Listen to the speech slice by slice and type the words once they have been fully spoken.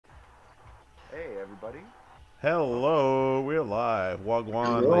Hey, everybody. Welcome. Hello, we're live.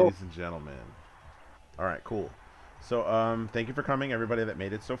 Wagwan, Yo, ladies and gentlemen. All right, cool. So, thank you for coming, everybody that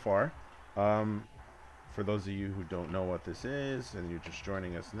made it so far. Um, for those of you who don't know what this is and you're just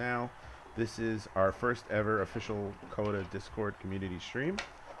joining us now, this is our first ever official Coda Discord community stream.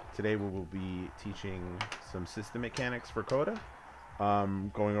 Today we will be teaching some system mechanics for Coda,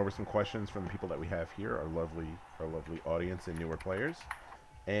 going over some questions from the people that we have here, our lovely audience and newer players.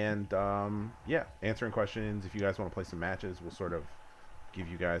 And yeah, answering questions. If you guys want to play some matches, we'll sort of give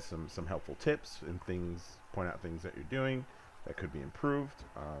you guys some helpful tips and things, point out things that you're doing that could be improved,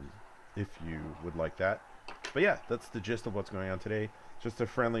 if you would like that. But yeah, that's the gist of what's going on today. Just a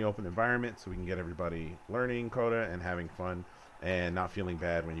friendly, open environment so we can get everybody learning Coda and having fun and not feeling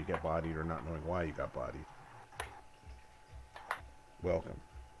bad when you get bodied or not knowing why you got bodied. Welcome.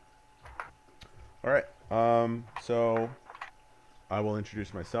 All right. So I will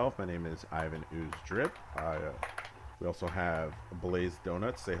introduce myself. My name is Ivan Ooze Drip. We also have Blaze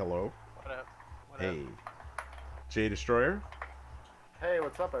Donuts. Say hello. What up? What up? Hey. Jay Destroyer. Hey,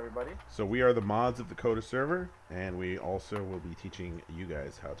 what's up, everybody? So we are the mods of the Coda server, and we also will be teaching you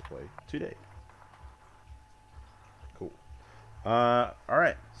guys how to play today. Cool. All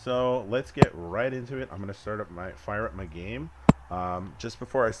right. So let's get right into it. I'm gonna fire up my game. Just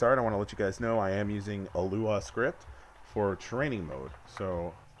before I start, I want to let you guys know I am using a Lua script for training mode.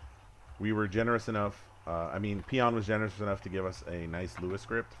 So we were generous enough. Peon was generous enough to give us a nice Lua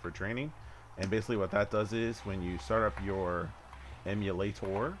script for training. And basically, what that does is when you start up your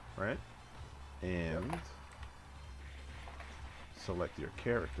emulator, right, Yep. and select your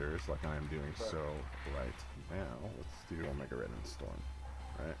characters, like I am doing But so right now. Let's do Omega Red and Storm,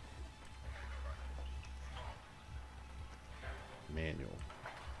 right? Manual,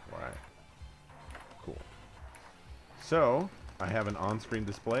 right? Cool. So I have an on-screen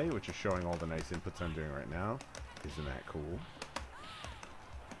display which is showing all the nice inputs I'm doing right now. Isn't that cool?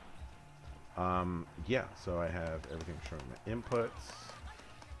 Yeah, so I have everything showing my inputs.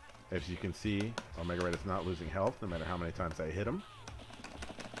 As you can see, Omega Red is not losing health no matter how many times I hit him.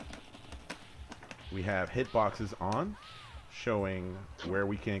 We have hitboxes on, showing where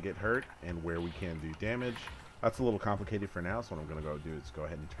we can get hurt and where we can do damage. That's a little complicated for now, so what I'm going to go do is go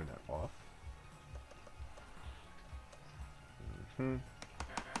ahead and turn that off.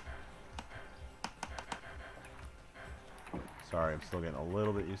 Sorry, I'm still getting a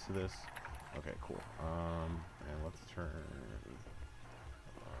little bit used to this. Okay, cool. And let's turn.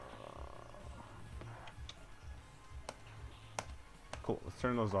 Cool. Let's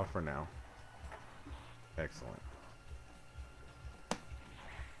turn those off for now. Excellent.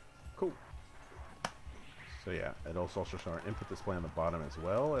 Cool. So yeah, it also shows our input display on the bottom as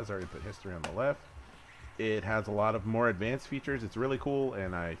well as our input history on the left. It has a lot of more advanced features. It's really cool,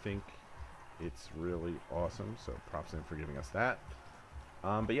 and I think it's really awesome. So props in for giving us that.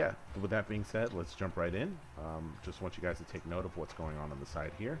 But yeah, with that being said, let's jump right in. Just want you guys to take note of what's going on the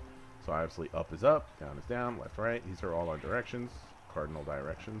side here. So obviously up is up, down is down, left, right. These are all our directions, cardinal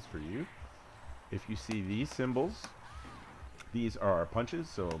directions for you. If you see these symbols, these are our punches.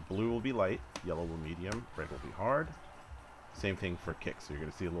 So blue will be light, yellow will medium, red will be hard. Same thing for kicks. So you're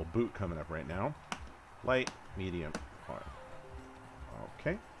going to see a little boot coming up right now. Light, medium, hard.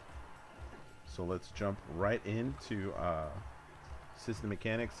 Okay. So let's jump right into system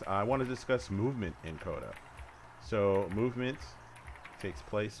mechanics. I want to discuss movement in Coda. So movement takes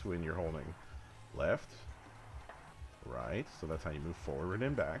place when you're holding left, right, so that's how you move forward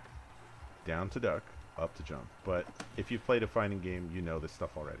and back, down to duck, up to jump. But if you've played a fighting game, you know this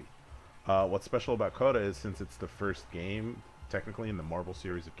stuff already. What's special about Coda is since it's the first game, technically in the Marvel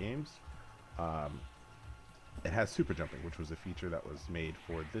series of games, it has super jumping, which was a feature that was made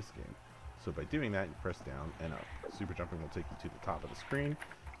for this game. So by doing that, you press down and up. Super jumping will take you to the top of the screen,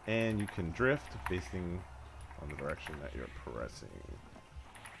 and you can drift basing on the direction that you're pressing.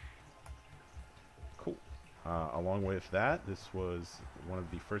 Cool. Along with that, this was one of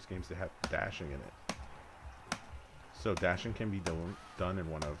the first games that had dashing in it. So dashing can be done in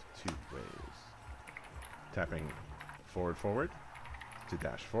one of two ways. Tapping forward, forward to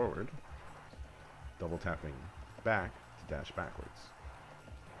dash forward. Double tapping back to dash backwards.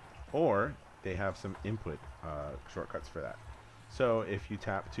 Or they have some input shortcuts for that. So if you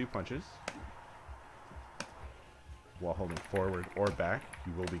tap two punches while holding forward or back,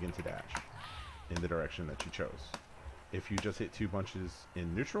 you will begin to dash in the direction that you chose. If you just hit two punches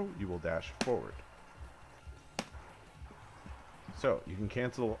in neutral, you will dash forward. So you can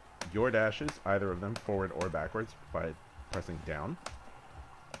cancel your dashes, either of them, forward or backwards, by pressing down.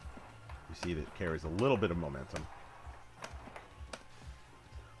 You see that it carries a little bit of momentum.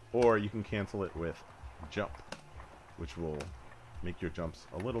 Or you can cancel it with jump, which will make your jumps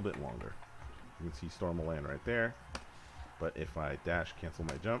a little bit longer. You can see Storm will land right there. But if I dash cancel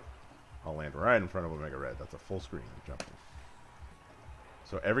my jump, I'll land right in front of Omega Red. That's a full screen of jumping.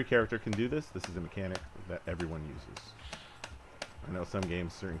 So every character can do this. This is a mechanic that everyone uses. I know some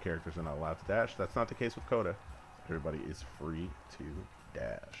games, certain characters are not allowed to dash. That's not the case with Coda. Everybody is free to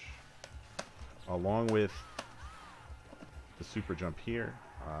dash. Along with the super jump here,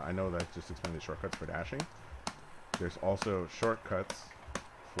 I know that I just explained the shortcuts for dashing. There's also shortcuts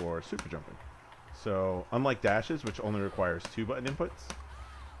for super jumping. So unlike dashes, which only requires 2 button inputs,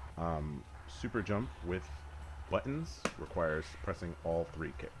 super jump with buttons requires pressing all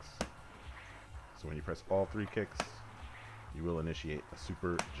 3 kicks. So when you press all 3 kicks, you will initiate a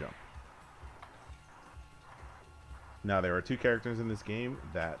super jump. Now there are 2 characters in this game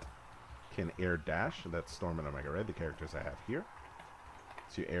that can air dash. That's Storm and Omega Red, the characters I have here.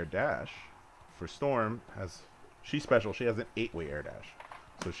 So air dash for Storm she's special. She has an 8-way air dash.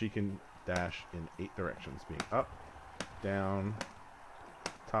 So she can dash in 8 directions, being up, down,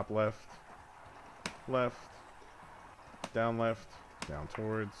 top left, left, down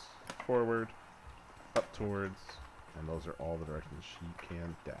towards, forward, up towards, and those are all the directions she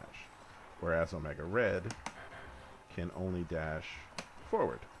can dash. Whereas Omega Red can only dash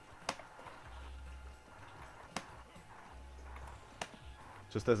forward.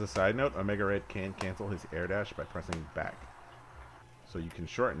 Just as a side note, Omega Red can cancel his air dash by pressing back. So you can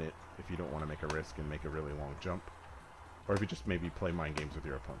shorten it if you don't want to make a risk and make a really long jump. Or if you just maybe play mind games with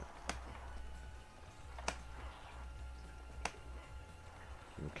your opponent.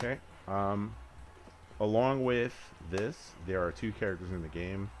 Okay. Along with this, there are 2 characters in the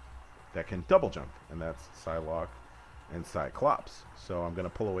game that can double jump, and that's Psylocke and Cyclops. So I'm going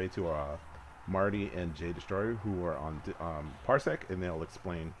to pull away to Marty and Jay Destroyer, who are on Parsec, and they'll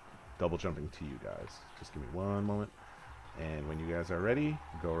explain double jumping to you guys. Just give me one moment, and when you guys are ready,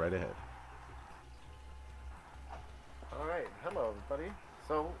 go right ahead. Alright, hello everybody.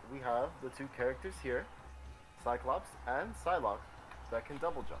 So we have the 2 characters here, Cyclops and Psylocke, that can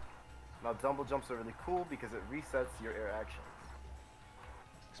double jump. Now double jumps are really cool because it resets your air actions.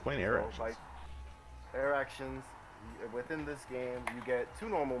 Explain air actions. Like air actions, within this game you get 2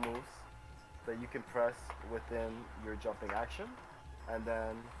 normal moves that you can press within your jumping action, and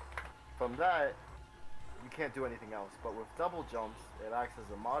then from that you can't do anything else. But with double jumps, it acts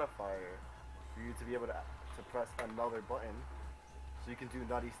as a modifier for you to be able to press another button, so you can do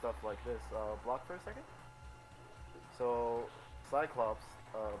nutty stuff like this. Block for a second. So Cyclops,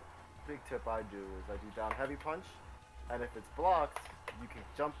 big tip I do is I do down heavy punch, and if it's blocked, you can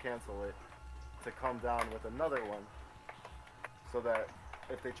jump cancel it to come down with another one, so that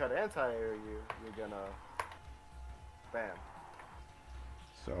if they try to anti-air you, you're gonna bam.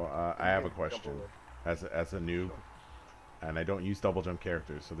 So I have a question. As a noob, and I don't use double jump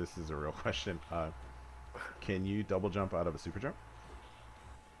characters, so this is a real question. Can you double jump out of a super jump?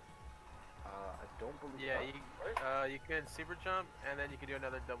 I don't believe. Yeah, you can super jump, and then you can do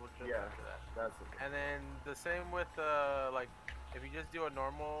another double jump after that. That's it. And then the same with like if you just do a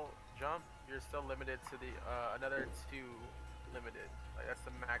normal jump, you're still limited to the another 2 limited. Like that's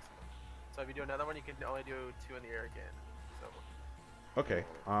the maximum. So if you do another one, you can only do 2 in the air again. So. Okay.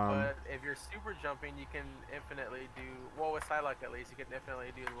 But if you're super jumping, you can infinitely do. Well, with Psylocke at least, you can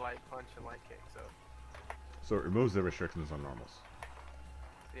infinitely do light punch and light kick. So it removes the restrictions on normals.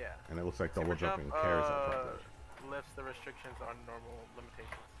 Yeah. And it looks like double Super jumping jump, carries that properly. Lifts the restrictions on normal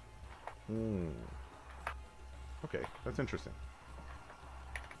limitations. Okay, that's interesting.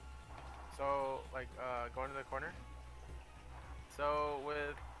 So, like, going to the corner. So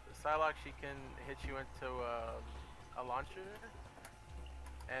with Psylocke, she can hit you into a launcher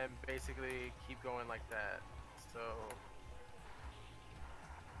and basically keep going like that. So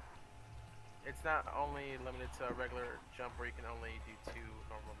it's not only limited to a regular jump where you can only do 2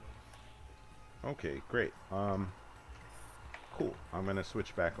 normal moves. Okay, great. Cool. I'm gonna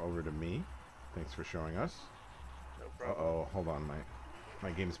switch back over to me. Thanks for showing us. No problem. Uh-oh, hold on,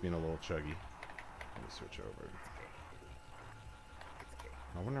 my game's being a little chuggy. Let me switch over.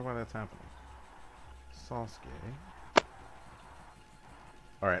 I wonder why that's happening. Sasuke.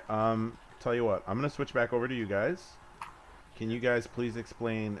 Alright, tell you what, I'm gonna switch back over to you guys. Can you guys please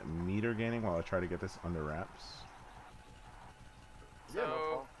explain meter gaining while I try to get this under wraps?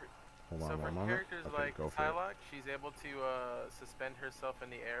 So, Hold on so one for moment. characters Okay, like go for it. Psylocke, she's able to suspend herself in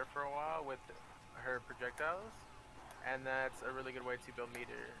the air for a while with her projectiles, and that's a really good way to build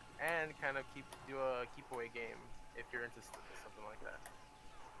meter and kind of do a keep away game if you're into something like that.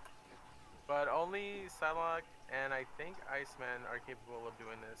 But only Psylocke and I think Iceman are capable of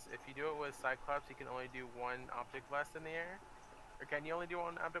doing this. If you do it with Cyclops, you can only do one object blast in the air. Or can you only do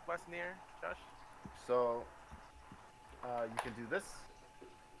one object blast in the air, Josh? So you can do this.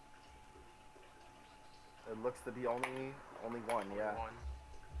 It looks to be only one, Only yeah. one.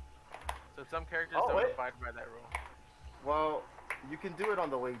 So some characters Oh, don't wait. abide by that rule. Well, you can do it on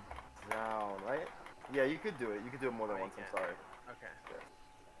the way down, right? Yeah, you could do it. You could do it more than Oh, you once. I'm can. sorry. Okay.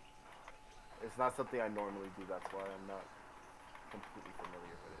 It's not something I normally do. That's why I'm not completely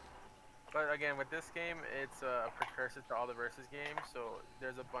familiar with it. But again, with this game, it's a precursor to all the versus games. So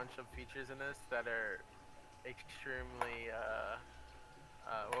there's a bunch of features in this that are extremely,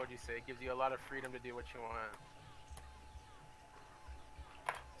 what would you say? It gives you a lot of freedom to do what you want.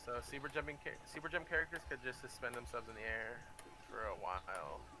 So super jump characters could just suspend themselves in the air for a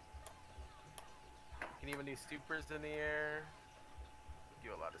while. You can even do supers in the air.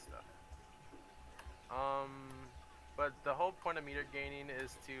 Do a lot of stuff. But the whole point of meter gaining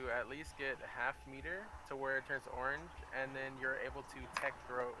is to at least get half meter to where it turns orange, and then you're able to tech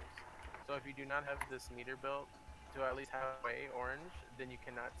throws. So if you do not have this meter built to at least halfway orange, then you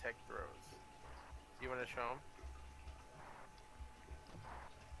cannot tech throws. Do you want to show them?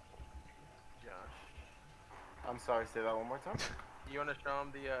 Josh. I'm sorry. Say that one more time. You want to show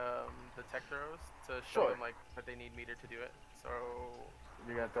them the tech throws to show Sure. them like that they need meter to do it. So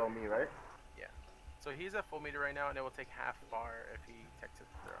You're gonna throw me, right? yeah. So he's at full meter right now, and it will take half bar if he techs it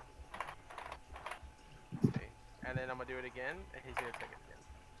throw. Let's see. And then I'm gonna do it again, and he's gonna tech it again.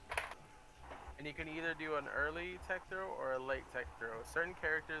 And you can either do an early tech throw or a late tech throw. Certain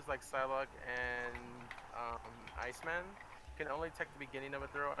characters like Psylocke and Iceman can only tech the beginning of a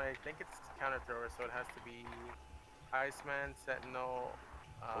throw, and I think it's counter thrower, so it has to be Iceman, Sentinel,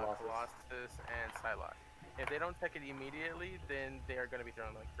 Colossus, and Psylocke. If they don't tech it immediately, then they are going to be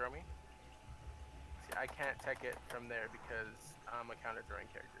thrown. Like, throw me. See, I can't tech it from there because I'm a counter throwing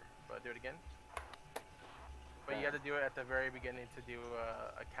character. But do it again. But you have to do it at the very beginning to do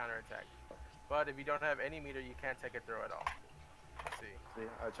a counter attack. But if you don't have any meter, you can't tech a throw at all. Let's see. See,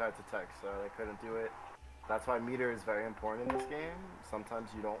 I tried to text, so I couldn't do it. That's why meter is very important in this game. Sometimes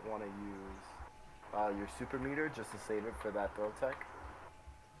you don't want to use your super meter just to save it for that throw tech.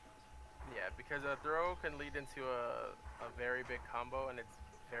 Yeah, because a throw can lead into a very big combo, and it's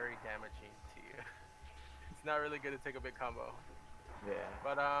very damaging to you. It's not really good to take a big combo. Yeah.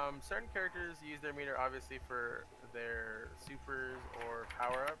 But certain characters use their meter obviously for their supers or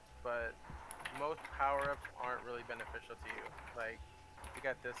power-ups, but most power-ups aren't really beneficial to you. Like, you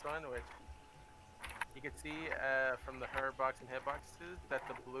got this one, which you can see from the hurt box and hitboxes that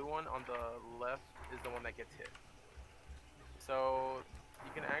the blue one on the left is the one that gets hit. So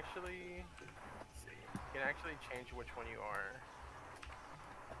you can actually, let's see, you can actually change which one you are.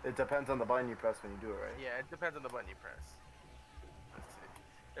 It depends on the button you press when you do it, right? Yeah, it depends on the button you press. Let's see.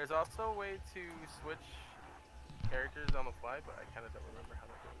 There's also a way to switch characters on the fly, but I kind of don't remember how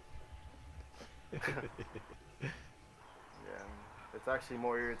to do it. Yeah. It's actually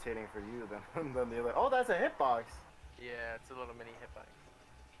more irritating for you than the other. Oh, that's a hitbox. Yeah, it's a little mini hitbox.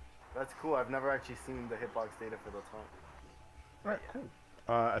 That's cool. I've never actually seen the hitbox data for the taunt. All right, cool.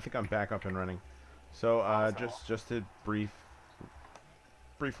 I think I'm back up and running. So just to briefly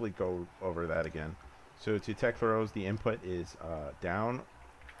go over that again. So to tech throws, the input is down,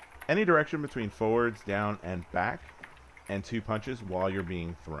 any direction between forwards, down, and back, and 2 punches while you're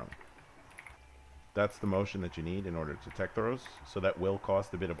being thrown. That's the motion that you need in order to tech throws. So that will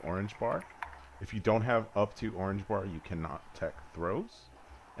cost a bit of orange bar. If you don't have up to orange bar, you cannot tech throws.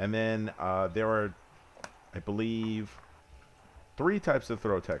 And then there are, I believe, 3 types of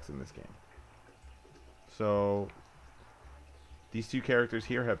throw techs in this game. So these 2 characters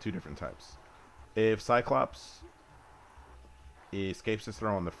here have 2 different types. If Cyclops escapes his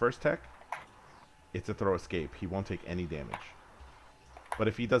throw on the first tech, it's a throw escape. He won't take any damage. But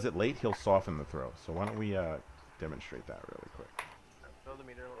if he does it late, he'll soften the throw. So why don't we demonstrate that really quick. Build the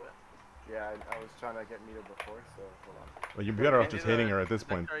meter a little bit. Yeah, I was trying to get meter before, so hold on. Well, you're better off And just the- hitting her at this the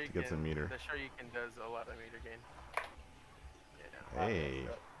point Shuriken- to get some meter. The Shuriken does a lot of meter gain. Yeah. Hey.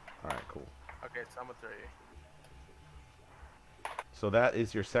 Alright, cool. Okay, so I'm gonna throw you. So that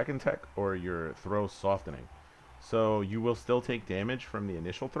is your second tech, or your throw softening. So you will still take damage from the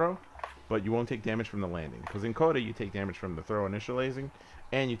initial throw, but you won't take damage from the landing. Because in Coda, you take damage from the throw initializing,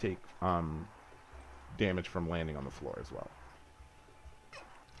 and you take damage from landing on the floor as well.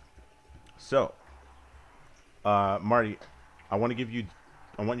 So, Marty, I want you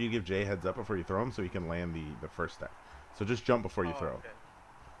to give Jay a heads up before you throw him, so he can land the first tech. So just jump before you throw. Okay.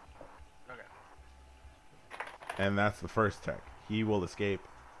 Okay. And that's the first tech. He will escape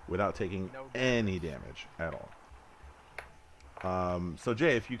without taking No any damage at all. So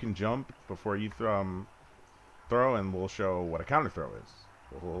Jay, if you can jump before you throw, and we'll show what a counter throw is.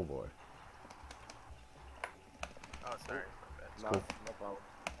 Oh boy. Oh, sorry. My bad. No, cool. no problem.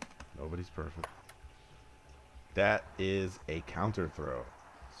 Nobody's perfect. That is a counter throw.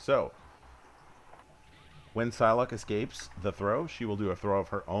 So, when Psylocke escapes the throw, she will do a throw of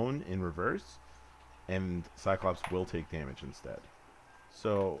her own in reverse, and Cyclops will take damage instead.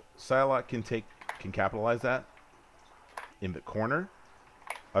 So, Psylocke can capitalize that in the corner.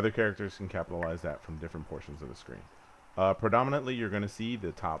 Other characters can capitalize that from different portions of the screen. Predominantly, you're going to see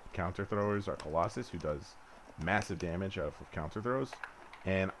the top counter throwers are Colossus, who does massive damage out of counter throws,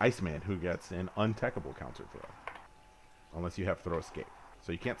 and Iceman, who gets an untechable counter throw, unless you have throw escape.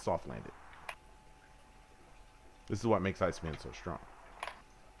 So you can't soft land it. This is what makes Iceman so strong.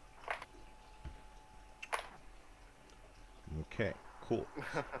 Okay, cool.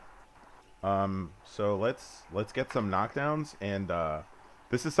 So let's get some knockdowns, and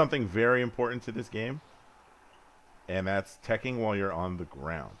this is something very important to this game, and that's teching while you're on the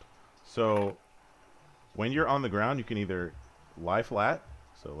ground. So when you're on the ground, you can either lie flat.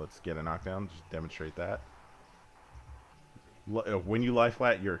 So let's get a knockdown, just demonstrate that. When you lie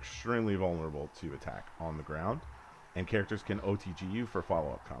flat, you're extremely vulnerable to attack on the ground, and characters can OTG you for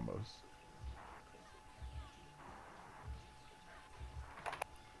follow-up combos.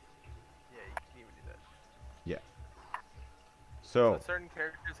 Yeah, you can even do that. Yeah. So So, certain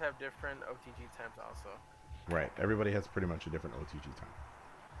characters have different OTG times also. right, everybody has pretty much a different OTG time.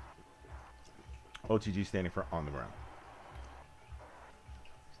 OTG standing for on the ground.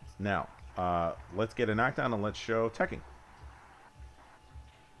 Now, let's get a knockdown and let's show teching.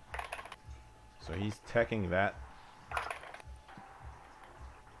 So he's teching that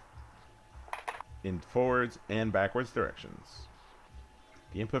in forwards and backwards directions.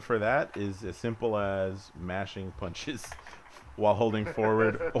 The input for that is as simple as mashing punches while holding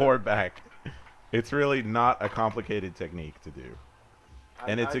forward or back. It's really not a complicated technique to do.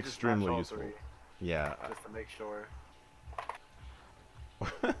 And it's I just extremely mash all useful. three, Yeah. just to make sure.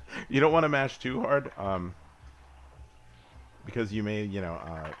 You don't want to mash too hard, because you may,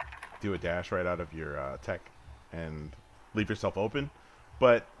 do a dash right out of your tech and leave yourself open.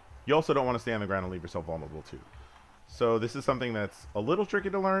 But you also don't want to stay on the ground and leave yourself vulnerable too. So this is something that's a little tricky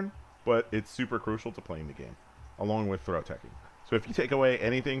to learn, but it's super crucial to playing the game, along with throw teching. So if you take away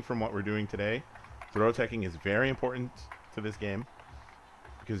anything from what we're doing today, throw teching is very important to this game,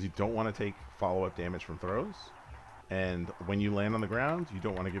 because you don't want to take follow-up damage from throws. And when you land on the ground, you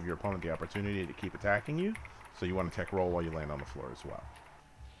don't want to give your opponent the opportunity to keep attacking you, so you want to tech roll while you land on the floor as well.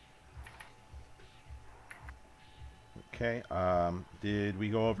 Okay, did we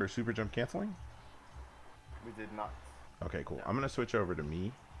go over super jump canceling? We did not. Okay, cool. I'm going to switch over to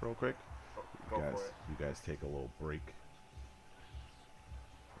me real quick. Go for it. You guys take a little break.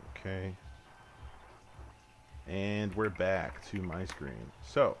 Okay. And we're back to my screen.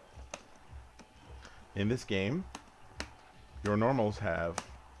 So, in this game, your normals have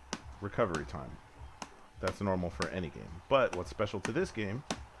recovery time. That's normal for any game. But what's special to this game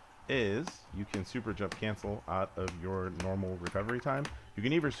is you can super jump cancel out of your normal recovery time. You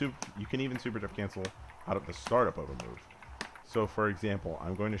can even super jump cancel out of the startup of a move. So for example,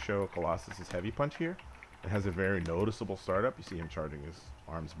 I'm going to show Colossus's heavy punch here. It has a very noticeable startup. You see him charging his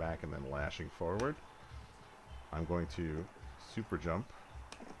arms back and then lashing forward. I'm going to super jump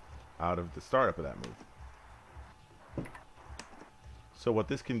out of the startup of that move. So what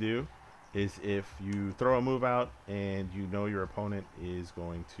this can do is if you throw a move out and you know your opponent is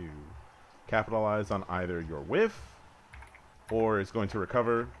going to capitalize on either your whiff or is going to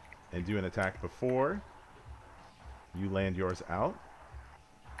recover and do an attack before you land yours out,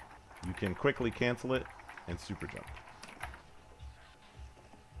 you can quickly cancel it and super jump.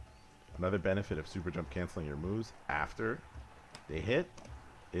 Another benefit of super jump canceling your moves after they hit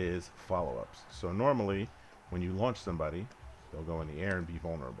is follow-ups. So normally when you launch somebody, they'll go in the air and be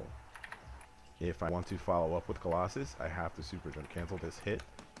vulnerable. If I want to follow up with Colossus, I have to super jump cancel this hit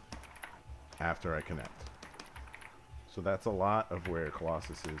after I connect. So that's a lot of where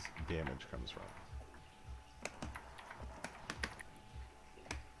Colossus's damage comes from.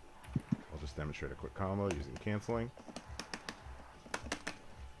 I'll just demonstrate a quick combo using canceling.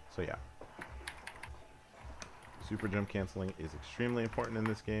 So yeah. Super jump canceling is extremely important in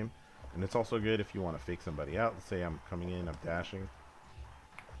this game. And it's also good if you want to fake somebody out. Let's say I'm coming in, I'm dashing.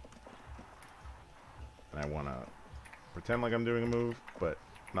 And I want to pretend like I'm doing a move, but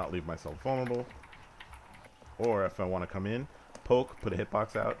not leave myself vulnerable. Or if I want to come in, poke, put a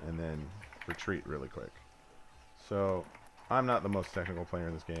hitbox out, and then retreat really quick. So I'm not the most technical player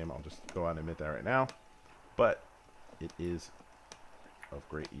in this game. I'll just go out and admit that right now. But it is of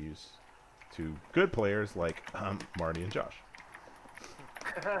great use to good players like Marty and Josh.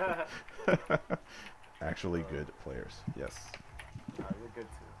 Actually good players. Yes. You're good too.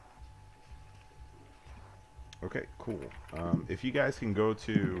 Okay, cool. If you guys can go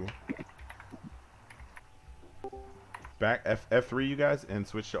to back F3, you guys, and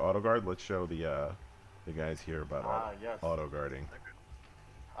switch to auto guard. Let's show the guys here about Yes. auto guarding.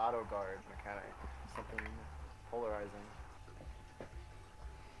 Auto guard mechanic. Something polarizing.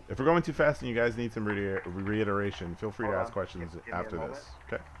 If we're going too fast and you guys need some reiteration, feel free to ask questions Give me after a moment. this.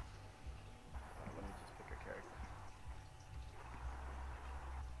 Okay. Let me just pick a character.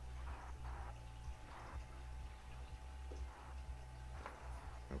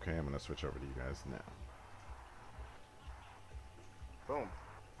 Okay, I'm gonna switch over to you guys now. Boom.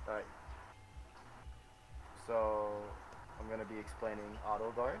 Alright. So, I'm going to be explaining auto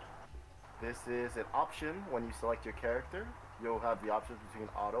guard. This is an option when you select your character. You'll have the options between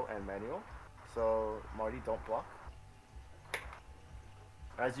auto and manual. So, Marty, don't block.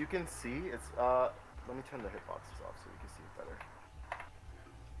 As you can see, it's, let me turn the hitboxes off so you can see it better.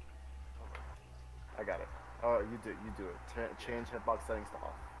 I got it. Oh, you do it. Change hitbox settings to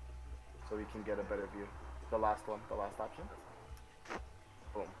off so we can get a better view. The last one, the last option.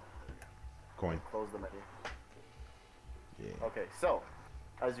 Boom. Coin. Close the menu. Yeah. Okay, so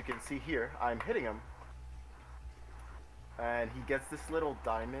as you can see here, I'm hitting him, and he gets this little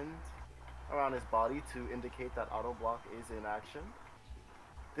diamond around his body to indicate that auto block is in action.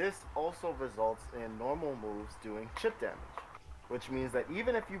 This also results in normal moves doing chip damage, which means that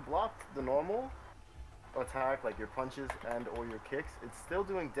even if you blocked the normal attack, like your punches and or your kicks, it's still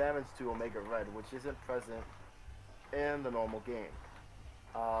doing damage to Omega Red, which isn't present in the normal game.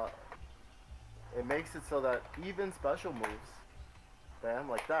 It makes it so that even special moves, bam,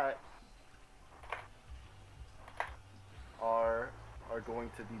 like that, are going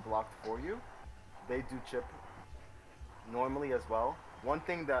to be blocked for you. They do chip normally as well. One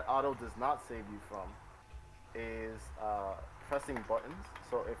thing that auto does not save you from is pressing buttons.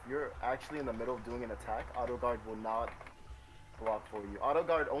 So if you're actually in the middle of doing an attack, auto guard will not block for you. Auto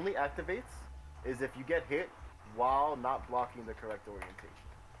guard only activates is if you get hit while not blocking the correct orientation,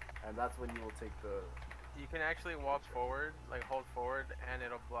 and that's when you will take the. You can actually walk forward, like hold forward, and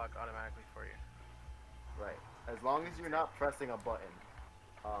it'll block automatically for you. Right. As long as you're not pressing a button.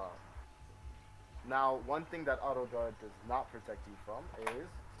 Now, one thing that auto guard does not protect you from is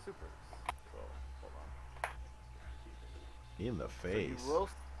supers. So hold on. In the face. So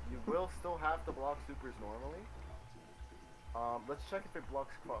you will still have to block supers normally. Let's check if it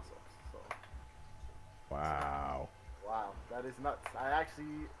blocks cross-ups. So. Wow. Wow, that is nuts. I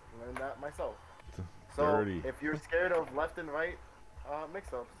actually learned that myself. So Dirty. if you're scared of left and right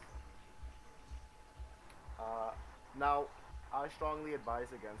mix-ups, now I strongly advise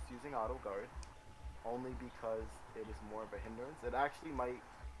against using auto guard, only because it is more of a hindrance. It actually might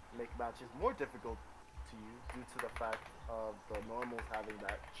make matches more difficult to you due to the fact of the normals having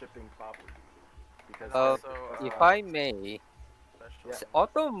that chipping property. Because if I may, yeah.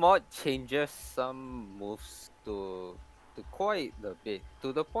 auto mod changes some moves to quite a bit,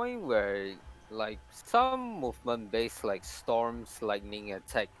 to the point where like some movement based like storms, lightning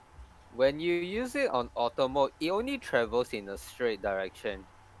attack, when you use it on auto mode, it only travels in a straight direction.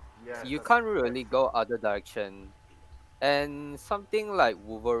 Yeah, You can't really go other direction. And something like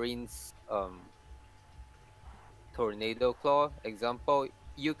Wolverine's Tornado Claw example,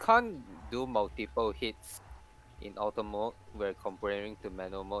 you can't do multiple hits in auto mode when comparing to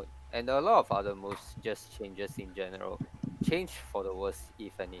manual mode, and a lot of other moves just changes in general, change for the worse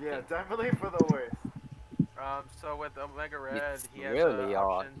if anything. Yeah, definitely for the worst. So with Omega Red, It's he has really an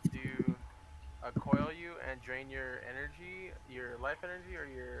odd. option to coil you and drain your energy, your life energy, or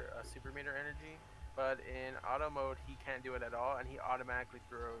your super meter energy. But in auto mode, he can't do it at all, and he automatically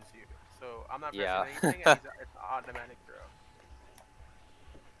throws you. So I'm not pressing Yeah. anything, and it's an automatic throw.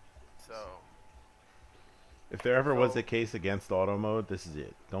 So. If there ever was a case against auto mode, this is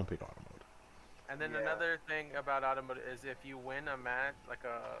it. Don't pick auto mode. And then another thing about auto mode is if you win a match, like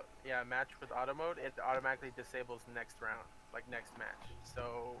a match with auto mode, it automatically disables next round, like next match.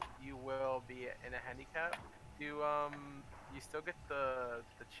 So you will be in a handicap. You still get the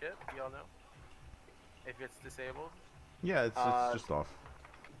chip, y'all know? If it's disabled. Yeah, it's just off.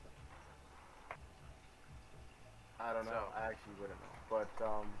 I don't know. I actually wouldn't know. But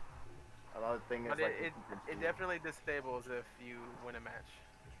another thing is but like it definitely disables if you win a match.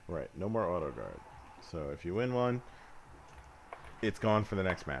 Right, no more auto guard. So if you win one, it's gone for the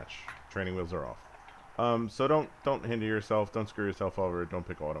next match. Training wheels are off. So don't hinder yourself. Don't screw yourself over. Don't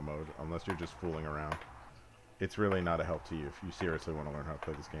pick auto mode unless you're just fooling around. It's really not a help to you if you seriously want to learn how to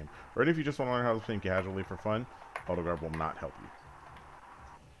play this game. Or if you just want to learn how to play casually for fun, auto guard will not help you.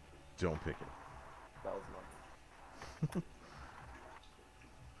 Don't pick it. That was nuts.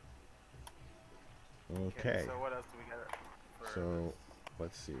 Okay. So what else do we got? So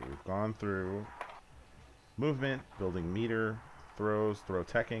let's see. We've gone through movement, building meter, throws, throw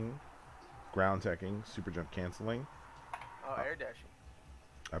teching, ground teching, super jump canceling. Oh, air dashing.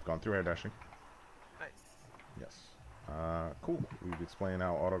 I've gone through air dashing. Nice. Yes. Cool. We've explained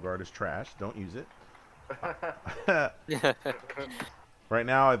how auto guard is trash. Don't use it. Right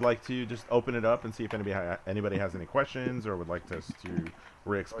now, I'd like to just open it up and see if anybody has any questions or would like us to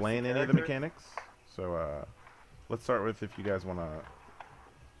re-explain any of the mechanics. So let's start with if you guys want to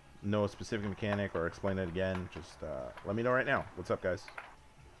know a specific mechanic or explain it again, just let me know right now. What's up, guys?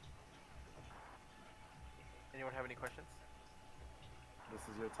 Anyone have any questions? This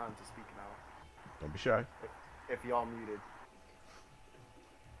is your time to speak now. Don't be shy. If y'all muted.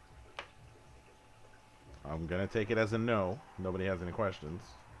 I'm going to take it as a no. Nobody has any questions.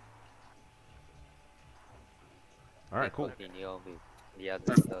 All right, cool. Continue with the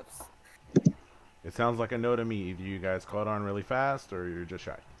other stuffs. It sounds like a no to me. Either you guys caught on really fast or you're just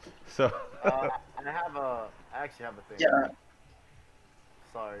shy. So I actually have a thing. Yeah.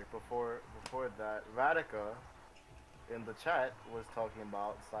 Sorry, before that, Radica in the chat was talking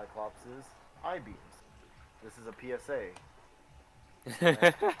about Cyclops' eye beams. This is a PSA.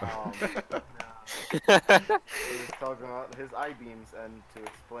 He was talking about his eye beams and to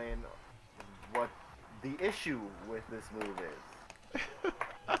explain what the issue with this move is.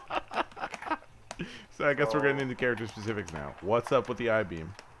 So I guess we're getting into character specifics now. What's up with the eye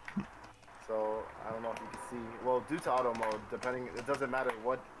beam? So I don't know if you can see. Well, due to auto mode, it doesn't matter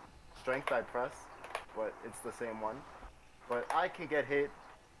what strength I press, but it's the same one. But I can get hit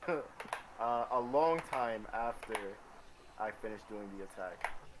a long time after I finish doing the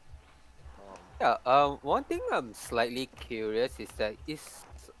attack. One thing I'm slightly curious is that is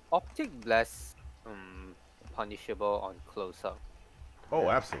Optic Blast punishable on close up? Oh,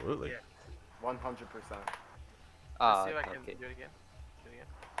 absolutely. Yeah. 100%. Let's see if I can Okay. do it again. Do it again.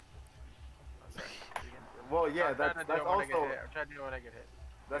 Oh, sorry. Do it again. Well, yeah, I'm trying to do that's it when I get also hit. I'm trying to do it when I get hit.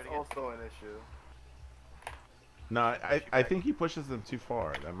 that's Do it again. also an issue. No, I think he pushes them too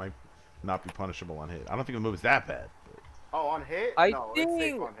far. That might not be punishable on hit. I don't think the move is that bad. Oh, on hit? I No, it's safe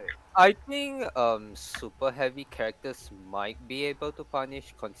think- on hit. I think super heavy characters might be able to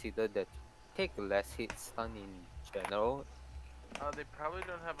punish, consider that take less hit stun in general. They probably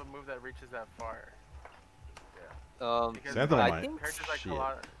don't have a move that reaches that far. Because Sentinel I might. think characters like Shit.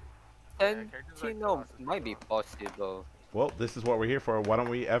 Colossus. characters like Sentinel Colossus might be don't. possible. Well, this is what we're here for. Why don't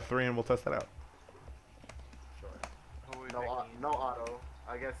we F3 and we'll test that out? Sure. Who are we No, picking? no auto.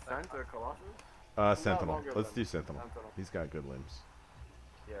 I guess Sent or Colossus? Sentinel. longer Let's than do Sentinel. Sentinel. He's got good limbs.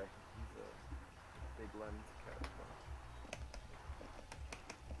 Yeah, he's a big limbed character.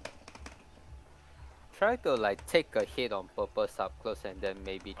 Try to like take a hit on purpose up close and then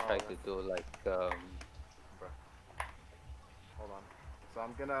maybe try to that's- do like Bruh. Hold on. So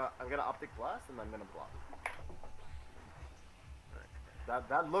I'm gonna optic blast and I'm gonna block.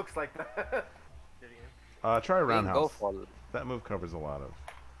 That looks like that. Do it again. Try go roundhouse. for That move covers a lot of.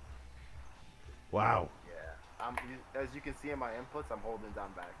 Wow. Yeah. As you can see in my inputs, I'm holding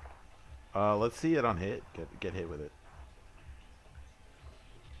down back. Let's see it on hit. Get hit with it.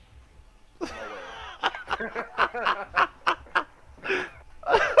 No way.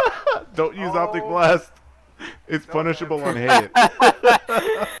 Don't use optic Oh. blast. It's Don't punishable on have- hit.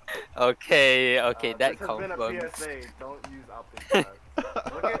 Okay, that this has been a confirms. PSA. Don't use optic blast.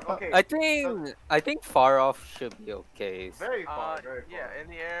 Look at, okay. I think far off should be okay. Very far. Very far. Yeah, in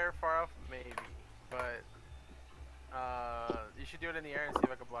the air, far off, maybe. But you should do it in the air and see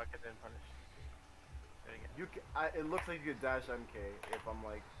if I can block it and punish. Do it again. It looks like you could dash MK if I'm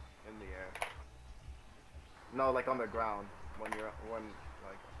like in the air. No, like on the ground when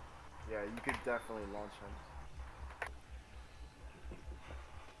yeah, you could definitely launch him.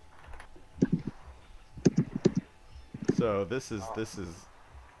 So this is This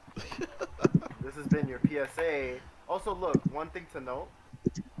has been your PSA. Also, look, one thing to note,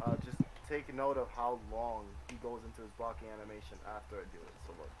 just take note of how long he goes into his blocking animation after I do it.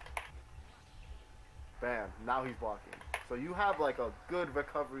 So look, bam, now he's blocking. So you have like a good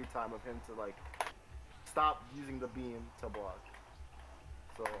recovery time of him to like stop using the beam to block.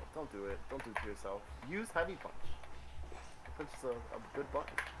 So don't do it. Don't do it to yourself. Use heavy punch. Punch is a good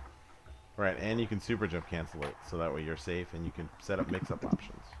button. right, and you can super jump cancel it, so that way you're safe and you can set up mix-up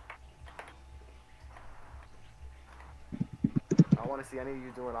options. want to see any of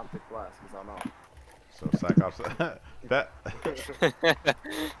you doing optic blast because I'm out. So Cyclops, that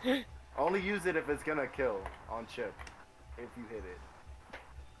Only use it if it's gonna kill on chip. If you hit it.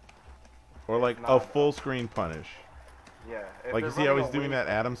 or If like a not, full screen punish. Yeah. If Like they're you see how running he's doing away that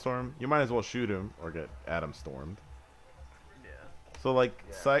from- Atom Storm? You might as well shoot him or get Atom Stormed. Yeah. So like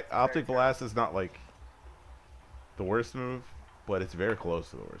Yeah, Optic very Blast is not like the worst move, but it's very close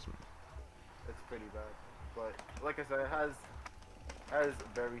to the worst move. It's pretty bad. But like I said, it has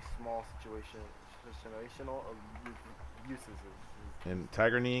very small situational uses. And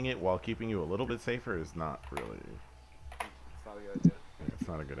Tiger kneeing it while keeping you a little bit safer is not really. It's not a good idea. It's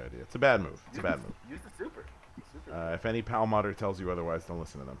not a good idea. It's a bad move. It's a bad move. Use the super. Super. If any pal modder tells you otherwise, don't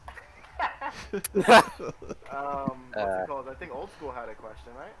listen to them. What's it called? I think Old School had a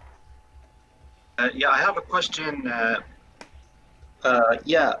question, right? Yeah, I have a question.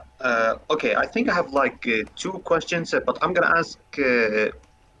 Okay, I think I have like two questions, but I'm gonna ask. I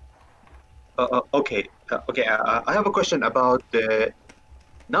have a question about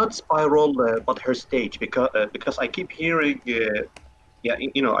not Spiral, but her stage, because I keep hearing, I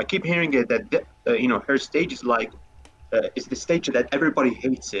keep hearing that her stage is like it's the stage that everybody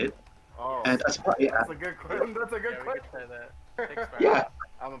hates it, Oh, and as far, yeah, that's a good question. That's a good Yeah, we could question. try that. Pick Spiral. yeah.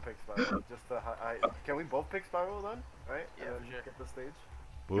 I'm gonna pick Spiral. Just to, can we both pick Spiral then? Right? Yeah, And for then sure. Get the stage.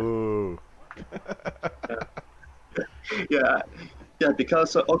 Boo. Yeah,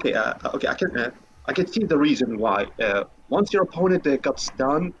 because I can see the reason why. Once your opponent got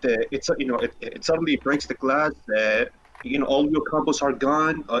stunned, it suddenly breaks the glass. All your combos are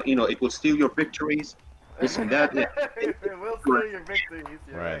gone. It will steal your victories. This and that. Yeah. It will steal your victories.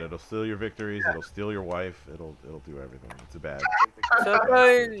 You're Right, it'll steal your victories. It'll steal your wife. It'll do everything. It's a bad.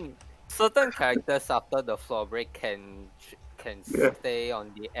 Certain characters after the floor break can Yeah. stay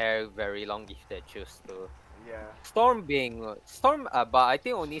on the air very long if they choose to. Yeah. Storm, but I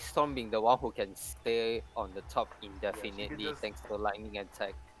think only Storm being the one who can stay on the top indefinitely just- thanks to lightning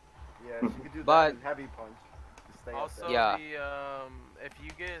attack. Yeah, she could do But- that and heavy punch to stay up Also, there. Yeah. if you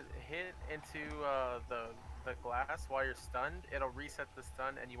get hit into the glass while you're stunned, it'll reset the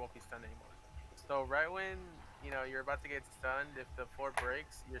stun and you won't be stunned anymore. So right when you're about to get stunned, if the floor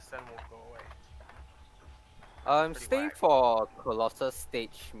breaks, your stun will go away. Pretty Staying whack. for Colossus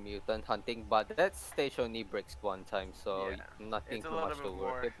stage mutant hunting, but that stage only breaks one time, so Yeah. nothing It's a too little much bit to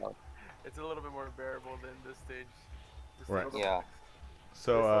worry about. It's a little bit more bearable than this stage. This Right. stage Yeah.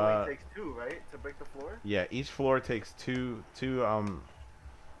 So This only takes 2, right, to break the floor? yeah, each floor takes two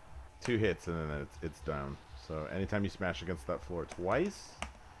hits and then it's down. So anytime you smash against that floor twice,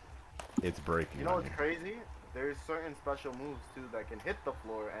 it's breaking. You know on what's crazy? There's certain special moves too that can hit the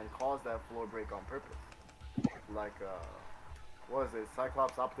floor and cause that floor break on purpose. Like what is it?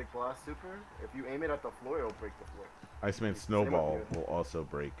 Cyclops Optic Blast Super? If you aim it at the floor, it'll break the floor. Iceman Same with Snowball you. will also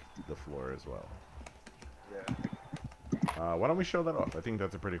break the floor as well. Yeah. Why don't we show that off? I think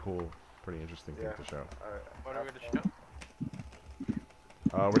that's a pretty cool, pretty interesting thing Yeah. to show. Alright. What are we gonna show?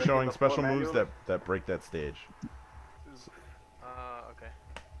 We're Breaking showing the floor special moves manually? that break that stage. Okay.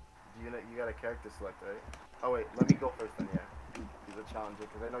 You got a character select, right? Oh wait, let me go first then, yeah. Be the challenger,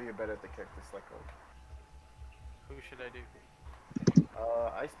 because I know you're better at the character select code. Who should I do?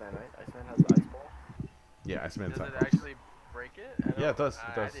 Iceman, right? Iceman has the ice ball. Yeah, Iceman Does it Cyclops. actually break it? I Yeah, it don't- does.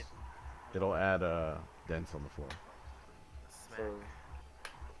 I It does. didn't- It'll add dents on the floor. Smack. So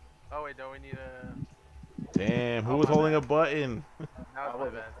Oh wait, don't we need a? Damn, who Oh, was my holding bad. a button? Now it's I my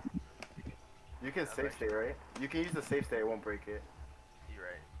wasn't. bad. you can save state, right? You can use the save state, it won't break it. You're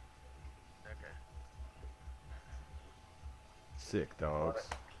right. Okay. Sick dogs.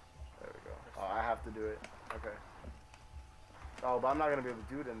 There we go. Oh, I have to do it. Okay. Oh, but I'm not gonna be able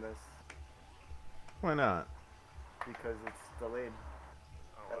to do it in this Why not? because it's delayed.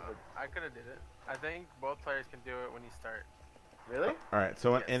 Oh wow. I could have did it. I think both players can do it when you start. Really? All right.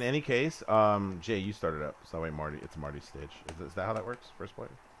 So Yes. in any case, Jay, you started up. So that way, Marty, it's Marty's stage. Is that how that works? First player.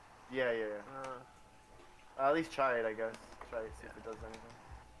 Yeah. At least try it, I guess. Try it, see if it does anything.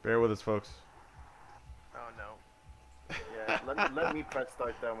 Bear with us, folks. Oh no. Yeah. let me press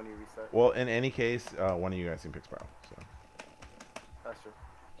start then when you reset. Well, in any case, one of you guys can pick Spiral. So That's true.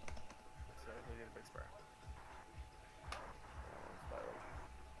 So we need a big spiral.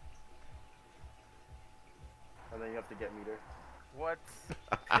 And then you have to get meter. What?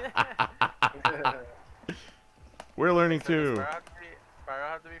 we're learning So does too. Spiral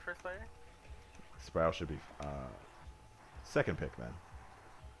have to be first player? Spiral should be second pick then.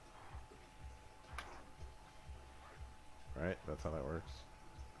 Right? That's how that works.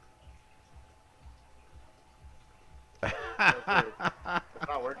 It's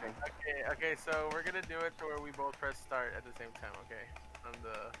not working. Okay, Okay, so we're gonna do it to where we both press start at the same time. Okay, on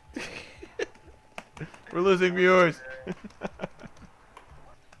the. We're losing viewers.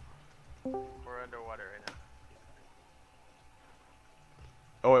 We're underwater right now.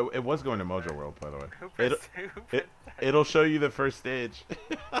 Oh, it was going to Mojo World, by the way. Who pressed? Who pressed start? It'll show you the first stage.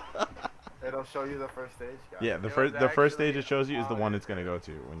 It'll show you the first stage. Got Yeah, it. the first stage it shows you is the one it's gonna go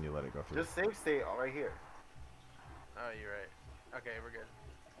to when you let it go through. Just save state right here. Oh, you're right. Okay, we're good.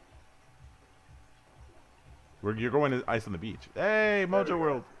 You're going to Ice on the Beach. Hey, There we Mojo go.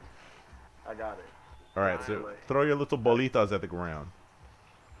 World. I got it. All right, so Finally. throw your little bolitas at the ground.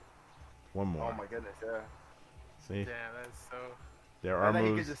 One more. Oh my goodness, yeah. See, Damn, that's so. there are And then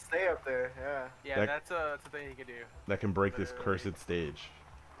you moves could just stay up there, yeah. Yeah, That- that's a thing you can do. that can break this Literally. cursed stage.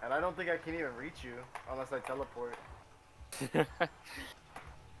 And I don't think I can even reach you unless I teleport. You can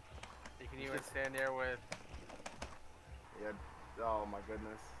even stand there with. Yeah. Oh my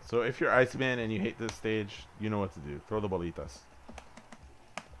goodness. So if you're Iceman and you hate this stage, you know what to do. Throw the bolitas.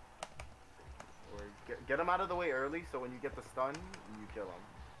 Or get them out of the way early so when you get the stun, you kill them.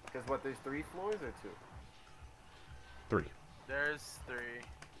 Because what, there's 3 floors or 2? 3. There's 3.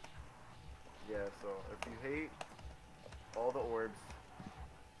 Yeah, so if you hate all the orbs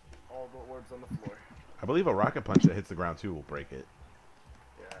on the floor. I believe a rocket punch that hits the ground too will break it.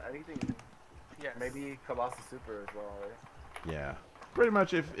 Yeah, anything. Yes. Maybe Colossus Super as well, right? Yeah. Pretty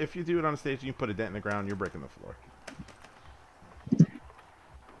much if you do it on a stage and you put a dent in the ground, you're breaking the floor. Strange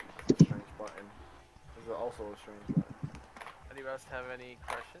button. This is also a strange button. Anybody else have any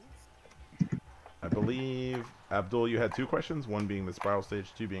questions? I believe, Abdul, you had 2 questions. 1 being the spiral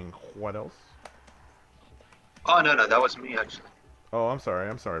stage, 2 being what else? Oh no, that was me actually. Oh, I'm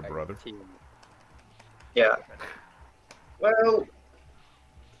sorry, brother. Yeah. Well,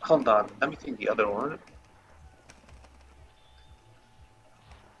 hold on. Let me think the other one.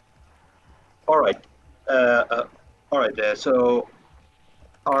 All right. All right. So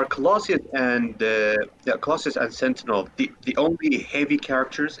are Colossus and Colossus and Sentinel the only heavy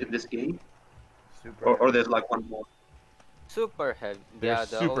characters in this game, Super. or there's like one more? Super heavy. They're Yeah,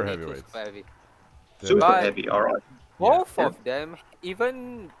 the super only heavyweights. super heavy. Super But- heavy. All right. Both Yeah. of them,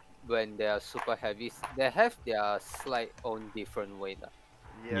 even when they are super heavy, they have their slight own different weight.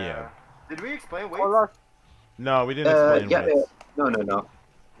 Yeah. Yeah. Did we explain weights? Colossus, No, we didn't explain Yeah. weights. No.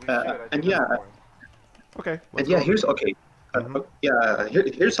 We should. I think and that's yeah, important. Okay. And let's yeah, go. here's okay. Mhm.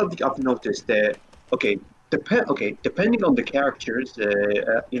 Here's something I've noticed. Okay, depending on the characters,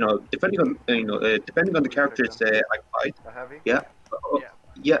 depending on the characters I fight. A heavy? Yeah.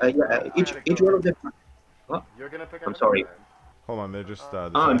 Each one of them. You're gonna pick. a I'm heavy sorry. then? Hold on, they're just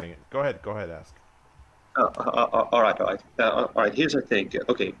deciding it. Go ahead, ask. All right. Here's the thing.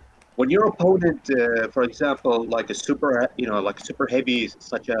 Okay, when your opponent, for example, like a super heavy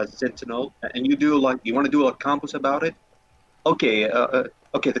such as Sentinel, and you want to do like combos about it. Okay,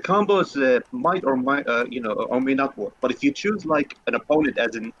 okay, the combos might or may not work. But if you choose like an opponent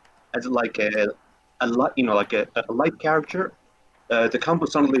as like a light character, the combo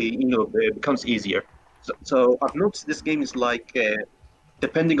suddenly becomes easier. So I've noticed this game is like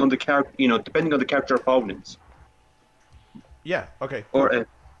depending on the character opponents. Yeah. Okay. Or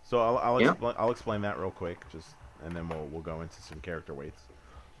So Yeah. I'll explain that real quick, and then we'll go into some character weights.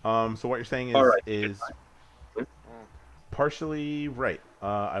 So what you're saying is All right. is partially right.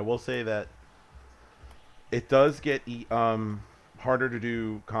 I will say that it does get harder to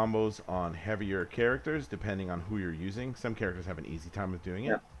do combos on heavier characters depending on who you're using. Some characters have an easy time of doing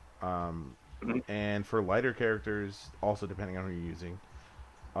it. Mhm. And for lighter characters, also depending on who you're using,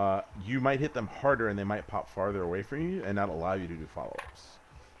 you might hit them harder and they might pop farther away from you and not allow you to do follow-ups.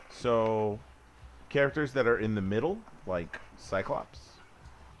 So characters that are in the middle, like Cyclops,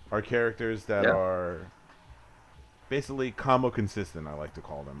 are characters that Yeah. are basically combo consistent, I like to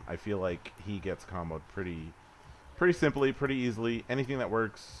call them. I feel like he gets comboed pretty simply, pretty easily. Anything that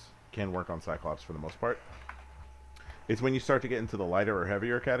works can work on Cyclops for the most part. It's when you start to get into the lighter or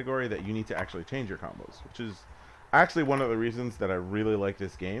heavier category that you need to actually change your combos, which is actually one of the reasons that I really like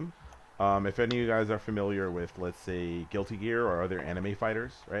this game. If any of you guys are familiar with, let's say, Guilty Gear or other anime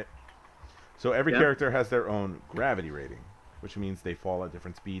fighters, right? So every Yeah. character has their own gravity rating, which means they fall at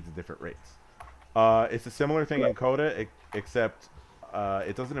different speeds and different rates. It's a similar thing in Coda, except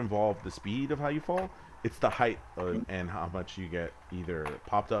it doesn't involve the speed of how you fall. It's the height and how much you get either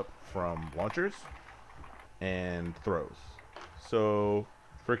popped up from launchers and throws. So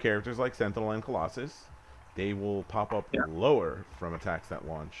for characters like Sentinel and Colossus, they will pop up Yeah. lower from attacks that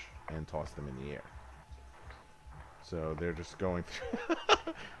launch and toss them in the air. So they're just going through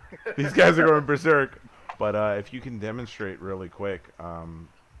these guys are going berserk. But if you can demonstrate really quick,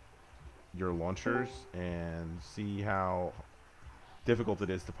 your launchers and see how difficult it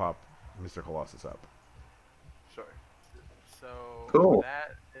is to pop Mr. Colossus up. Sure. So Cool.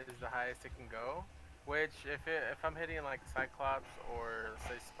 that is the highest it can go. Which, if I'm hitting like Cyclops or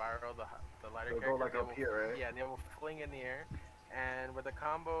say Spiral, the lighter They'll go character, like they up will here, right? yeah they will fling in the air, and with the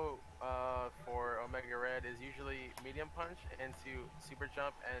combo for Omega Red is usually medium punch into super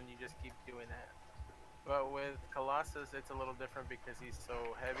jump, and you just keep doing that. But with Colossus, it's a little different because he's so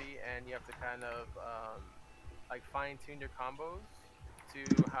heavy, and you have to kind of like fine tune your combos to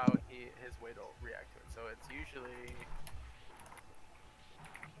how his weight will react to it. So it's usually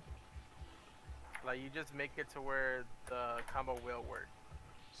like you just make it to where the combo will work.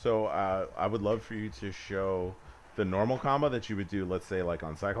 So I would love for you to show the normal combo that you would do, let's say like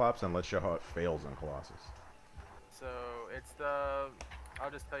on Cyclops, and let's show how it fails on Colossus. So it's the I'll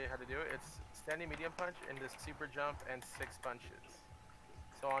just tell you how to do it. It's standing medium punch into super jump and 6 punches.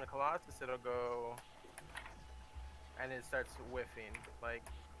 So on Colossus it'll go and it starts whiffing. Like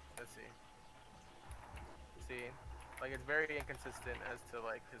let's see. See? Like it's very inconsistent as to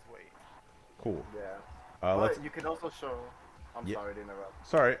like his weight. Cool. Yeah. Let's. But you can also show. I'm Yeah. sorry to interrupt.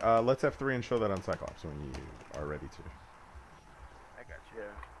 Sorry. Let's F3 and show that on Cyclops when you are ready to. I got you.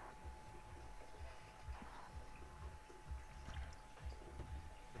 Yeah.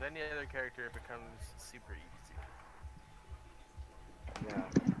 With any other character it becomes super easy. Yeah.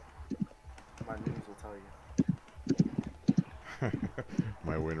 My news will tell you.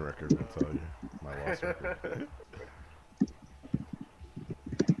 My win record will tell you. My loss record.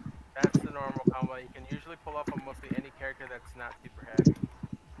 That's the normal combo. You can usually pull off on mostly any character that's not super heavy.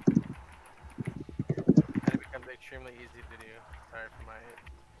 And it becomes extremely easy to do. Sorry for my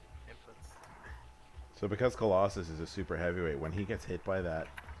inputs. So because Colossus is a super heavyweight, when he gets hit by that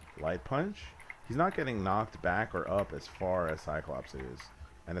light punch, he's not getting knocked back or up as far as Cyclops is.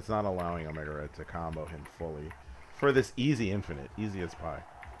 And it's not allowing Omega Red to combo him fully for this easy infinite, easy as pie.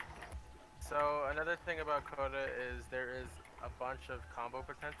 So another thing about Coda is there is a bunch of combo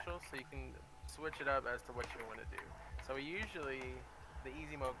potential, so you can switch it up as to what you want to do. So usually the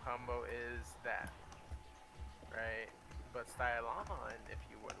easy mode combo is that, right? But style on if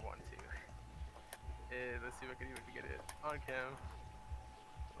you would want to. Let's see if I can even get it on cam.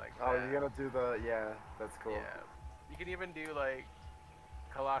 Like Oh, that. you're gonna do the that's cool. Yeah. You can even do like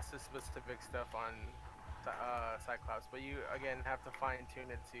Colossus specific stuff on Cyclops, but you again have to fine tune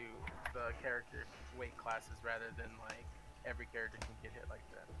it to the character weight classes rather than like every character can get hit like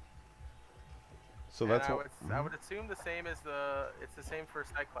that. So And that's I what. would assume the same as it's the same for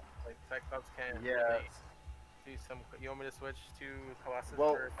Cyclops. Like Cyclops can Yeah. really do some. You want me to switch to Colossus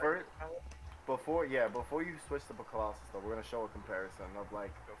Well, for before you switch to Colossus, though, we're gonna show a comparison of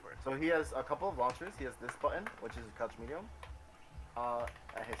like. Go for it. So he has a couple of launchers. He has this button, which is crouch medium,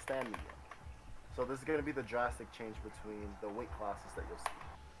 and his stand medium. So this is gonna be the drastic change between the weight classes that you'll see.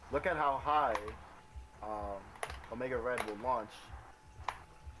 Look at how high Omega Red will launch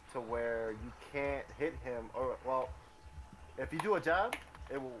to where you can't hit him, or well, if you do a jab,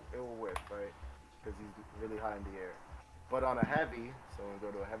 it will whip, right? Because he's really high in the air. But on a heavy, so when we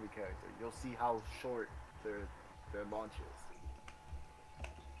go to a heavy character, you'll see how short their launch is.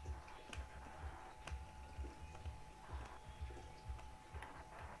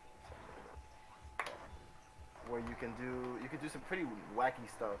 Where you can do some pretty wacky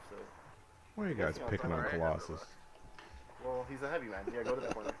stuff. So Why are you guys picking on alright. Colossus? well, he's a heavy man. Yeah, go to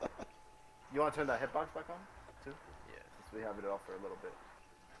the corner. You want to turn that hitbox back on too? Yeah. Since we have it off for a little bit.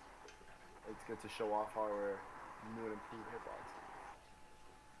 It's good to show off our new and improved hitbox.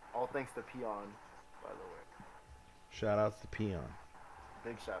 All thanks to Peon, by the way. Shout outs to Peon.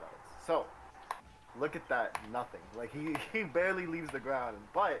 Big shout outs. So, look at that, nothing. Like, he barely leaves the ground.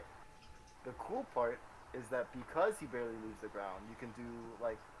 But, the cool part is that because he barely leaves the ground, you can do,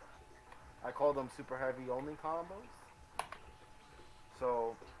 like, I call them super heavy only combos.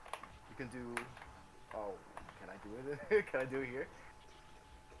 So, you can do, oh, can I do it? Can I do it here?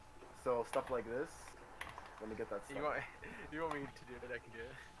 So, stuff like this. Let me get that stuff. You want me to do it? I can do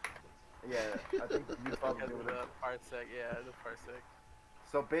it. Yeah, I think you probably Because do of it. the parsec, yeah, the parsec.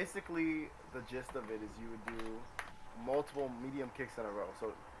 So basically, the gist of it is you would do multiple medium kicks in a row.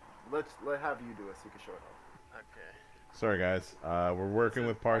 So let have you do it so you can show it off. Okay. Sorry guys, we're working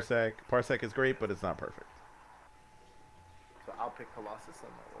with Parsec. Parsec is great, but it's not perfect. So I'll pick Colossus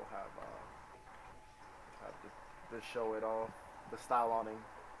and we'll have the show it all, the style awning.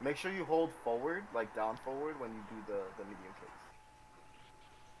 Make sure you hold forward, like down forward, when you do the medium kicks.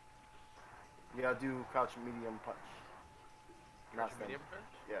 You gotta do crouch medium punch. Not Crouch medium stand.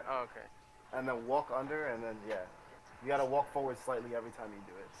 punch? Yeah. Oh, okay. And then walk under, and then yeah. You gotta walk forward slightly every time you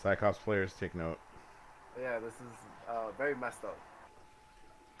do it. Cyclops players take note. Yeah, this is very messed up.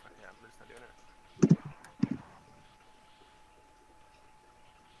 Yeah, I'm just not doing it.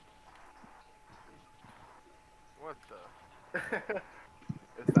 What the?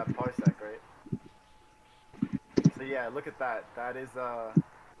 It's that parsec, right? So yeah, look at that. That is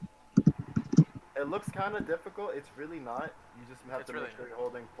it looks kind of difficult. It's really not. You just have It's to really make sure not. you're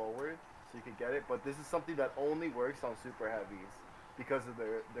holding forward so you can get it. But this is something that only works on super heavies because of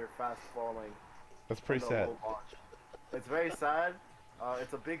their fast falling That's and pretty the sad. low launch. It's very sad.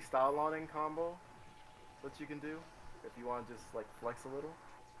 It's a big style launching combo that you can do if you want to just like flex a little,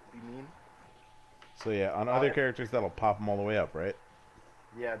 be mean. So yeah, on other characters that'll pop them all the way up, right?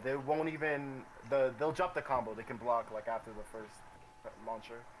 Yeah, they won't even they'll drop the combo. They can block like after the first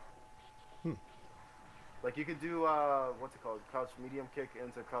launcher. Hmm. Like you could do what's it called? Crouch medium kick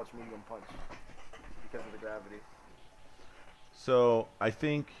into crouch medium punch because of the gravity. So I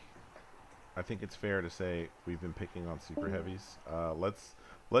think it's fair to say we've been picking on super heavies.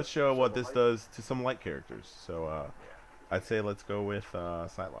 Let's show what this does to some light characters. So Yeah, I'd say let's go with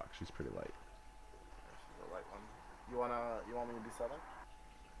Psylocke. She's pretty light. she's a light one. You want me to do setup?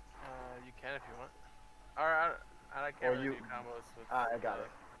 You can if you want. Or I can't Or really you- do combos with. I got it.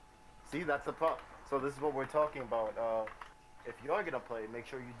 See, that's the problem. So this is what we're talking about. If you are gonna play, make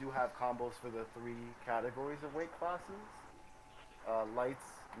sure you do have combos for the 3 categories of weight classes: lights,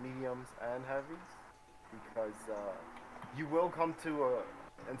 mediums, and heavies. Because you will come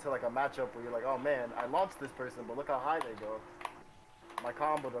into like a matchup where you're like, oh man, I launched this person, but look how high they go. My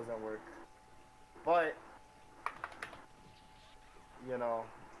combo doesn't work. But you know,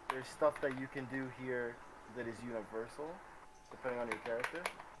 there's stuff that you can do here that is universal, depending on your character.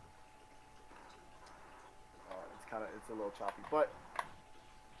 It's a little choppy, but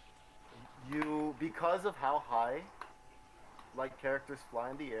because of how high like characters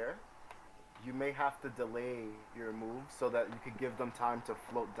fly in the air, you may have to delay your moves so that you could give them time to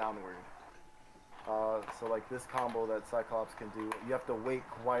float downward. So like this combo that Cyclops can do, you have to wait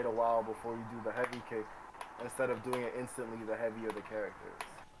quite a while before you do the heavy kick, instead of doing it instantly the heavier the character is.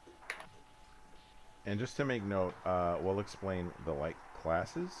 And just to make note, we'll explain the light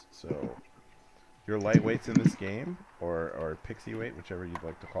classes. So your lightweights in this game, or pixie weight, whichever you'd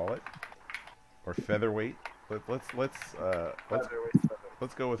like to call it, or featherweight. Let's go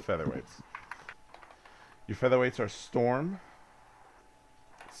with featherweights. Your featherweights are Storm,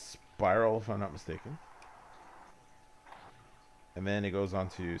 Spiral, if I'm not mistaken, and then it goes on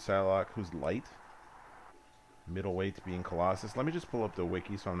to Psylocke, who's light. Middleweight being Colossus. Let me just pull up the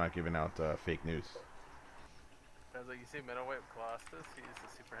wiki so I'm not giving out fake news. Sounds like you say middleweight with Colossus. He's the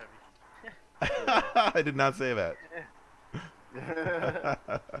super heavy. I did not say that.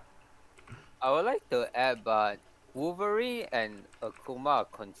 I would like to add, but Wolverine and Akuma are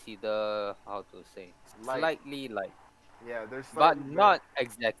considered, how to say, Light. slightly light, Yeah, they're but slightly not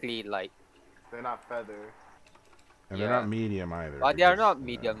exactly light. they're not feather. And they're not medium either. But they are because, not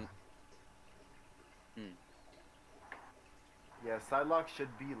medium. Yeah, Psylocke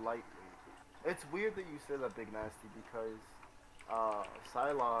should be lightweight. It's weird that you say that, Big Nasty, because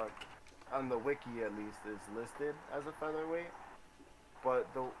Psylocke, on the wiki at least, is listed as a featherweight. But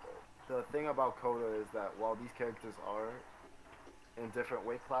the thing about Coda is that while these characters are in different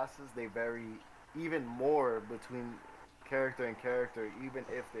weight classes, they vary even more between character and character, even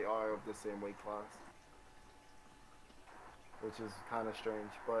if they are of the same weight class. Which is kind of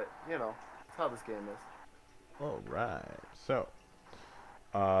strange, but you know, that's how this game is. Alright, so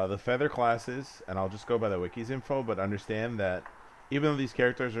the feather classes, and I'll just go by the wiki's info, but understand that even though these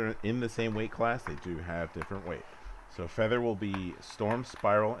characters are in the same weight class, they do have different weight. So feather will be Storm,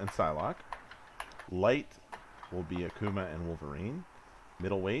 Spiral, and Psylocke. Light will be Akuma and Wolverine.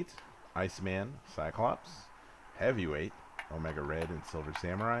 Middleweight, Iceman, Cyclops. Heavyweight, Omega Red and Silver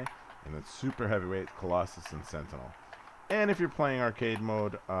Samurai. And then super heavyweight, Colossus and Sentinel. And if you're playing arcade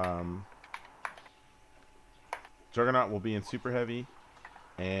mode, Juggernaut will be in super heavy,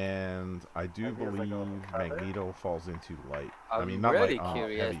 and I do Heavy as like believe a feather? Magneto falls into light. I'm I mean, not really light,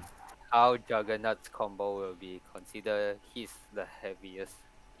 curious heavy. how Juggernaut's combo will be considered. He's the heaviest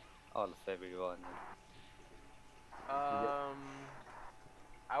out of everyone. I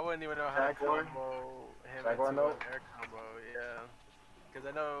wouldn't even know how to Jaguar? combo him Jaguar into note? an air combo. Yeah, because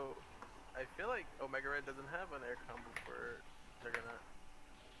I know, I feel like Omega Red doesn't have an air combo for Juggernaut.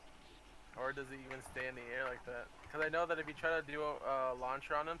 Or does he even stay in the air like that? Because I know that if you try to do a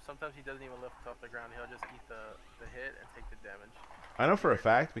launcher on him, sometimes he doesn't even lift off the ground. He'll just eat the hit and take the damage. I know for a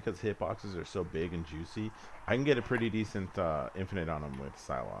fact, because hitboxes are so big and juicy, I can get a pretty decent infinite on him with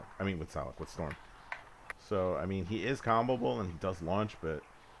Psylocke. I mean, with Psylocke, with Storm. So I mean, he is comboable and he does launch, but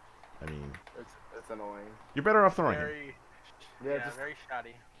I mean, it's annoying. you're better off throwing him. Very, Yeah, just. very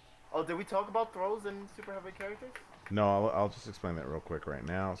shoddy. Oh, did we talk about throws in super heavy characters? No, I'll just explain that real quick right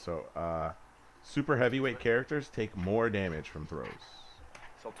now. So, super heavyweight characters take more damage from throws.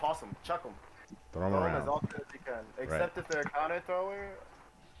 So toss them, chuck them. Throw them Throw around. them as often as you can. Except if they're a counter thrower,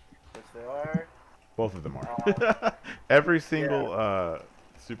 which they are. Both of them are. Every single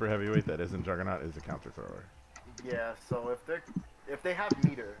super heavyweight that isn't Juggernaut is a counter thrower. Yeah, so if they have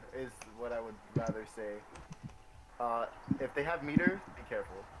meter is what I would rather say. If they have meter, be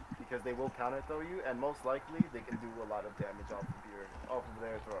careful because they will counter throw you, and most likely they can do a lot of damage off of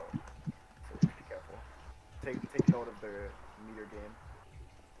their throw. So be careful. Take note of their meter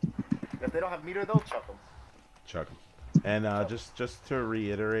game. If they don't have meter, they'll chuck them. Chuck them. And just to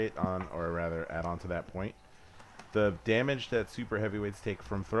reiterate on, or rather add on to that point, the damage that super heavyweights take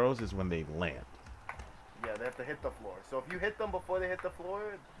from throws is when they land. Yeah, they have to hit the floor. So if you hit them before they hit the floor,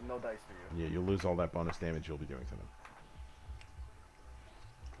 no dice for you. Yeah, you'll lose all that bonus damage you'll be doing to them.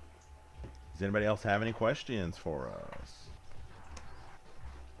 Does anybody else have any questions for us?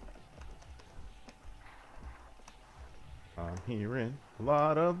 I'm hearing a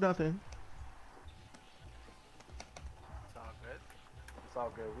lot of nothing. It's all good. It's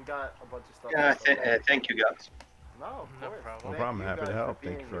all good. We got a bunch of stuff. Yeah, thank you guys. No, of No course. problem. No Thank problem. you Happy to guys help.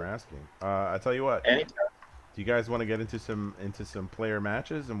 being Thank you for here. asking. I tell you what. Anytime. Do you guys want to get into some player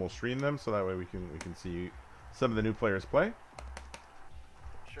matches and we'll stream them so that way we can see some of the new players play?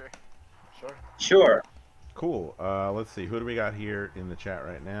 Sure. Sure. Sure. Cool. Let's see. Who do we got here in the chat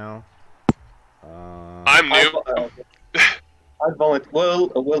right now? I'm new.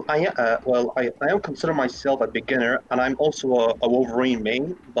 I am consider myself a beginner, and I'm also a Wolverine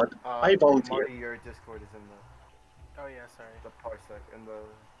main, but I volunteer. Marty, your Discord is in Oh yeah, sorry. the parsec in the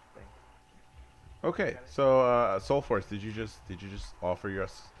thing. Okay. So Soulforce, did you just offer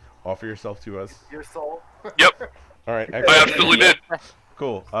yourself to us? Your soul. Yep, All right. I Excellent. absolutely did.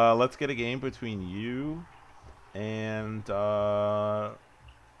 Cool. Let's get a game between you and yeah.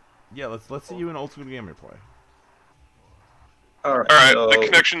 Let's see you in Old School Gamer play. All right. Alright, So, the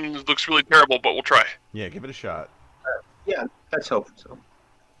connection looks really terrible, but we'll try. Yeah, give it a shot. yeah, let's hope so.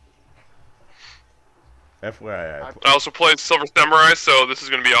 FYI. I also played Silver Samurai, so this is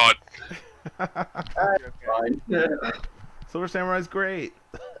going to be odd. Fine. Silver Samurai's great.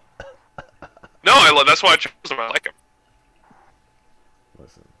 No, that's why I chose him. I like him.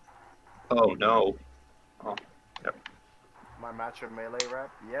 Listen. Oh no. Oh, yep. My Matcha Melee rep?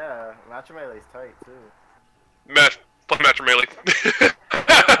 Yeah, Matcha Melee's tight too. Play match or melee.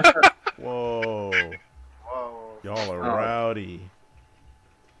 Whoa. Whoa. Y'all are rowdy.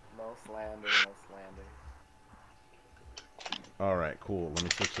 No slander, no slander. All right, cool. Let me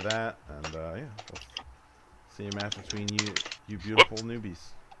switch to that, and yeah, let's see a match between you beautiful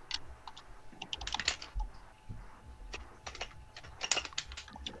newbies.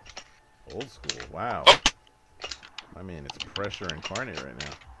 Old school. Wow. Oh. I mean, it's pressure incarnate right now.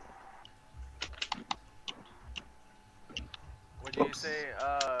 Would you say,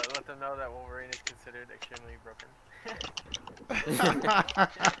 let them know that Wolverine is considered extremely broken?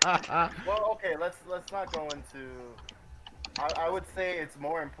 Well, okay, let's not go into. I would say it's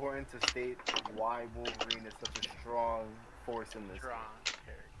more important to state why Wolverine is such a strong force in this. Strong game.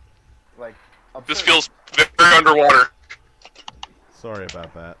 character. Like This absurd. feels very underwater. Sorry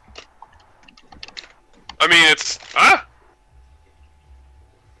about that. I mean, it's...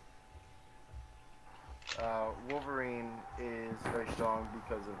 Wolverine is very strong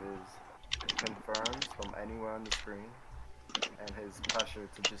because of his confirms from anywhere on the screen and his pressure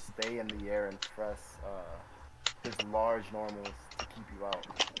to just stay in the air and press his large normals to keep you out.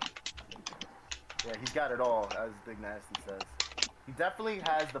 Yeah, he's got it all, as Big Nasty says. He definitely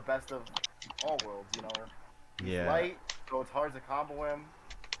has the best of all worlds, you know. He's Yeah. light, so it's hard to combo him.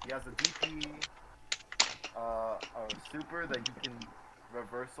 He has a DP, a super that he can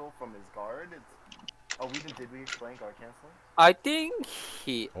reversal from his guard. Did we explain guard canceling? I think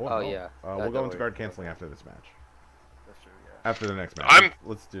he. Oh, no. yeah. We'll Don't go into worry. guard canceling after this match. That's true, yeah. After the next match.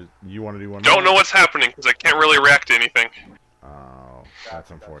 Let's do. You want to do one? Don't more? know what's happening, because I can't really react to anything. Oh, that's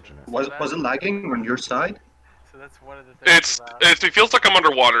unfortunate. Was it lagging on your side? So that's one of the things It feels like I'm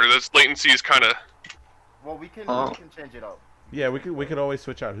underwater. This latency is kind of... Well, we can change it up. Yeah, we could always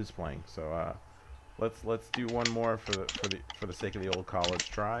switch out who's playing. So let's do one more for the sake of the old college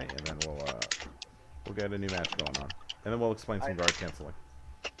try, and then we'll get a new match going on, and then we'll explain some guard canceling.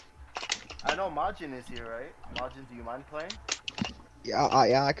 I know Majin is here, right? Majin, do you mind playing? Yeah,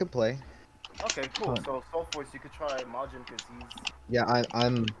 I could play. Okay, cool. So Soulforce, you could try Majin because he's. Yeah,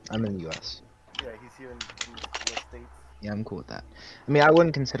 I'm in the US. Yeah, he's here in the States. Yeah, I'm cool with that. I mean, I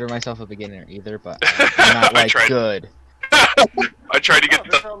wouldn't consider myself a beginner either, but I'm not I like tried. good. I tried to No, get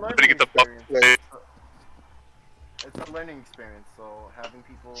this is a the learning buff experience. play. It's a learning experience, so having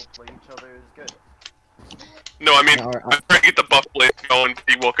people play each other is good. No, I mean, No, I tried to get the buff blade going.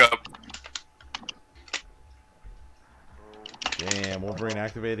 He woke up. Damn, Wolverine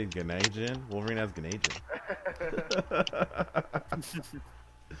activated Ganajin. Wolverine has Ganajin.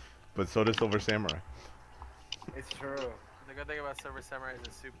 But so does Silver Samurai. It's true. The good thing about Silver Samurai is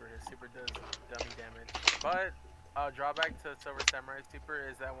his super. His super does dummy damage. But drawback to Silver Samurai's super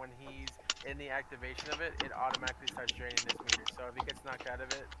is that when he's in the activation of it, it automatically starts draining his meter. So if he gets knocked out of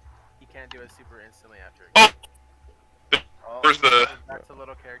it, he can't do a super instantly after. Oh, Where's the? That's a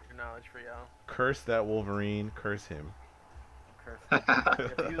little character knowledge for y'all. Curse that Wolverine. Curse him. curse.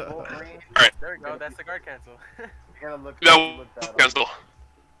 If you use Wolverine, There we go. That's the guard cancel. you gotta look No, that up. cancel.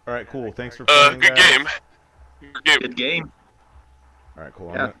 All right, cool. Thanks for playing, Good guys. game. Good game. Good game. All right,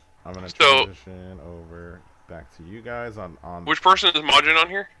 cool. Yeah. I'm gonna So- transition over back to you guys on. Which person is Majin on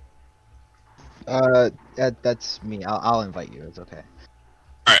here? That's me. I'll invite you. It's okay.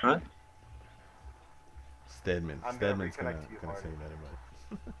 Stedman. I'm gonna Stedman's gonna reconnect to you, say Marty. that invite.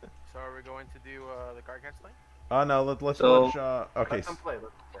 So are we going to do the guard canceling? Oh no, let's So- watch. Okay, Let them play. Let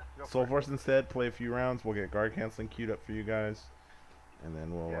them play. Go for Soul it. Force instead. Play a few rounds. We'll get guard canceling queued up for you guys, and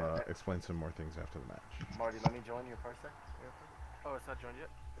then we'll Yeah. explain some more things after the match. Marty, let me join your parsec. Oh, it's not joined yet.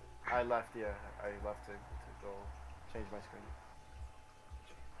 I left. Yeah, I left to go change my screen.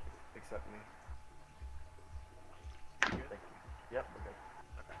 Accept me. You good? Thank you. Yep, we're good.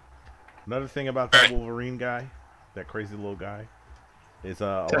 Another thing about that Wolverine guy, that crazy little guy, is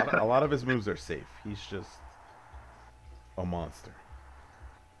a lot of his moves are safe. He's just a monster.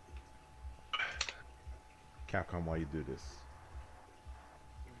 Capcom, why you do this?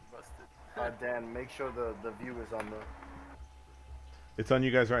 You busted. Dan, make sure the view is on the. It's on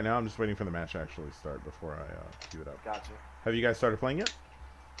you guys right now. I'm just waiting for the match to actually start before I queue it up. Gotcha. Have you guys started playing yet?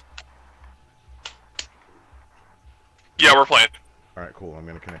 Yeah, we're playing. All right, cool. I'm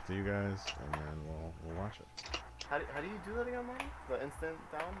gonna connect to you guys, and then we'll watch it. How do you do that again, Marty? The instant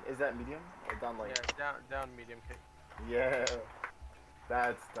down? Is that medium or down like? Yeah, down medium kick. Yeah.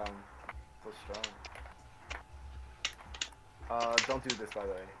 That's down. So strong. Don't do this, by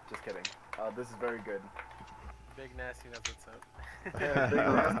the way. Just kidding. This is very good. Big nasty knows what's up. Yeah, big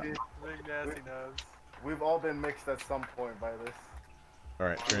nasty. Big nasty knows. We've all been mixed at some point by this. All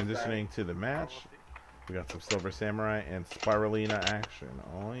right, transitioning to the match. We got some Silver Samurai and Spirulina action.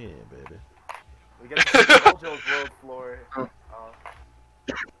 Oh yeah, baby. We get to see Mojo's world floor.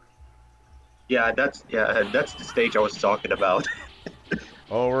 Yeah, that's the stage I was talking about.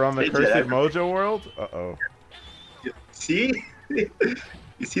 Oh, we're on the Hey, Cursed Jack. Mojo world? Uh-oh. See? You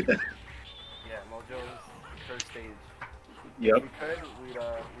see that? Yeah, Mojo's first stage. Yep. If we could,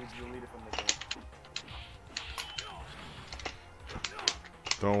 we'd delete it from the game.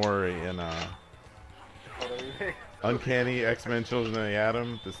 Don't worry, in But, Uncanny X-Men Children of the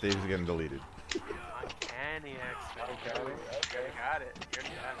Atom, the stage is getting deleted. Uncanny X-Men. You got it. You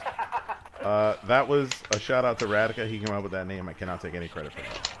got it. That was a shout out to Radica. He came up with that name. I cannot take any credit for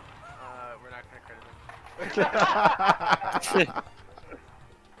that. We're not gonna credit him.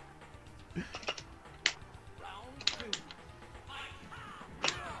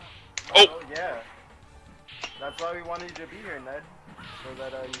 oh yeah. That's why we wanted you to be here, Ned. So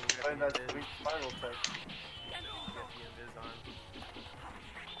that you can learn that sweet spiral tech. Get the invis on.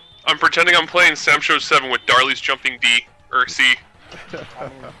 I'm pretending I'm playing Sam Show 7 with Darley's jumping D or C. I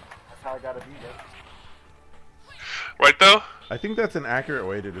mean, that's how I gotta be, right? Right though? I think that's an accurate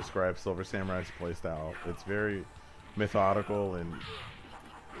way to describe Silver Samurai's playstyle. It's very methodical, and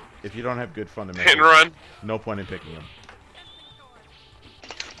if you don't have good Hit fundamentals, and run. no point in picking him.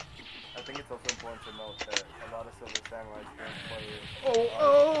 I think it's also important to note that a lot of Silver Samurai's current players.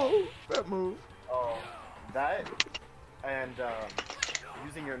 Oh, that move. Oh, that and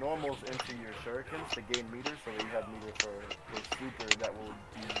using your normals into your shurikens to gain meters, so that you have meter for super that will do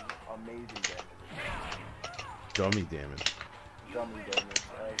amazing damage. Dummy damage. Dummy damage,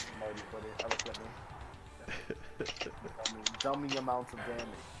 as Marty put it eloquently. Dummy amounts of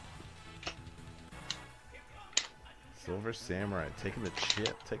damage. Silver Samurai taking the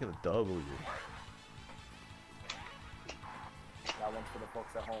chip, taking the W. That one's for the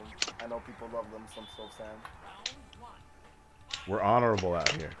folks at home. I know people love them, some Soul Sam. We're honorable out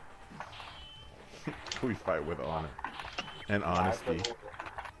here. We fight with honor and honesty.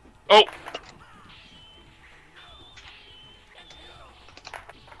 Oh!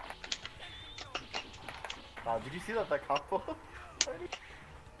 Wow, did you see that combo? Yeah,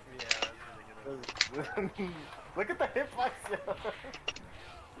 that's really good. Look at the hitbox, yo.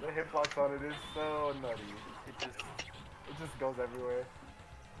 The hitbox on it is so nutty. It just goes everywhere.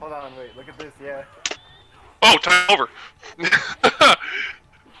 Hold on, wait. Look at this, yeah. Oh, time over. Bruh.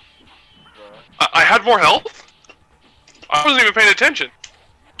 I had more health? I wasn't even paying attention.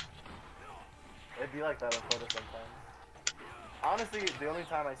 It'd be like that on Kota sometimes. Honestly, the only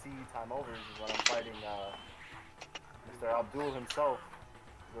time I see time overs is when I'm fighting Mr. Abdul himself,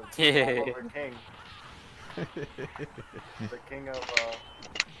 the time over king, the king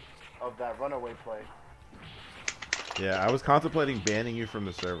of that runaway play. Yeah, I was contemplating banning you from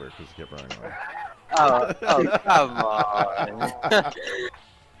the server because you kept running away. Oh, come on.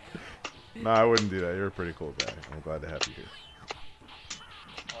 No, I wouldn't do that. You're a pretty cool guy. I'm glad to have you here.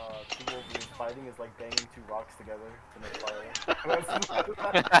 Two Wolverines fighting is like banging two rocks together to make fire.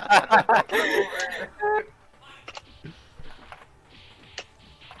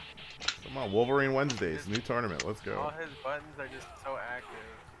 Come on, Wolverine Wednesdays, new tournament. Let's All go. his buttons are just so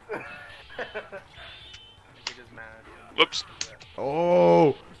active. You're just mad. Whoops.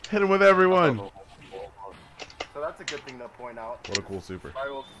 Oh, hit him with everyone. So that's a good thing to point out. What a cool super.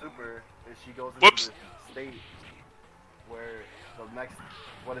 Spiral super is she goes into Whoops. this state where the next,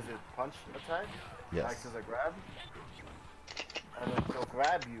 what is it, punch attack? Yes. Acts as a grab. And then she'll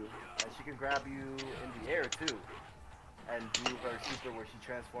grab you, and she can grab you in the air too. And do her super where she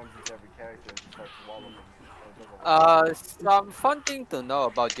transforms into every character and she starts wallowing. Some fun thing to know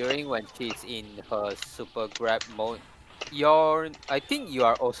about during when she's in her super grab mode. I think you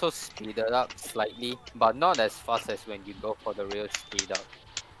are also speeded up slightly, but not as fast as when you go for the real speed up.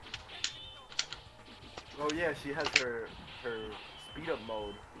 Oh yeah, she has her speed up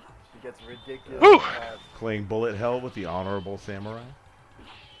mode. She gets ridiculous Whew. fast. Playing bullet hell with the honorable samurai.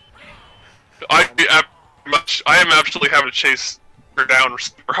 I am absolutely having to chase her down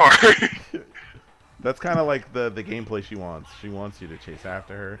super hard. That's kind of like the gameplay she wants. She wants you to chase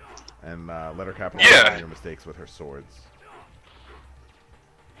after her and let her capitalize Yeah. on your mistakes with her swords.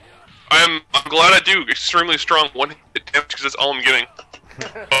 I'm glad I do extremely strong one-hit damage because that's all I'm getting.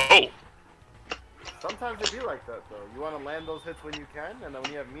 Oh. Sometimes it be like that though. You want to land those hits when you can, and then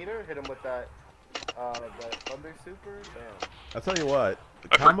when you have meter, hit him with that thunder super. Damn. I'll tell you what.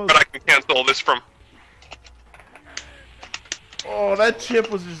 The I combos. forgot I can cancel all this from. Oh, that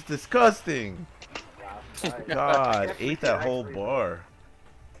chip was just disgusting. Nice. God, ate that whole Actually, bar.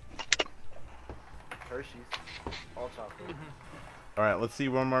 Hershey's, all chocolate. All right, let's see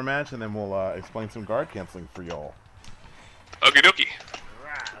one more match, and then we'll explain some guard canceling for y'all. Okie dokie.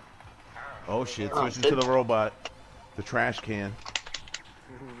 Oh shit! Switching to the robot, the trash can.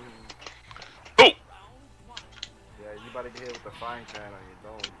 Oh. Yeah, you about to get hit with the frying pan on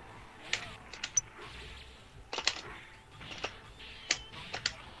your dome.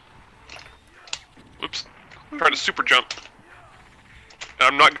 Whoops. I'm trying to super jump. And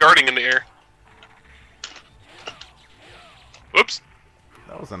I'm not guarding in the air. Whoops.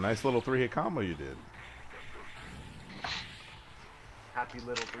 That was a nice little 3-hit combo you did. Happy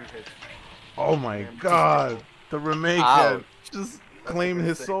little 3 hits. Oh my god, the remake Ouch. that just claimed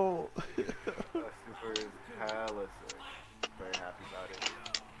his soul. That super is hella sick. Very happy about it.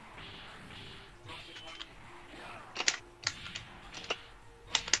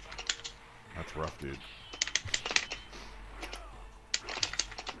 That's rough, dude.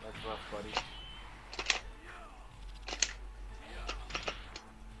 That's rough, buddy.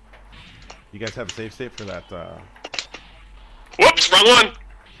 You guys have a save state for that, Whoops, wrong one.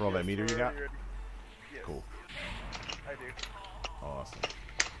 for all that meter you got? Yes, Cool. I do. Awesome.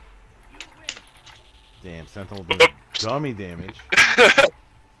 Damn, Sentinel did dummy damage.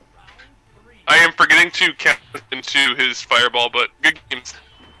 I am forgetting to cast into his fireball, but good games.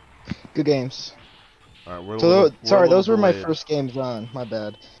 Good games. All right, we're a So, little, we're a sorry, little those were my delayed. first games on. My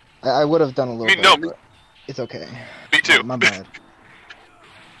bad. I would have done a little Me- bit. no, but it's okay. Me too. My bad.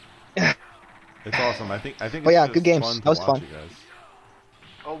 It's awesome. I think. But It's yeah, just good games. Fun to That was watch fun. You guys.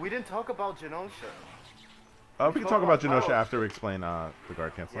 Oh, we didn't talk about Genosha. We can talk about Genosha after we explain the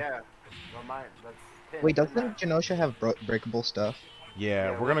guard canceling. Yeah. Well, mine. That's him. Wait, doesn't Genosha have breakable stuff?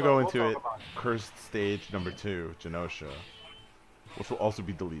 Yeah, Yeah, we're gonna we'll go talk into it. about it. Cursed stage number 2, Genosha, which will also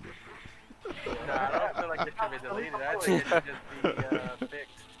be deleted. No, I don't feel like it should be deleted. I think it should just be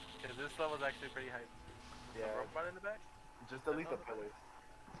fixed. Because this level's actually pretty hype. Yeah. Robot in the back? Just delete the pillars.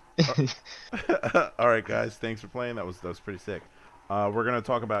 All right, guys, thanks for playing. That was pretty sick. We're gonna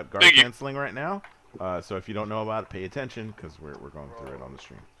talk about guard Thank you. canceling right now. So if you don't know about it, pay attention because we're going through it on the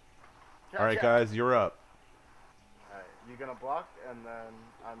stream. All right, guys, you're up. Alright, you're gonna block, and then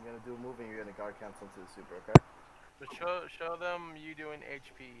I'm gonna do a move, and you're gonna guard cancel to the super, okay? But show them you doing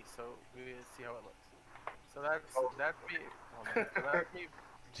HP, so we see how it looks. So that's Oh. that's me. Oh man, so that's me.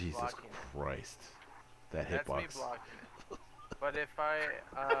 Jesus Blocking it. Christ. That That's me hitbox. blocking it. But if I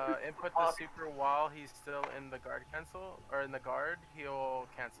input the super while he's still in the guard cancel or in the guard, he'll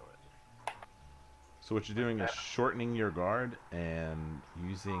cancel it. So what you're doing is shortening your guard and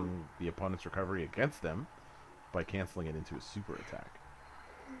using the opponent's recovery against them by canceling it into a super attack.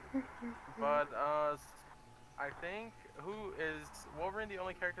 But I think is Wolverine the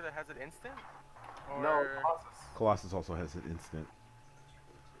only character that has it instant? Or, No, Colossus. Colossus also has it instant.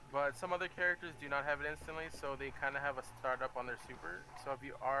 But some other characters do not have it instantly, so they kind of have a startup on their super. So if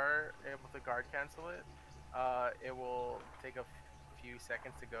you are able to guard cancel it, it will take a few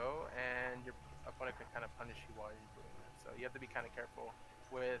seconds to go, and your opponent can kind of punish you while you're doing that. So you have to be kind of careful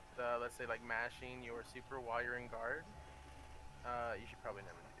with, let's say, like mashing your super while you're in guard. You should probably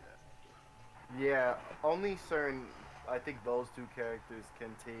never do that. Yeah, only certain. I think those two characters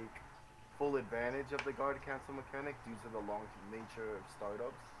can take full advantage of the guard cancel mechanic due to the long nature of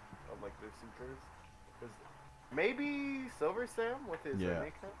startups of like their supers. Because maybe Silver Sam with his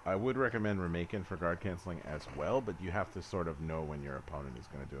Remaken? I would recommend Remaken for guard canceling as well, but you have to sort of know when your opponent is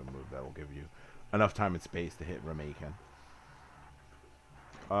going to do a move that will give you enough time and space to hit Remaken.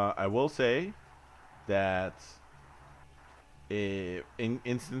 I will say that in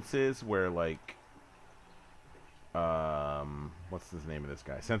instances where like what's the name of this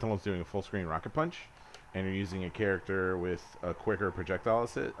guy? Sentinel's doing a full screen rocket punch, and you're using a character with a quicker projectile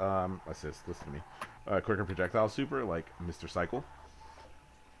assist. Listen to me. Quicker projectile super like Mr. Cycle.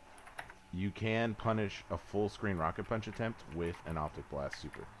 You can punish a full screen rocket punch attempt with an optic blast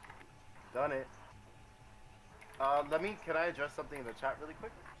super. Done it. Can I address something in the chat really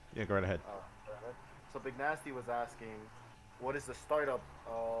quick? Yeah, go right ahead. So Big Nasty was asking, what is the startup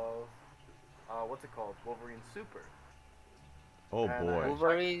of, what's it called? Wolverine Super. Oh And boy.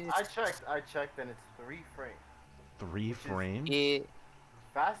 Wolverine. I checked, and it's 3 frames. 3 frames?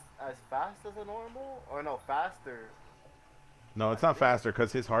 Fast as a normal? Or no, faster. No, it's not faster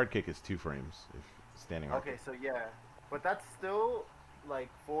because his hard kick is 2 frames if standing hard Okay, kick. so yeah. But that's still, like,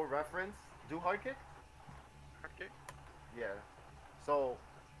 for reference, do hard kick? Hard kick? Yeah. So,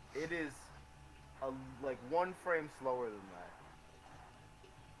 it is, like, 1 frame slower than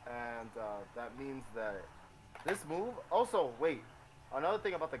that. And, that means that this move... Also, wait. Another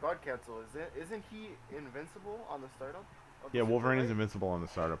thing about the guard cancel is, isn't he invincible on the startup? Yeah, Wolverine is invincible on the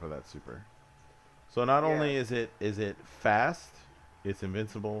startup of that super. So not only is it fast, it's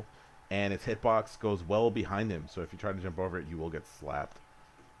invincible, and its hitbox goes well behind him. So if you try to jump over it, you will get slapped.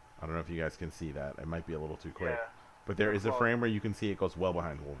 I don't know if you guys can see that. It might be a little too quick. Yeah. But there is a frame where you can see it goes well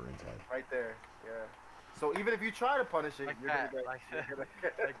behind Wolverine's head. Right there, yeah. So even if you try to punish it, Like you're that, gonna get, like you're gonna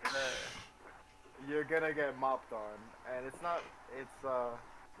that. get, Like that. you're gonna get mopped on, and it's not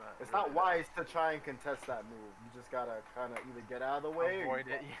It's not wise to try and contest that move. You just gotta kind of either get out of the way. Avoid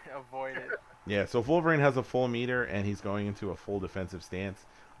it. Yeah, avoid it. Yeah, so if Wolverine has a full meter and he's going into a full defensive stance,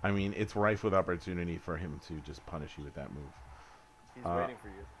 I mean, it's rife with opportunity for him to just punish you with that move. He's waiting for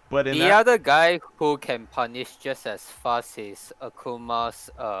you. But in The that, other guy who can punish just as fast is Akuma's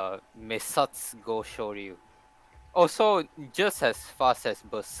Mesatsu Go Shoryu. Also, just as fast as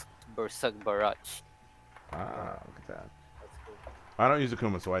Berserk Barrage. look at that. That's cool. I don't use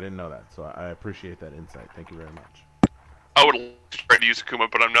Akuma, so I didn't know that. So I appreciate that insight. Thank you very much. I would like to try to use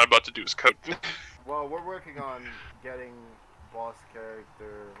Akuma, but I'm not about to do his code. Well, we're working on getting boss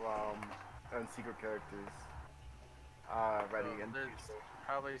character and secret characters ready. And There's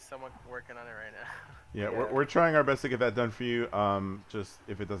probably someone working on it right now. Yeah, Yeah. we're trying our best to get that done for you. Just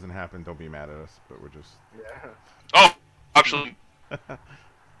if it doesn't happen, don't be mad at us. But we're just yeah. Oh, absolutely.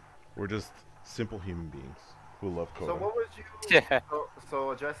 we're just simple human beings who love Coda. So what would you? Yeah.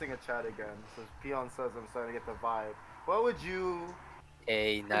 So addressing a chat again. So Peon says I'm starting to get the vibe. What would you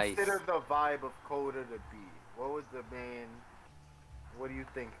Hey, nice. consider the vibe of Coda to be? What would the main? What do you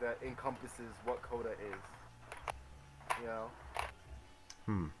think that encompasses what Coda is? You know.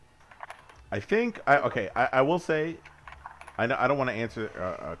 I think I will say, I don't want to answer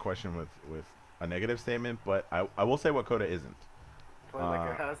a question with a negative statement, but I will say what Coda isn't. Play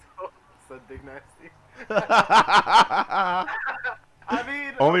like an asshole. Said Big Nasty. Only I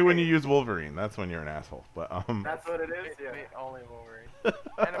mean. when okay, you use Wolverine, that's when you're an asshole. But That's what it is. Yeah. Only Wolverine.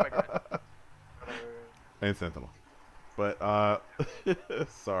 And a McGregor. and Sentinel. But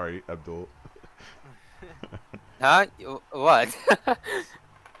sorry, Abdul. Huh? What?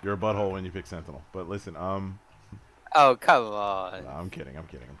 You're a butthole when you pick Sentinel. But listen, Oh, come on. no, I'm kidding.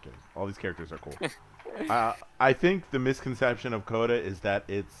 All these characters are cool. I think the misconception of Coda is that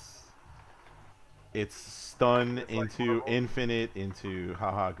it's stun It's like into Marvel. infinite into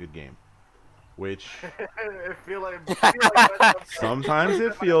haha good game, which it feel like that's sometimes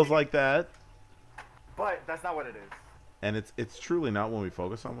it feels like that, but that's not what it is. and it's truly not when we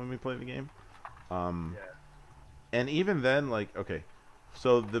focus on when we play the game. Um, Yeah. and even then, like, okay,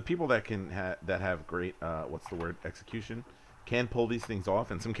 so the people that that have great what's the word, execution, can pull these things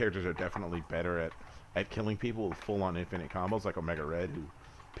off, and some characters are definitely better at killing people with full on infinite combos, like Omega Red, who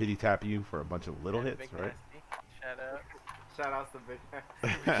pity tap you for a bunch of little Yeah, hits, Big right? Nasty. Shout out. Shout outs to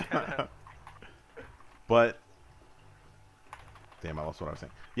Big Shout out. But damn, I lost what I was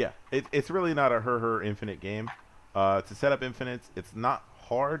saying. Yeah, it's really not a her infinite game. To set up infinites, it's not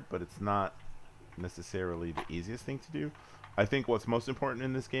hard, but it's not necessarily the easiest thing to do. I think what's most important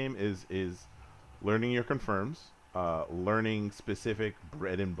in this game is learning your confirms, learning specific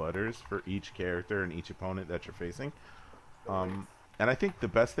bread and butters for each character and each opponent that you're facing. And I think the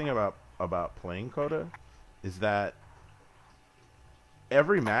best thing about playing Coda is that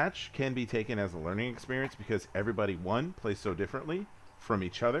every match can be taken as a learning experience because everybody, one, plays so differently from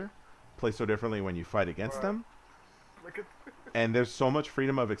each other, plays so differently when you fight against them, Look at and there's so much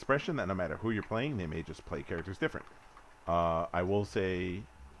freedom of expression that no matter who you're playing, they may just play characters different. I will say,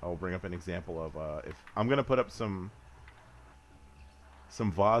 I'll bring up an example of if I'm gonna put up some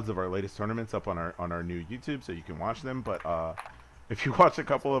VODs of our latest tournaments up on our new YouTube, so you can watch them. But if you watch a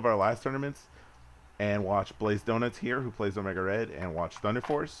couple of our last tournaments and watch Blaze Donuts here, who plays Omega Red, and watch Thunder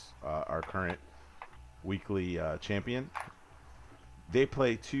Force, our current weekly champion, they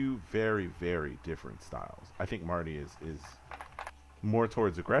play two very, very different styles. I think Marty is more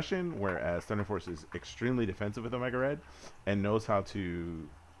towards aggression, whereas Thunder Force is extremely defensive with Omega Red and knows how to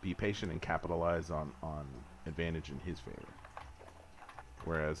be patient and capitalize on advantage in his favor.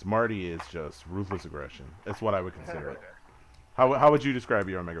 Whereas Marty is just ruthless aggression. That's what I would consider it. How would you describe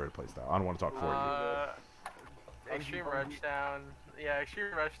your Omega Red playstyle? I don't want to talk for you. Extreme Rushdown. Yeah,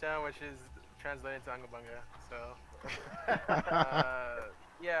 Extreme Rushdown, which is translated to Angabunga. So,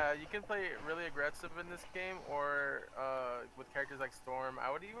 yeah, you can play really aggressive in this game, or with characters like Storm.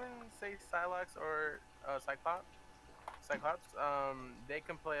 I would even say Silex or Cyclops. They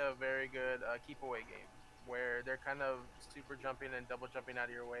can play a very good keep away game, where they're kind of super jumping and double jumping out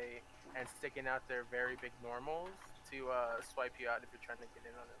of your way and sticking out their very big normals to swipe you out if you're trying to get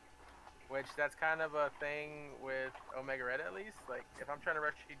in on them. Which that's kind of a thing with Omega Red, at least. Like, if I'm trying to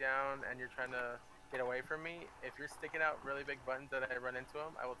rush you down and you're trying to get away from me, if you're sticking out really big buttons that I run into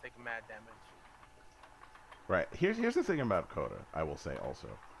them, I will take mad damage. Right. Here's the thing about Coda, I will say also.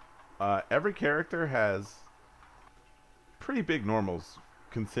 Every character has pretty big normals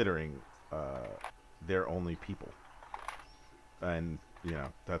considering they're only people. And, you know,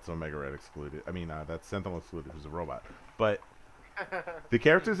 that's Omega Red excluded. I mean, that's Sentinel excluded, who's a robot. But the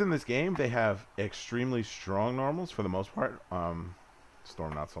characters in this game, they have extremely strong normals for the most part.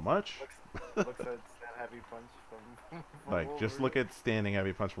 Storm not so much. looks at Stand Heavy Punch from Like, Wolverine. just look at Standing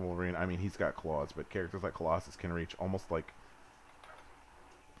Heavy Punch from Wolverine. I mean, he's got claws, but characters like Colossus can reach almost like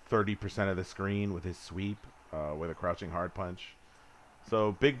 30% of the screen with his sweep, with a crouching hard punch.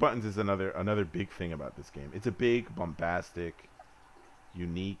 So big buttons is another big thing about this game. It's a big, bombastic,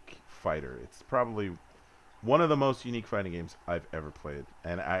 unique fighter. It's probably one of the most unique fighting games I've ever played.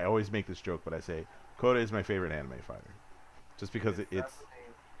 And I always make this joke, but I say Coda is my favorite anime fighter, just because it's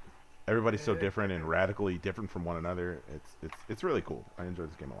everybody's so different and radically different from one another. It's really cool. I enjoy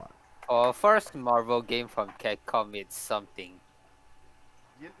this game a lot. Oh, first Marvel game from Capcom, it's something.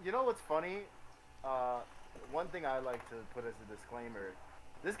 You know what's funny? One thing I like to put as a disclaimer: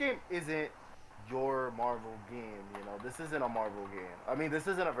 this game isn't your Marvel game. You know, this isn't a Marvel game. I mean, this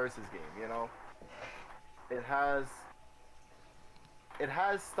isn't a versus game. You know, it has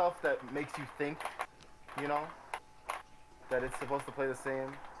stuff that makes you think. You know, that it's supposed to play the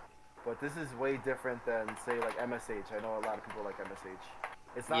same, but this is way different than, say, like MSH. I know a lot of people like MSH.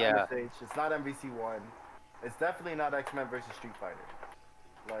 It's not Yeah. MSH. It's not MVC1. It's definitely not X-Men versus Street Fighter.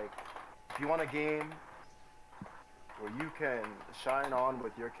 Like, if you want a game where you can shine on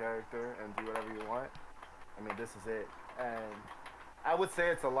with your character and do whatever you want, I mean, this is it. And I would say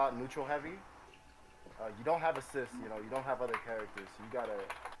it's a lot neutral heavy. You don't have assists, you know, you don't have other characters. So you gotta,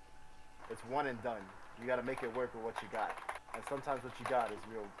 it's one and done. You gotta make it work with what you got. And sometimes what you got is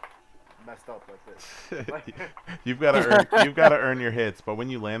real messed up like this. Like, you've got to earn your hits, but when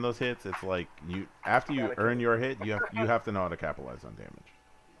you land those hits, it's like after you earn your hit, you have to know how to capitalize on damage.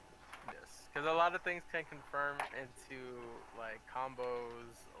 Yes, because a lot of things can confirm into like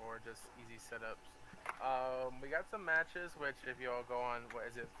combos or just easy setups. We got some matches, which if you all go on, what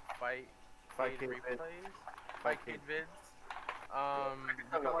is it, Fightcade Fightcade replays, Fightcade vids. You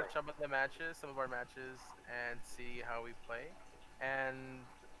can watch some of our matches, and see how we play. And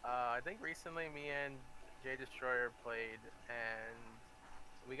I think recently me and Jay Destroyer played, and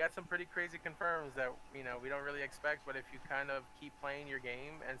we got some pretty crazy confirms that we don't really expect. But if you kind of keep playing your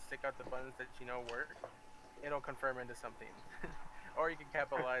game and stick out the buttons that work, it'll confirm into something. Or you can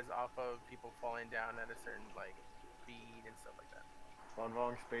capitalize off of people falling down at a certain speed and stuff like that. One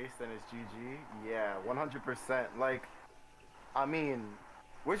wrong space, then it's GG. Yeah, 100%. Like, I mean,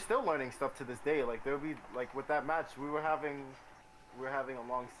 we're still learning stuff to this day. Like, there'll be with that match we were having a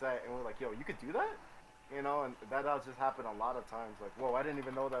long set, and we're like, yo, you could do that, and that'll just happen a lot of times. Like, whoa, I didn't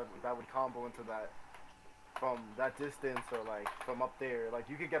even know that would combo into that from that distance, or from up there. Like,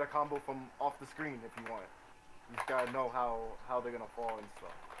 you could get a combo from off the screen if you want. You just gotta know how they're gonna fall and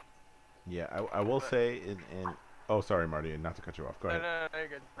stuff. Yeah, I will say in oh, sorry, Marty, not to cut you off. Go ahead. No, you're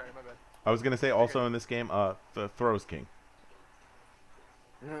good. Sorry, my bad. I was gonna say also in this game, the throw is king.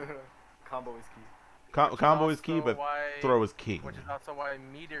 Combo is key. Combo is key, but throw is king. Which is also why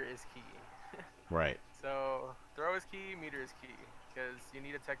meter is key. Right. So throw is key, meter is key, because you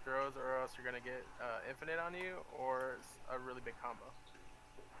need to tech throws, or else you're gonna get infinite on you, or a really big combo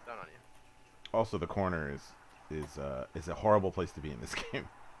done on you. Also, the corner is a horrible place to be in this game.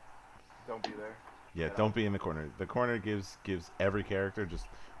 Don't be there. Yeah, don't be in the corner. The corner gives every character just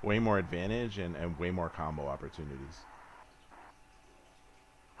way more advantage and way more combo opportunities.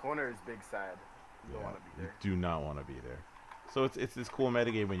 Corner is big sad. You don't want to be there. You do not want to be there. So it's this cool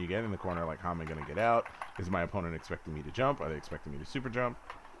metagame when you get in the corner, like, how am I going to get out? Is my opponent expecting me to jump? Are they expecting me to super jump?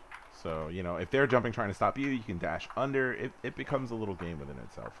 So, if they're jumping trying to stop you, you can dash under. It becomes a little game within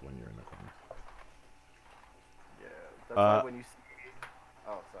itself when you're in the corner. Yeah, that's why when you see...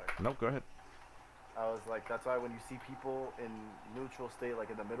 Oh, sorry. Nope, go ahead. I was like, that's why when you see people in neutral state,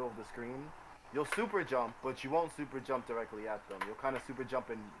 like in the middle of the screen, you'll super jump, but you won't super jump directly at them. You'll kind of super jump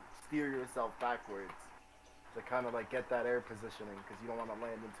and steer yourself backwards to kind of get that air positioning, because you don't want to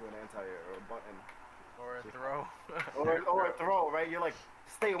land into an anti-air or a button. Or a throw. or a throw, right? You're like,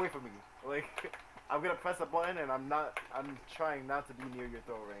 stay away from me. Like, I'm going to press a button, and I'm trying not to be near your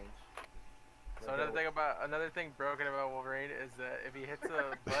throw range. So another thing broken about Wolverine is that if he hits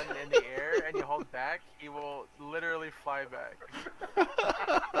a button in the air and you hold back, he will literally fly back.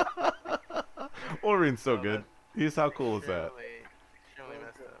 Wolverine's so good. How cool is that? Extremely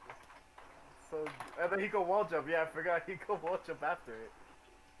messed up. So, and then he go wall jump. Yeah, I forgot he go wall jump after it.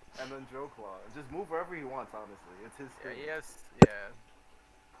 And then drill claw. Just move wherever he wants, honestly. It's his screen. Yeah.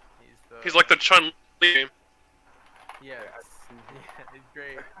 He's like the Chun-Li game. Yes. Yeah, he's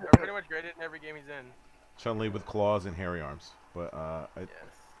great. Pretty much great in every game he's in. Chun-Li with claws and hairy arms. But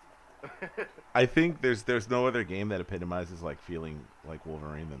Yes. I think there's no other game that epitomizes feeling like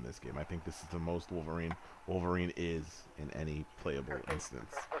Wolverine than this game. I think this is the most Wolverine is in any playable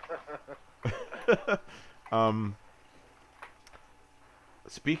instance.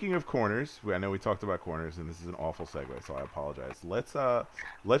 Speaking of corners, I know we talked about corners, and this is an awful segue, so I apologize.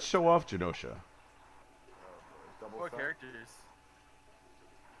 Let's show off Genosha. What characters?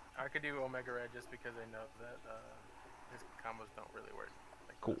 I could do Omega Red just because I know that his combos don't really work.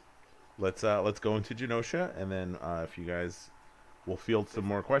 Cool. Let's go into Genosha, and then if you guys will field some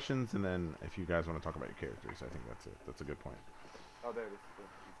more questions, and then if you guys want to talk about your characters, I think that's a good point. Oh, there it is.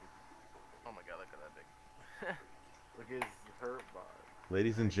 Oh my god, look at that big. Look at his hurt bar.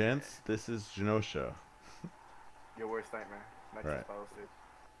 Ladies and gents, this is Genosha. Your worst nightmare. Right.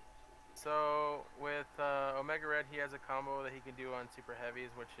 So with Omega Red, he has a combo that he can do on super heavies,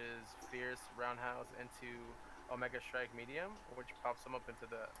 which is Fierce Roundhouse into Omega Strike Medium, which pops him up into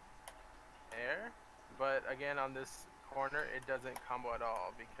the air. But again, on this corner, it doesn't combo at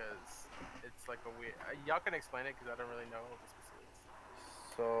all because it's like a weird... y'all can explain it because I don't really know the specifics.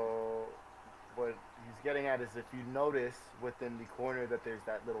 So what he's getting at is if you notice within the corner that there's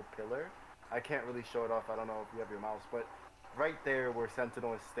that little pillar. I can't really show it off. I don't know if you have your mouse, but right there where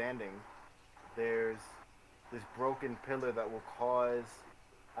Sentinel is standing, there's this broken pillar that will cause,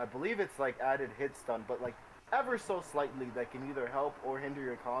 I believe it's added hit stun, but ever so slightly that can either help or hinder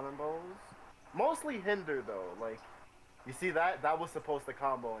your combos. Mostly hinder though. You see that was supposed to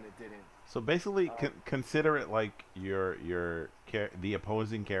combo and it didn't. So basically, consider it like the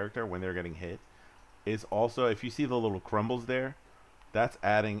opposing character when they're getting hit is also, if you see the little crumbles there, that's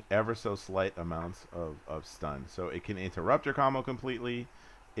adding ever so slight amounts of stun. So it can interrupt your combo completely.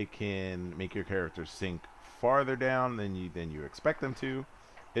 It can make your character sink farther down than you expect them to.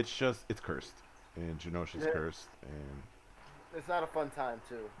 It's cursed. And Genosha's cursed. And it's not a fun time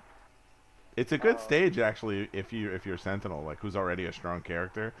too. It's a good stage actually if you're Sentinel, who's already a strong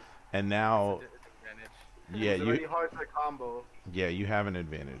character. And now Yeah, It's already hard to combo. Yeah, you have an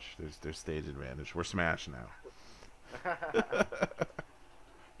advantage. There's stage advantage. We're Smash now.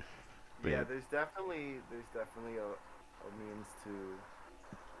 Yeah, there's definitely a means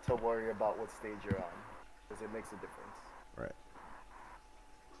to worry about what stage you're on, because it makes a difference. Right.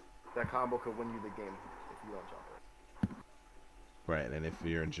 That combo could win you the game if you don't jump Right, and if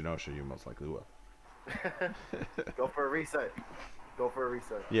you're in Genosha, you most likely will. it. Go for a reset. Go for a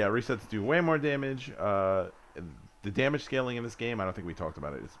reset. Yeah, resets do way more damage. The damage scaling in this game, I don't think we talked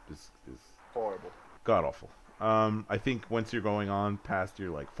about it, is Horrible. god awful. I think once you're going on past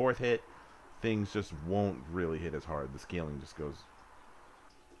your like 4th hit, things just won't really hit as hard. The scaling just goes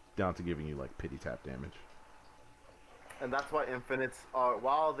down to giving you like pity tap damage. And that's why infinites are,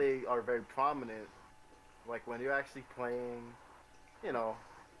 while they are very prominent, like when you're actually playing, you know,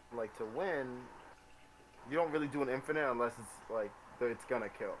 like to win, you don't really do an infinite unless it's like it's gonna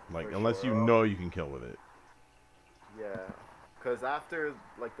kill. Like for unless sure. you know you can kill with it. Yeah, because after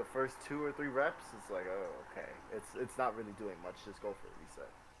like the first 2 or 3 reps, it's like, oh, okay, it's not really doing much. Just go for a reset.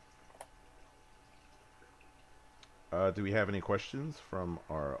 Do we have any questions from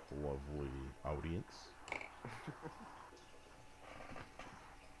our lovely audience?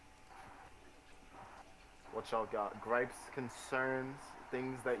 What y'all got? Gripes, concerns,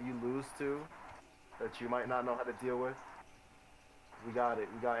 things that you lose to, that you might not know how to deal with? We got it.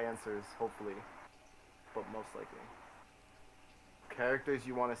 We got answers, hopefully, but most likely. Characters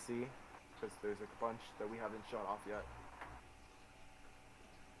you want to see, because there's a bunch that we haven't shown off yet.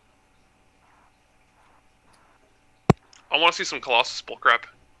 I want to see some Colossus bullcrap.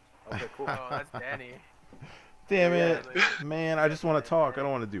 Okay, cool. Oh, that's Danny. Damn Yeah, it, man! I just want to talk. I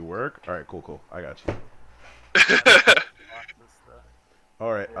don't want to do work. All right, cool. I got you.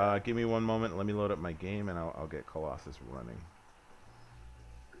 All right, give me one moment. Let me load up my game, and I'll get Colossus running.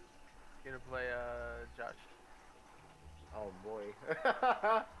 You're gonna play Josh. Oh boy.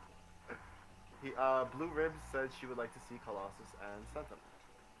 Blue Ribs said she would like to see Colossus and Sentinel.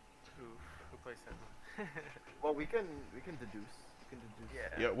 Who plays Sentinel? Well, we can deduce. We can deduce.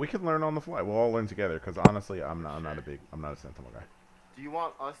 Yeah. Yeah, we can learn on the fly. We'll all learn together. Because honestly, I'm not a Sentinel guy. Do you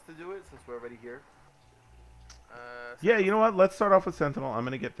want us to do it since we're already here? Yeah, you know what? Let's start off with Sentinel. I'm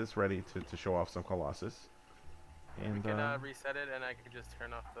gonna get this ready to show off some Colossus. And we can reset it, and I can just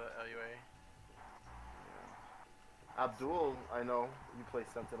turn off the LUA. Abdul, I know you play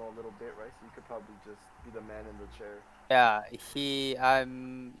Sentinel a little bit, right? So you could probably just be the man in the chair. Yeah,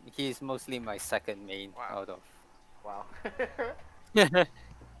 he's mostly my second main out of. Wow.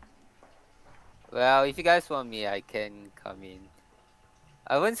 Well, if you guys want me, I can come in.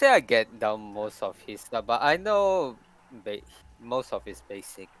 I wouldn't say I get down most of his stuff, but I know most of his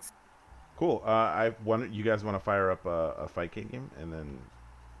basics. Cool. You guys want to fire up a fight game, and then.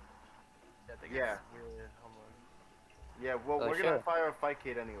 Yeah. Yeah. Well, we're gonna fire a fight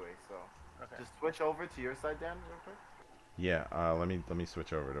kit anyway, so just switch over to your side, Dan, real quick. Yeah. Let me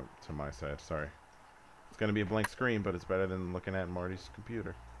switch over to my side. Sorry. It's gonna be a blank screen, but it's better than looking at Marty's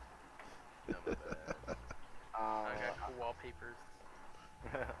computer. I got cool wallpapers.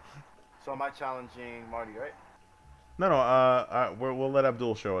 So am I challenging Marty, right? No. We'll let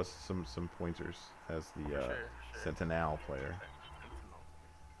Abdul show us some pointers as the Sure. Sentinel player.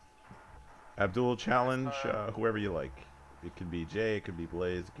 Abdul, challenge whoever you like. It could be Jay, it could be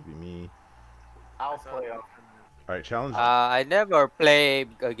Blaze, it could be me. I'll play up. All right, challenge. I never play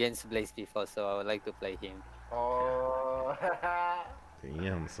against Blaze before, so I would like to play him. Oh.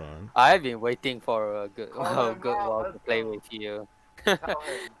 Damn, son. I've been waiting for a good Call him out, while to let's play go. with you.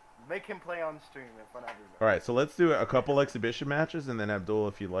 Make him play on stream in front of everybody. All right, so let's do a couple exhibition matches, and then Abdul,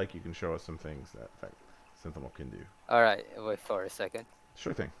 if you like, you can show us some things that Sentinel can do. All right, wait for a second.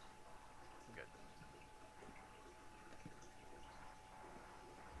 Sure thing.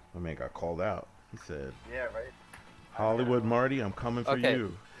 My man got called out. He said, Yeah, right. Hollywood Marty, I'm coming for Okay.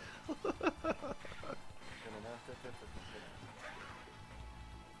 you.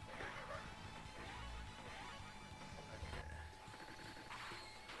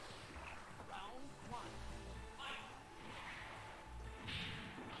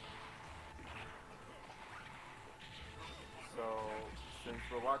 So, since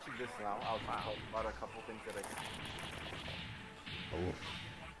we're watching this now, I'll talk about a couple things that I can.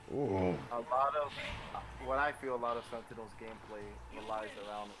 Ooh. A lot of what I feel, a lot of Sentinel's gameplay relies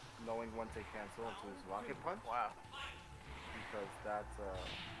around knowing when to cancel into his rocket punch. Wow. Because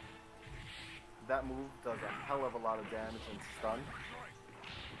that move does a hell of a lot of damage and stun.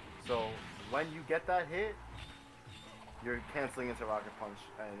 So when you get that hit, you're canceling into rocket punch,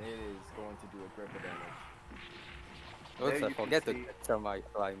 and it is going to do a grip of damage. There Oops, I you can forget to see. tell my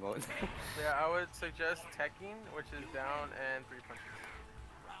fly mode. Yeah, I would suggest teching, which is down and 3 punches.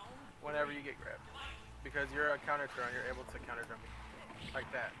 Whenever you get grabbed. Because you're a counter turn, you're able to counter jump me.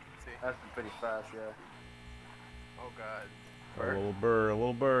 Like that. See? That's pretty fast, yeah. Oh god. A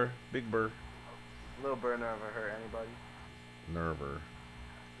little burr, big burr. Little burr never hurt anybody. Nerver.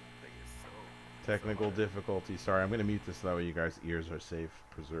 Thing is so Technical hard. difficulty. Sorry, I'm gonna mute this so that way you guys' ears are safe,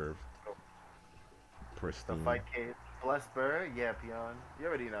 preserved, The pristine. fight cave. Bless burr, yeah, peon. You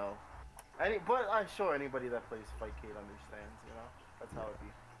already know. But I'm sure anybody that plays fight cave understands, you know? That's how it be.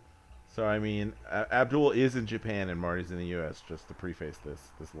 So I mean, Abdul is in Japan and Marty's in the U.S. Just to preface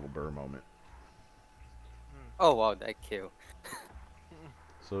this little burr moment. Oh wow, that kill.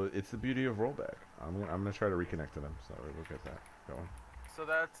 So it's the beauty of rollback. I'm gonna try to reconnect to them. So we'll get that going. So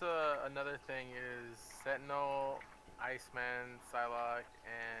that's another thing is Sentinel, Iceman, Psylocke,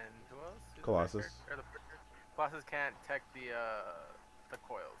 and who else? Who's the Colossus. character? Or the Colossus can't tech the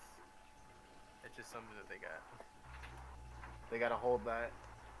coils. It's just something that they got. They gotta hold that.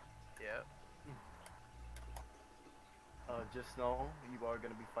 Yep. Just know you are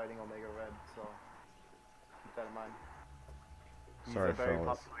gonna be fighting Omega Red, so keep that in mind. He's Sorry, a very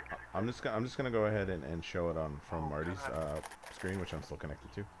fellas. popular character. I'm just gonna go ahead and show it on from Marty's screen, which I'm still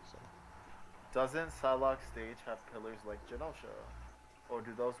connected to. So Doesn't Psylocke stage have pillars like Genosha? Or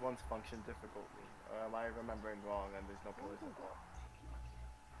do those ones function difficultly? Or am I remembering wrong and there's no pillars involved?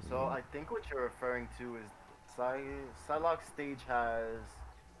 So I think what you're referring to is Psylocke stage has,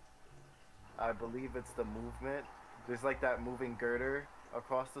 I believe it's the movement. There's like that moving girder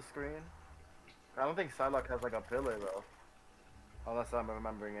across the screen. I don't think Psylocke has like a pillar though. Unless I'm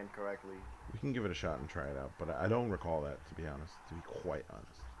remembering incorrectly. we can give it a shot and try it out, but I don't recall that, to be honest. To be quite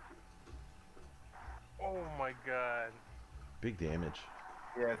honest. Oh my god. Big damage.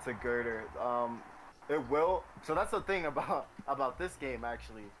 Yeah, it's a girder. It will. So that's the thing about this game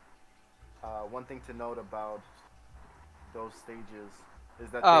actually. One thing to note about those stages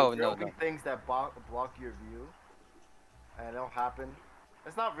is that there'll be things that block your view, and it'll happen.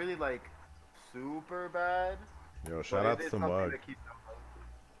 It's not really like super bad. Yo, shout out to Mug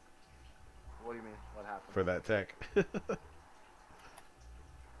What do you mean? What happened? for that tech.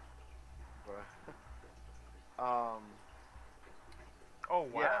 Oh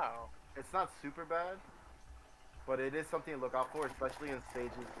wow. Yeah, it's not super bad, but it is something to look out for, especially in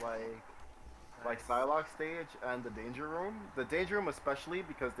stages like Psylocke stage and the Danger Room. The Danger Room especially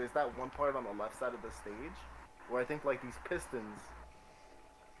because there's that one part on the left side of the stage where I think like these pistons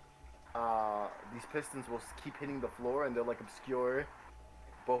will keep hitting the floor and they'll like obscure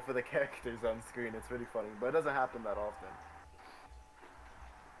both of the characters on screen. It's really funny, but it doesn't happen that often.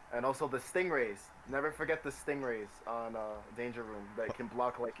 And also the stingrays. Never forget the stingrays on Danger Room that can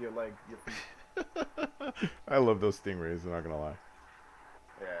block like your leg, your feet. I love those stingrays, I'm not gonna lie.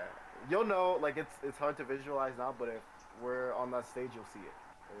 Yeah, you'll know. Like it's hard to visualize now, but if we're on that stage, you'll see it.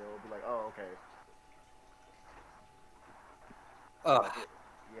 You'll be like, oh, okay.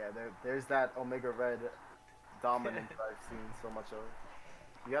 Yeah, there's that Omega Red dominance I've seen so much of.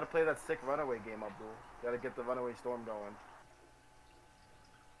 You gotta play that sick Runaway game, Abdul. You gotta get the Runaway Storm going.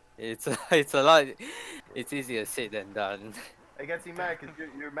 It's a lot. It's easier said than done. It gets you mad because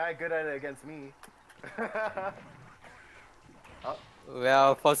you're mad good at it against me. Oh,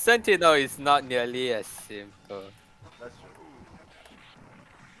 Well, for Sentinel, it's not nearly as simple. that's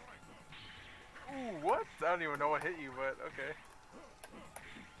true. Ooh, what? I don't even know what hit you, but okay.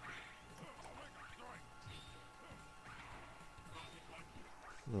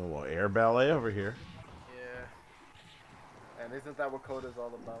 A little air ballet over here. Yeah. And isn't that what Coda's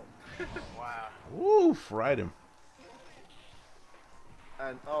all about? Wow. Woo, fried him.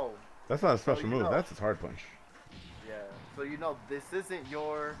 And oh, That's not a special you move, know. that's his hard punch. yeah. So you know this isn't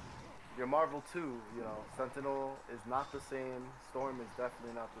your Marvel 2. You know, Sentinel is not the same. Storm is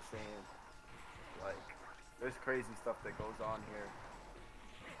definitely not the same. Like, there's crazy stuff that goes on here.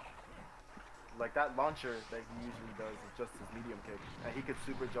 Like that launcher that he usually does is just his medium kick, and he could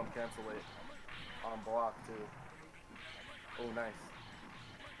super jump cancel it on block too. Oh, nice.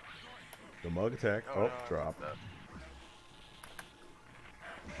 The mug attack. Oh, Oh, no, drop. I messed up.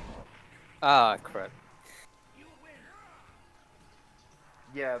 Ah, crap.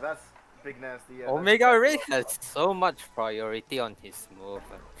 Yeah, that's big nasty. Yeah, Omega that's Ray rough. has so much priority on his move.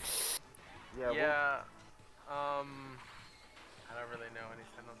 Yeah, well, Yeah. I don't really know any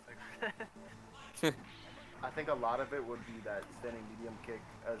Sentinel. I think a lot of it would be that standing medium kick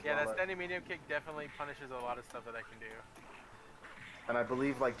as Yeah, well. that standing medium kick definitely punishes a lot of stuff that I can do. And I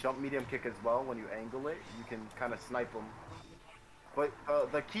believe like jump medium kick as well. When you angle it, you can kind of snipe them. But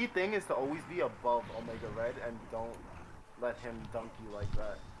the key thing is to always be above Omega Red and don't let him dunk you like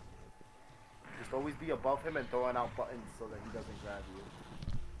that. Just always be above him and throwing out buttons so that he doesn't grab you.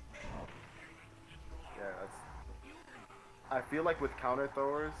 Yeah, that's... I feel like with counter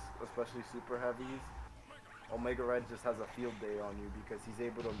throwers, especially super heavies, Omega Red just has a field day on you because he's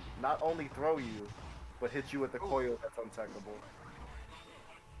able to not only throw you, but hit you with a coil that's untechable.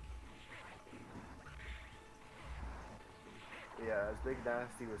 Yeah, as Big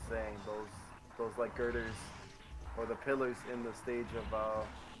Nasty was saying, those like girders or the pillars in the stage of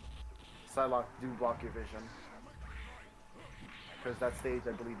Psylocke do block your vision. Because that stage,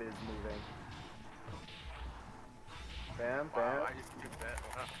 I believe, is moving. Bam, bam. Wow, I just took that.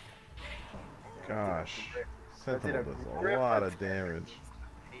 Wow. Gosh. That did Sentinel a does a grip lot attack. of damage.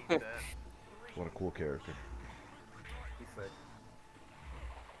 Hate that. What a cool character. He's sick.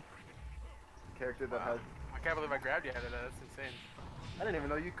 Character that Wow. has... I can't believe I grabbed you out of that. That's insane. I didn't even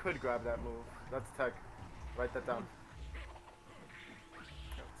know you could grab that move. That's tech. Write that down.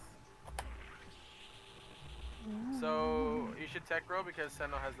 So you should tech roll because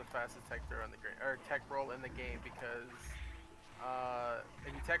Sentinel has the fastest tech throw in the game, or tech roll in the game because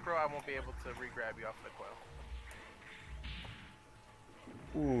if you tech roll, I won't be able to re-grab you off the coil.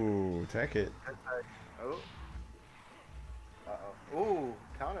 Ooh, tech it. Oh. Uh-oh. Ooh,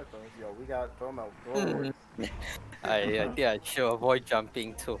 counter throws. Yo, we got throw out. I think I should avoid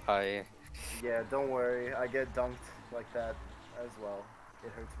jumping too high. Yeah, don't worry. I get dunked like that as well.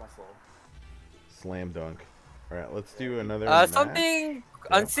 It hurts my soul. Slam dunk. Alright, let's do another match. Something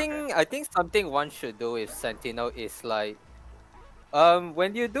Yeah. I think something one should do with Sentinel is like,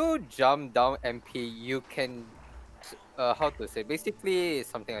 when you do jump down MP, you can, how to say, basically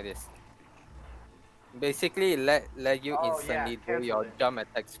something like this. Basically, let you Oh, instantly yeah, do cancel your it. jump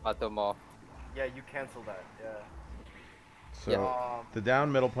attacks furthermore. Yeah, you cancel that. Yeah. So, the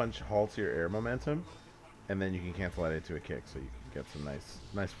down middle punch halts your air momentum, and then you can cancel that into a kick, so you can get some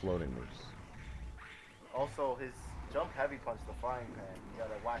nice floating moves. Also, his jump heavy punch, the frying pan, you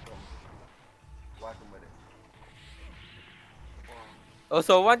gotta whack him. Whack him with it.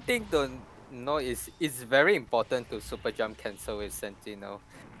 Also, one thing to know is it's very important to super jump cancel with Sentinel,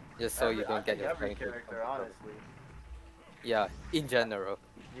 just so you I don't get think your every flank hit character, from- honestly. Yeah, in general.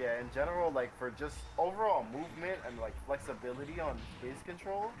 Yeah, in general, like for just overall movement and like flexibility on space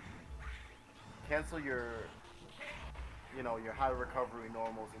control, cancel your, you know, your high recovery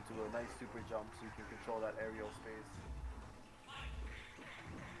normals into a nice super jump so you can control that aerial space.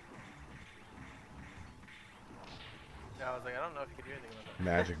 Yeah, I was like, I don't know if you can do anything about that.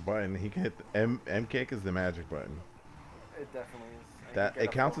 Magic button. He can hit the M kick is the magic button. It definitely is. And That you get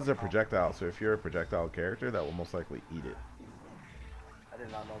it counts as a forward combo. projectile, so if you're a projectile character, that will most likely eat it. I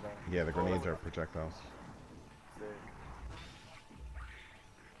did not know that. Yeah, the grenades are projectiles. Sick.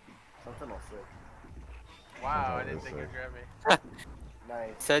 Something else sick. Wow, I that didn't is think sick. you'd grab me. Nice.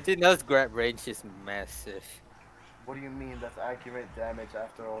 Sentinel's grab range is massive. What do you mean that's accurate damage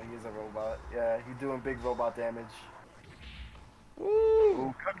after all? He is a robot. Yeah, he's doing big robot damage. Woo!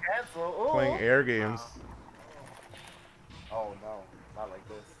 Ooh, cook cancel. Ooh. Playing air games. Oh no, not like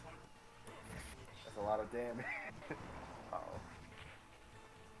this. That's a lot of damage. Uh-oh.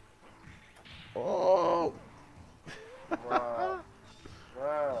 Oh! Bruh.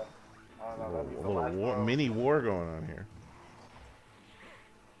 Bruh. Oh no, that A means the little last throw. mini war going on here.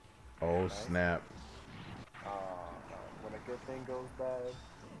 Oh Nice. snap! When a good thing goes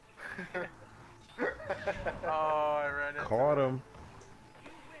bad. Oh, I ran into Caught it. him.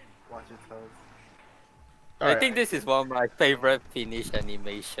 Watch your toes. I think this is one of my favorite finish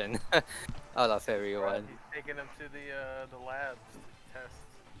animation out of everyone. He's taking him to the labs to test.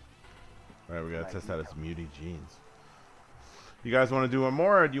 Alright, we gotta test out his muty genes. You guys want to do one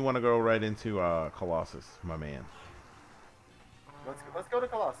more, or do you want to go right into Colossus, my man? Let's go to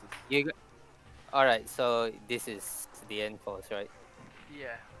Colossus. All right, so this is the end pose, right?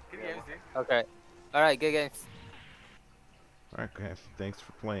 Yeah. Good Yeah, games, dude. Okay. All right, good games. Alright, guys, thanks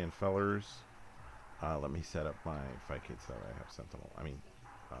for playing, fellers. Let me set up my fight kit so I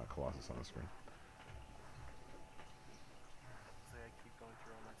have Colossus on the screen. So I keep going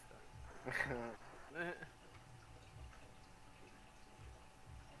through all my stuff.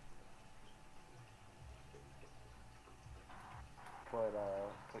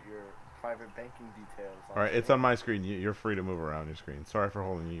 Put your private banking details on. Alright, it's on my screen. You're free to move around your screen. Sorry for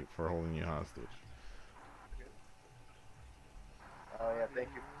holding you hostage. Oh yeah, thank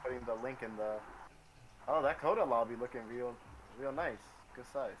you for putting the link in the. Oh, that Coda lobby looking real nice. Good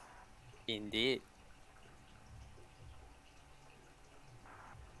size. Indeed.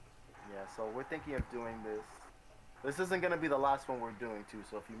 Yeah, so we're thinking of doing this. This isn't gonna be the last one we're doing too.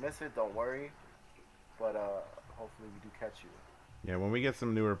 So if you miss it, don't worry. But hopefully we do catch you. Yeah, when we get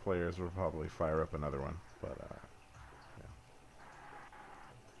some newer players, we'll probably fire up another one. But yeah.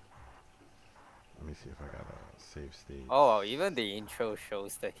 Let me see if I got a save state. Oh, even the intro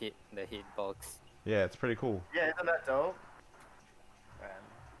shows the hitbox. Yeah, it's pretty cool. Yeah, isn't that dope? Man,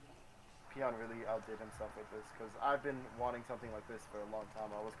 Peon really outdid himself with this because I've been wanting something like this for a long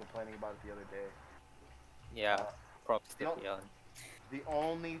time. I was complaining about it the other day. Yeah, props to no. Peon. The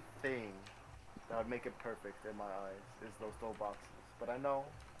only thing that would make it perfect in my eyes is those throw boxes. But I know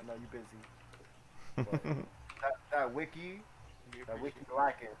you're busy. But that wiki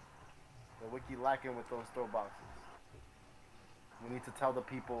lacking. The wiki lacking with those throw boxes. We need to tell the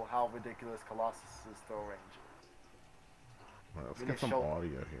people how ridiculous Colossus's throw range is. All right, let's get some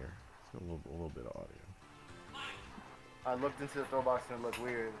audio here. Let's get a little bit of audio. I looked into the throw box and it looked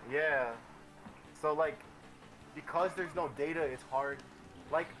weird. Yeah. So like, because there's no data, it's hard.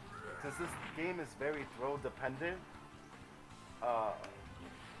 Like, since this game is very throw dependent,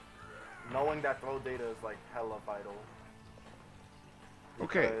 knowing that throw data is like hella vital.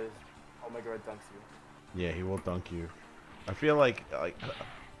 Okay. Because Omega Red dunks you. Yeah, he will dunk you. I feel like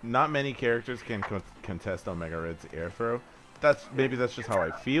not many characters can contest Omega Red's air throw. Maybe that's just how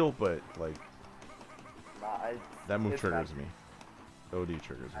I feel, but like that move triggers me. OD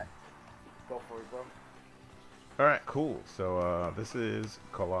triggers me. Go for it, bro. All right, cool. So this is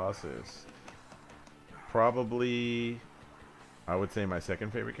Colossus. Probably, I would say my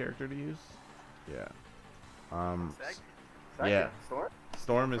second favorite character to use. Yeah. Second? Yeah.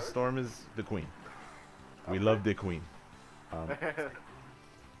 Storm? Storm is the queen. We Okay. love the queen.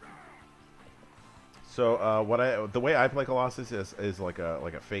 So the way I play Colossus is like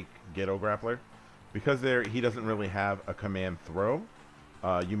a fake ghetto grappler, because he doesn't really have a command throw.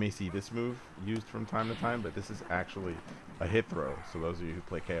 You may see this move used from time to time, but this is actually a hit throw. So those of you who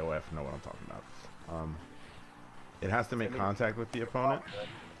play KOF know what I'm talking about. It has to make contact with the opponent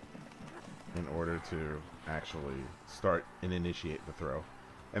in order to actually start and initiate the throw.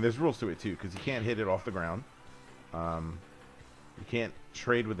 And there's rules to it too, because you can't hit it off the ground. You can't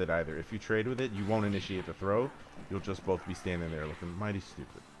trade with it either. If you trade with it, you won't initiate the throw. You'll just both be standing there looking mighty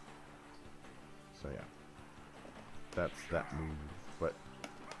stupid. So yeah, that's that move. But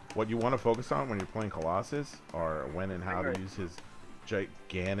what you want to focus on when you're playing Colossus are when and how to use his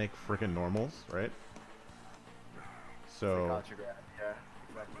gigantic freaking normals, right? So yeah,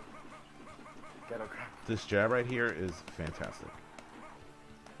 exactly. Ghetto grab. this jab right here is fantastic.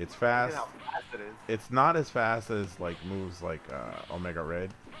 It's fast. Look at how fast it is. It's not as fast as like moves like Omega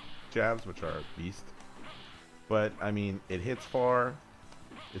Red jabs, which are beast. But I mean, it hits far.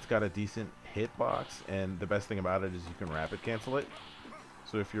 It's got a decent hitbox, and the best thing about it is you can rapid cancel it.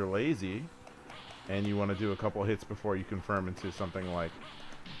 So if you're lazy and you want to do a couple hits before you confirm into something like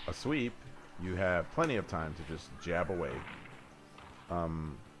a sweep, you have plenty of time to just jab away.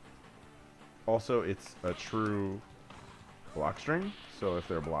 Also, it's a true block string, so if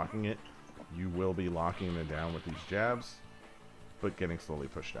they're blocking it, you will be locking them down with these jabs, but getting slowly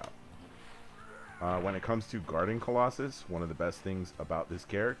pushed out. When it comes to guarding Colossus, one of the best things about this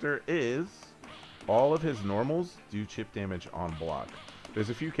character is all of his normals do chip damage on block. There's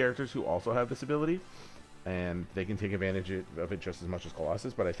a few characters who also have this ability, and they can take advantage of it just as much as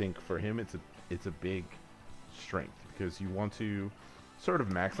Colossus, but I think for him it's a big strength, because you want to sort of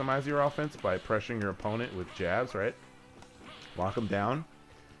maximize your offense by pressuring your opponent with jabs, right? Lock them down,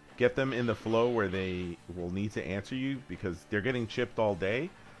 get them in the flow where they will need to answer you, because they're getting chipped all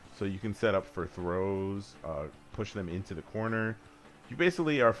day. So you can set up for throws, push them into the corner. You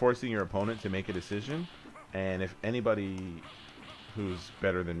basically are forcing your opponent to make a decision, and if anybody who's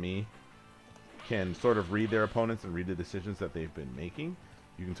better than me can sort of read their opponents and read the decisions that they've been making,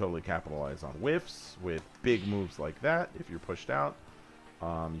 you can totally capitalize on whiffs with big moves like that. If you're pushed out,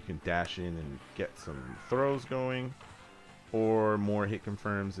 you can dash in and get some throws going, or more hit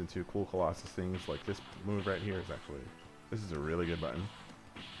confirms into cool Colossus things like this move right here. This is a really good button.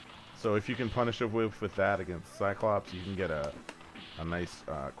 So if you can punish a whiff with that against Cyclops, you can get a nice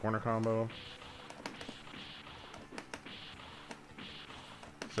corner combo.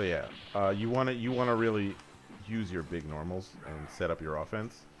 So yeah, you want to really use your big normals and set up your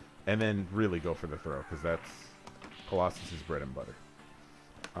offense, and then really go for the throw, because that's Colossus's bread and butter.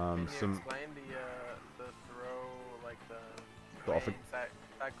 Can you explain the throw, like the offense?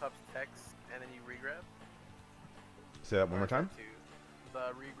 Cyclops text and then you regrab? Say that one more time.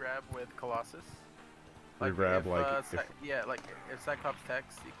 The regrab with Colossus. Regrab, like if Cyclops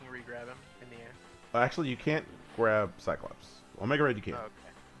text, you can regrab him in the air. Actually, you can't grab Cyclops. Omega Red you can. Oh,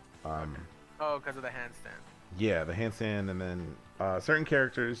 okay. Oh, because of the handstand. Yeah, the handstand, and then certain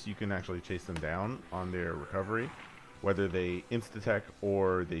characters you can actually chase them down on their recovery, whether they insta-tech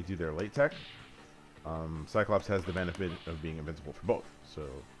or they do their late tech. Cyclops has the benefit of being invincible for both, so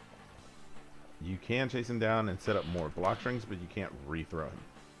you can chase him down and set up more block strings, but you can't rethrow him,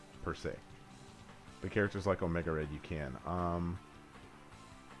 per se. The characters like Omega Red, you can.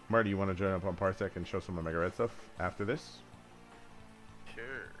 Marty, you want to join up on Parsec and show some Omega Red stuff after this? Sure.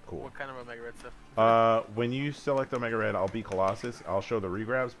 Cool. What kind of Omega Red stuff? When you select Omega Red, I'll be Colossus. I'll show the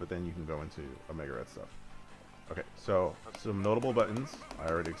regrabs, but then you can go into Omega Red stuff. Okay, so some notable buttons. I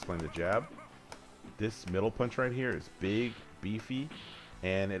already explained the jab. This middle punch right here is big, beefy,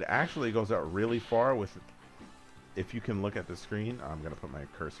 and it actually goes out really far with, if you can look at the screen, I'm going to put my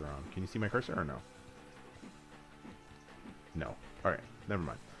cursor on. Can you see my cursor or no? No. Alright, never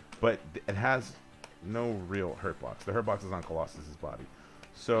mind. But it has no real hurt box. The hurt box is on Colossus's body.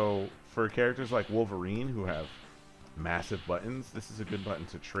 So for characters like Wolverine who have massive buttons, this is a good button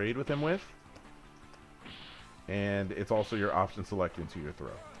to trade with him with. And it's also your option select into your throw.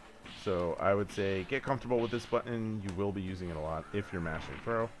 So I would say get comfortable with this button. You will be using it a lot if you're mashing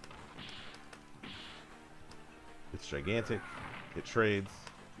throw. It's gigantic. It trades.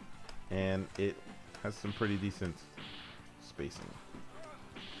 And it has some pretty decent spacing.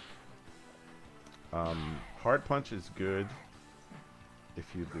 Hard punch is good if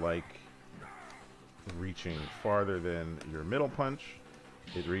you'd like reaching farther than your middle punch.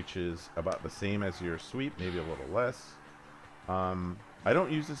 It reaches about the same as your sweep, maybe a little less. I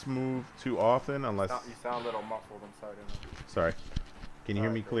don't use this move too often unless... You sound a little muffled, I'm sorry. Sorry. Can you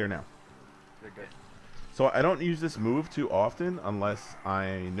hear me clear now? You're good. So I don't use this move too often unless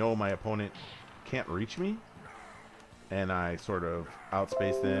I know my opponent can't reach me. And I sort of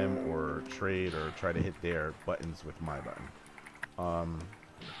outspace them or trade or try to hit their buttons with my button.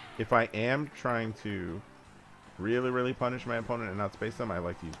 If I am trying to really punish my opponent and outspace them, I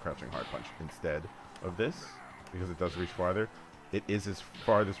like to use crouching hard punch instead of this because it does reach farther. It is his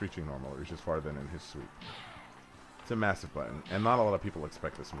farthest reaching normal. It reaches farther than in his sweep. It's a massive button, and not a lot of people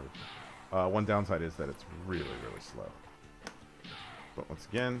expect this move. One downside is that it's really slow. But once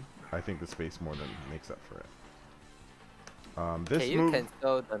again, I think the space more than makes up for it. This you move, can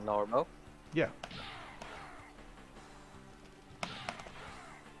show the normal. yeah.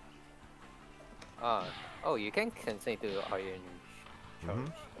 Oh, you can continue to Iron Charge.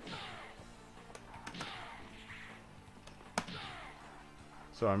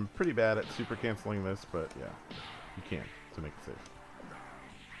 So I'm pretty bad at super canceling this, but yeah, you can to make it safe.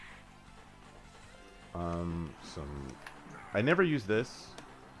 I never use this.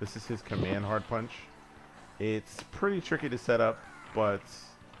 This is his command hard punch. It's pretty tricky to set up, but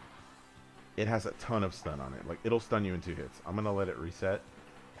it has a ton of stun on it. Like, it'll stun you in 2 hits. I'm gonna let it reset,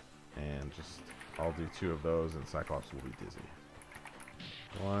 and I'll do 2 of those, and Cyclops will be dizzy.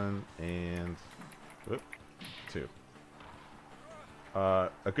 1 and 2. A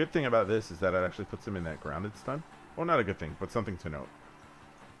good thing about this is that it actually puts him in that grounded stun. Well, not a good thing, but something to note.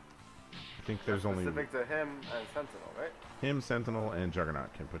 I think there's only... Specific to him and Sentinel, right? Him, Sentinel, and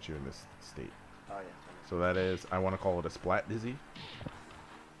Juggernaut can put you in this state. Oh, yeah. So that is, I want to call it a splat dizzy.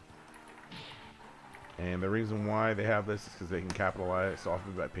 And the reason why they have this is because they can capitalize off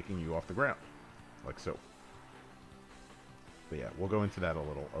of it by picking you off the ground. Like so. But yeah, we'll go into that a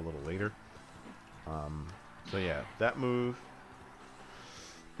little later. So yeah, that move...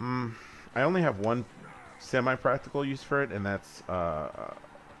 I only have one semi-practical use for it, and that's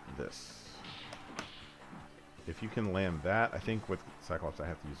this. If you can land that, I think with Cyclops I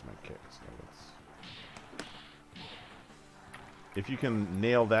have to use my kick. So if you can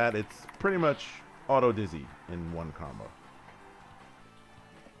nail that, it's pretty much auto dizzy in one combo.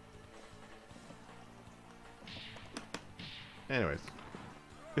 Anyways,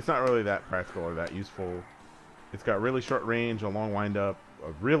 it's not really that practical or that useful. It's got really short range, a long windup,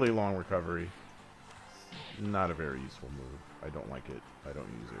 a really long recovery. It's not a very useful move. I don't like it. I don't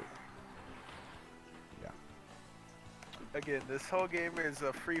use it. Yeah. Again, this whole game is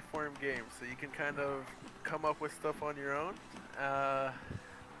a free-form game, so you can kind of come up with stuff on your own.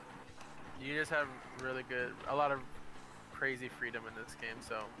 You just have a lot of crazy freedom in this game,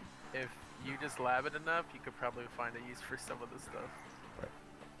 so if you just lab it enough, you could probably find a use for some of this stuff. Right.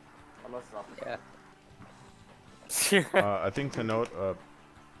 Unless it's opposite. Yeah. I think to note,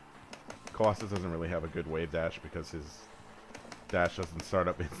 Colossus doesn't really have a good wave dash because his dash doesn't start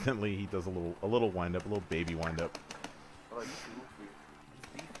up instantly. He does a little wind up, a little baby wind up. Oh,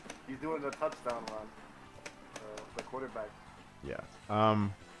 he's doing the touchdown run. The quarterback. Yeah.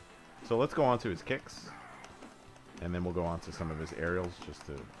 So let's go on to his kicks, and then we'll go on to some of his aerials just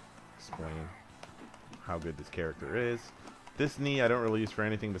to explain how good this character is. This knee I don't really use for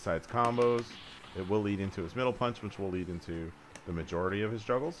anything besides combos. It will lead into his middle punch, which will lead into the majority of his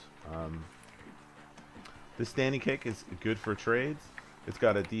juggles. This standing kick is good for trades. It's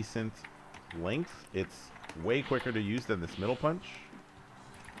got a decent length. It's way quicker to use than this middle punch.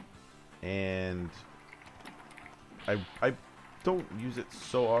 And I don't use it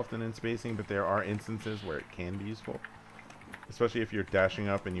so often in spacing, but there are instances where it can be useful. Especially if you're dashing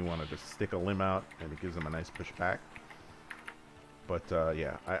up and you want to just stick a limb out and it gives them a nice push back. But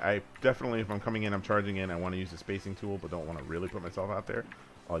yeah, I definitely, if I'm coming in, I'm charging in, I want to use the spacing tool, but don't want to really put myself out there,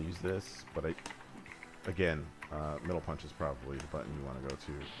 I'll use this. But again, middle punch is probably the button you want to go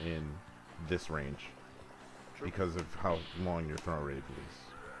to in this range because of how long your throw rate is.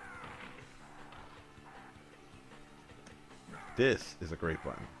 This is a great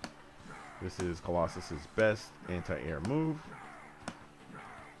button. This is Colossus's best anti-air move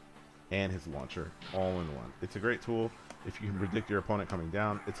and his launcher all in one. It's a great tool if you can predict your opponent coming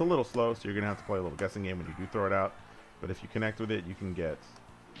down. It's a little slow, so you're going to have to play a little guessing game when you do throw it out. But if you connect with it, you can get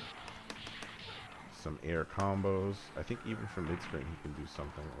some air combos. I think even from mid-screen he can do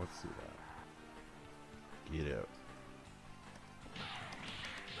something. Let's see that. Get out.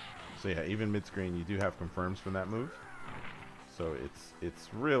 So yeah, even mid-screen you do have confirms from that move. So it's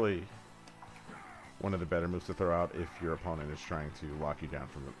really one of the better moves to throw out if your opponent is trying to lock you down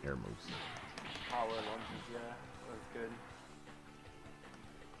from the air moves. Power lunges, yeah, that's good.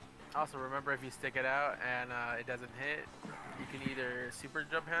 Also, remember if you stick it out and it doesn't hit, you can either super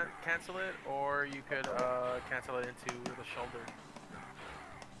jump cancel it, or you could cancel it into the shoulder.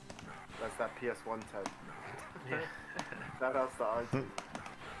 That's that PS1 type. Yeah. That helps the RT.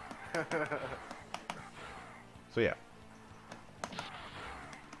 So yeah.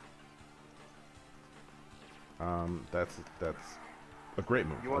 That's a great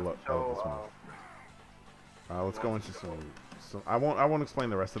move. You want I love to show, this move. Let's go into some. I won't explain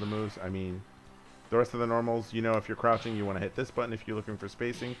the rest of the moves. I mean, the rest of the normals. You know, if you're crouching, you want to hit this button if you're looking for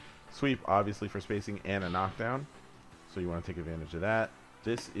spacing. Sweep, obviously for spacing and a knockdown. So you want to take advantage of that.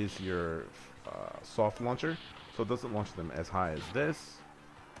 This is your soft launcher, so it doesn't launch them as high as this,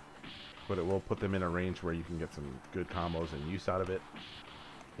 but it will put them in a range where you can get some good combos and use out of it.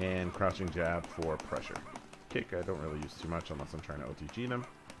 And crouching jab for pressure. Kick I don't really use too much unless I'm trying to OTG them.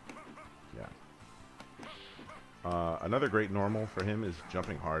 Yeah. Another great normal for him is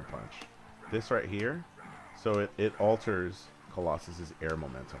jumping hard punch. This right here, so it alters Colossus's air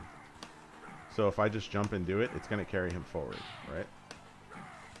momentum. So if I just jump and do it, it's going to carry him forward, right?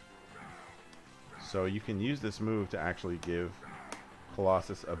 So you can use this move to actually give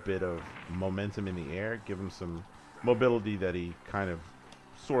Colossus a bit of momentum in the air, give him some mobility that he kind of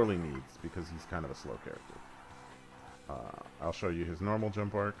sorely needs because he's kind of a slow character. I'll show you his normal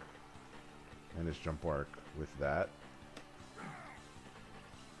jump arc and his jump arc with that.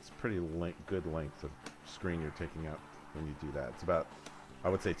 It's pretty good length of screen you're taking up when you do that. It's about, I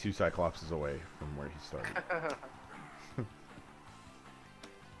would say, 2 Cyclopses away from where he started.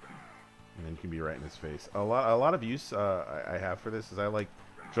 And then you can be right in his face. A lot of use I have for this is I like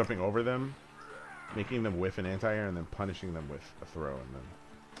jumping over them, making them whiff an anti-air, and then punishing them with a throw, and then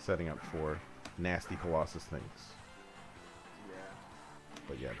setting up for nasty Colossus things. Yeah.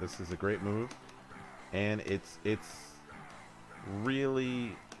 But yeah, this is a great move, and it's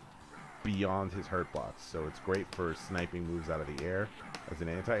really beyond his hurt blocks, so it's great for sniping moves out of the air. As an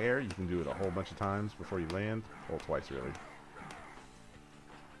anti-air, you can do it a whole bunch of times before you land. Well, twice really.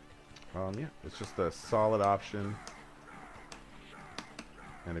 Yeah, it's just a solid option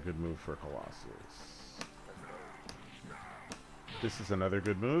and a good move for Colossus. This is another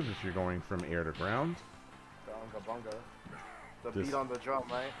good move if you're going from air to ground. The unga bunga. The This- beat on the drum,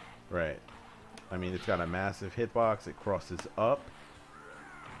 right? Right. I mean, it's got a massive hitbox. It crosses up.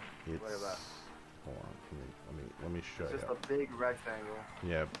 It's, Look at that. hold on. Let me show It's just you. a big rectangle.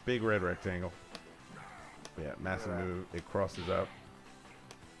 Yeah, big red rectangle. Yeah, massive Look at that. move. It crosses up.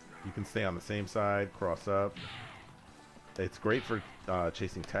 You can stay on the same side, cross up. It's great for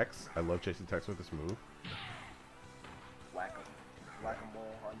chasing techs. I love chasing techs with this move.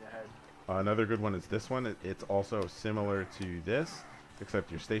 Whack-a-mole on your head. Another good one is this one. It's also similar to this, except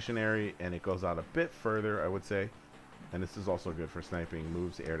you're stationary, and it goes out a bit further, I would say. And this is also good for sniping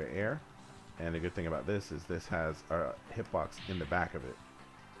moves air to air. And the good thing about this is this has a hitbox in the back of it.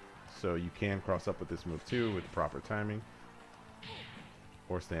 So you can cross up with this move too with proper timing.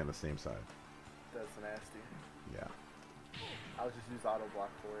 Or stay on the same side. That's nasty. Yeah. I'll just use auto block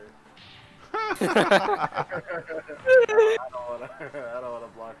for it. I don't wanna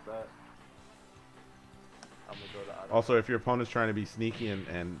block that. I'm gonna go to auto. Also, if your opponent's trying to be sneaky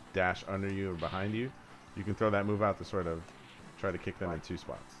and dash under you or behind you, You can throw that move out to sort of try to kick them in 2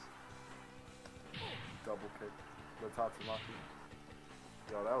 spots. Double kick the Tatsumaki.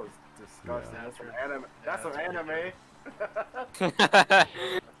 Yo, that was disgusting. Yeah. That's some anime. That's some that's pretty anime. That's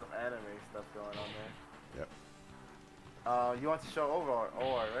some anime stuff going on there. Yep. You want to show OR,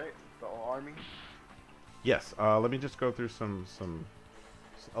 right? The army. Yes. Let me just go through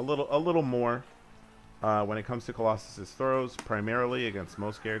a little more. When it comes to Colossus's throws, primarily against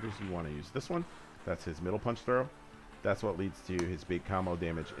most characters, you want to use this one. That's his middle punch throw. That's what leads to his big combo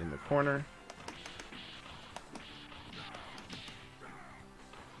damage in the corner.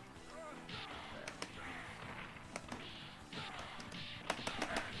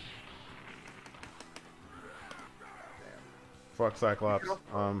 Fuck Cyclops.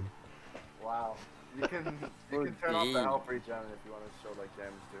 Wow. You can turn off the help regen if you want to show like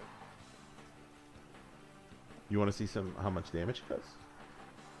damage too. You want to see how much damage he does?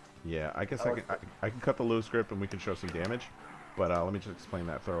 Yeah, I guess I can cut the low script and we can show some damage. But let me just explain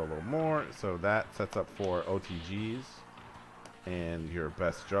that throw a little more. So that sets up for OTGs and your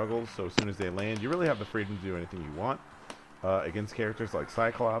best juggles. So as soon as they land, you really have the freedom to do anything you want. Against characters like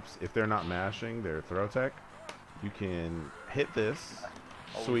Cyclops, if they're not mashing their throw tech, you can hit this,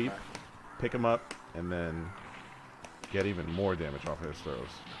 sweep, pick him up, and then get even more damage off of his throws.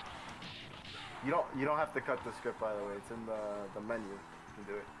 You don't have to cut the script, by the way. It's in the menu. You can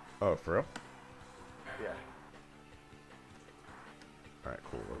do it. Oh, for real? Yeah. All right,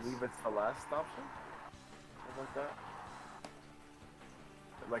 cool. I believe it's the last option. Something like that.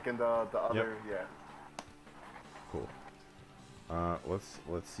 Like in the other, yeah. Cool.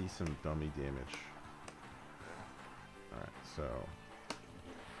 Let's see some dummy damage. All right, so.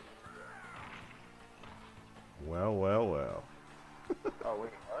 Well. Oh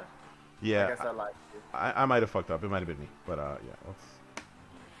wait, what? Yeah. I guess I lied to you. I might have fucked up. It might have been me, but yeah. Let's.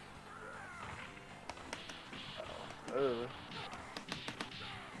 Ugh.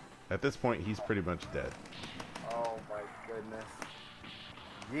 At this point, he's pretty much dead. Oh my goodness.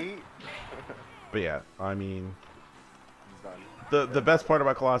 Yeet. But yeah, I mean, He's done. the best part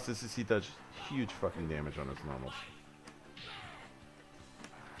about Colossus is he does huge fucking damage on his normals.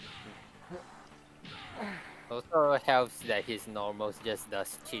 Also helps that his normals just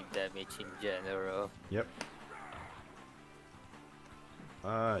does cheap damage in general. Yep.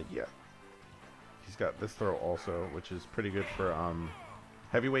 Yeah. He's got this throw also, which is pretty good for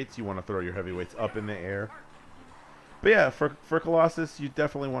heavyweights. You want to throw your heavyweights up in the air. But yeah, for Colossus, you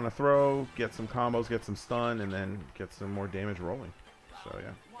definitely want to throw, get some combos, get some stun, and then get some more damage rolling. So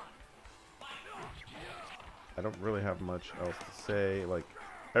yeah. I don't really have much else to say. Like,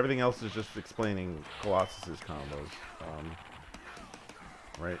 everything else is just explaining Colossus's combos.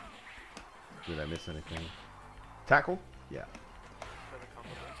 Right? Did I miss anything? Tackle? Yeah.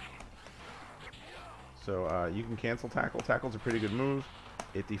 So you can cancel tackle. Tackle's a pretty good move.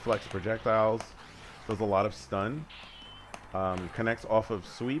 It deflects projectiles, does a lot of stun, connects off of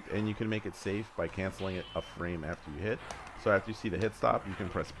sweep, and you can make it safe by canceling it a frame after you hit. So after you see the hit stop, you can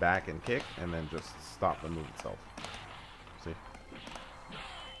press back and kick, and then just stop the move itself. See?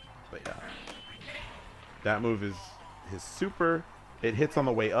 But yeah. That move is his super. It hits on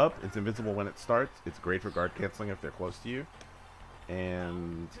the way up. It's invincible when it starts. It's great for guard canceling if they're close to you.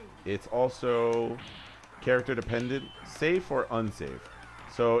 And it's also character dependent, safe or unsafe.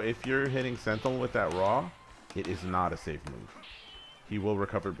 So if you're hitting Sentinel with that raw, it is not a safe move. He will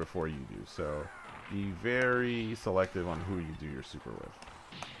recover before you do. So be very selective on who you do your super with.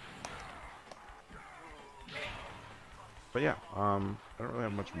 But yeah, I don't really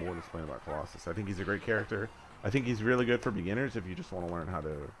have much more to explain about Colossus. I think he's a great character. I think he's really good for beginners if you just want to learn how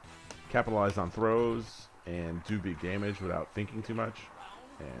to capitalize on throws and do big damage without thinking too much.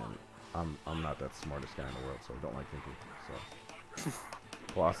 And I'm not that smartest guy in the world, so I don't like thinking. So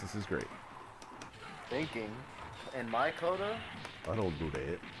Colossus is great. Thinking. In my coda? That old Buddha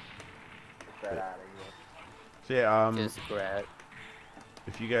hit. Get that out of here. So yeah, Just grab.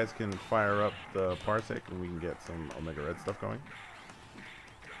 if you guys can fire up the Parsec and we can get some Omega Red stuff going.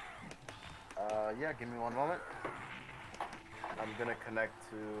 Yeah, give me one moment. I'm gonna connect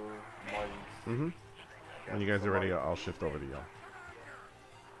to Martin's. When you guys are ready, I'll shift over to y'all.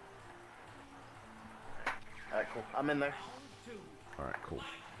 Alright, cool. I'm in there. Alright, cool.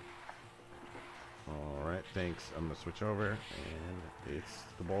 Alright, thanks. I'm gonna switch over, and it's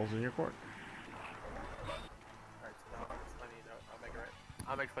the ball's in your court. Alright, so now I'm explaining Omega Red.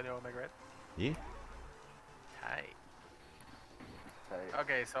 I'm explaining Omega Red. Yeah? Tight. Tight.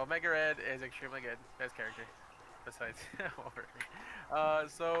 Okay, so Omega Red is extremely good. Best character. Besides Wolverine.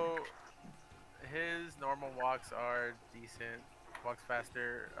 So his normal walks are decent. Walks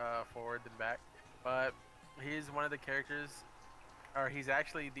faster forward than back. but he's one of the characters, or he's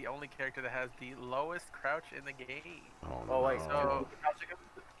actually the only character that has the lowest crouch in the game. Oh, Oh, like, no.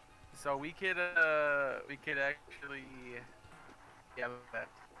 So we could actually, yeah, that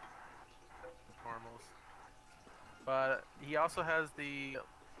normals. But he also has the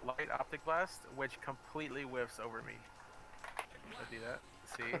light optic blast, which completely whiffs over me. I do that.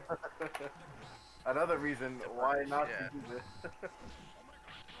 See? Another reason why not Yeah. to do this.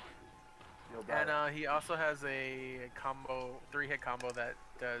 You'll die. And he also has a combo, 3-hit combo that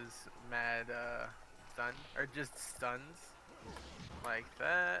does mad stun, or just stuns, like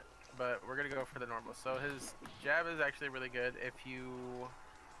that. But we're gonna go for the normal. So his jab is actually really good if you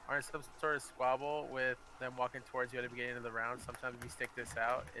are in some sort of squabble with them walking towards you at the beginning of the round. Sometimes if you stick this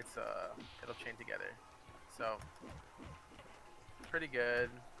out, it'll chain together. So pretty good.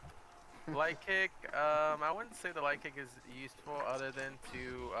 Light kick, I wouldn't say the light kick is useful other than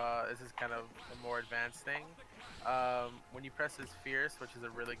to, this is kind of a more advanced thing. When you press his fierce, which is a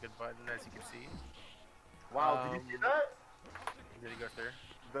really good button as you can see. Wow, did you see that? Did he go through?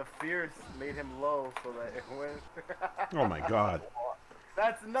 The fierce made him low so that it went. Oh my god.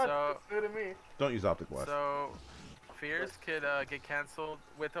 That's nuts So- to me. Don't use Optic Blast. So, fierce could get canceled.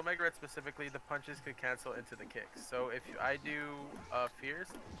 With Omega Red specifically, the punches could cancel into the kicks. So if I do fierce,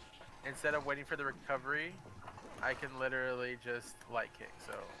 instead of waiting for the recovery, I can literally just light kick.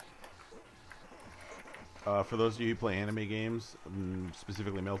 So For those of you who play anime games,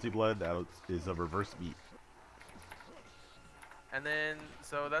 specifically Melty Blood, that is a reverse beat. and then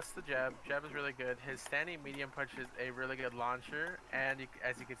so that's the jab. Jab is really good. His standing medium punch is a really good launcher, and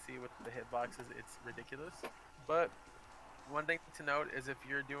as you can see with the hitboxes, it's ridiculous. But one thing to note is if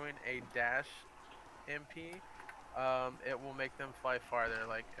you're doing a dash MP, it will make them fly farther.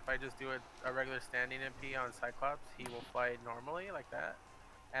 Like if I just do a regular standing MP on Cyclops, he will fly normally like that.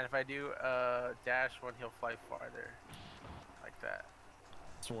 And if I do a dash one, he'll fly farther like that.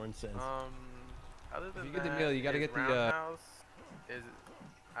 Sworn sense. Other than you get the that, meal, you gotta his get the, roundhouse is,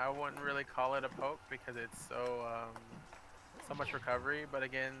 I wouldn't really call it a poke because it's so much recovery. But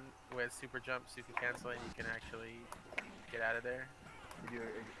again, with super jump, super canceling, you can actually get out of there. Did you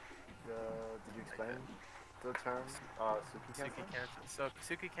explain the term Suki cancel? Suki cancel. So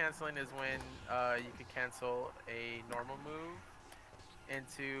Suki canceling is when you can cancel a normal move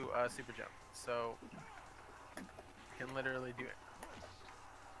into super jump. So you can literally do it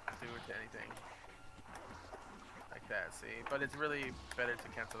to anything like that. See, but it's really better to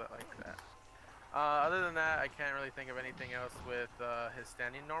cancel that like that. Other than that, I can't really think of anything else with his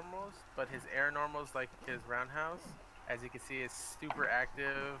standing normals, but his air normals, like his roundhouse, as you can see, is super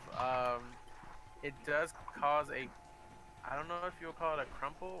active. It does cause a, I don't know if you'll call it a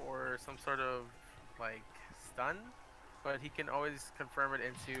crumple or some sort of like stun, but he can always confirm it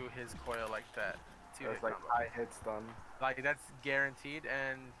into his coil like that. It's like high hit stun. Like that's guaranteed.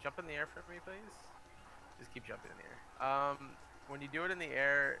 And jump in the air for me, please. Just keep jumping in the air. When you do it in the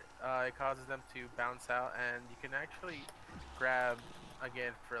air, it causes them to bounce out, and you can actually grab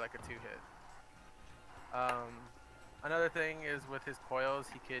again for like a 2-hit. Another thing is with his coils,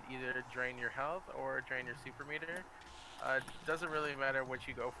 he could either drain your health or drain your super meter. It doesn't really matter what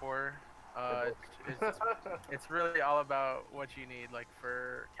you go for. It's really all about what you need. Like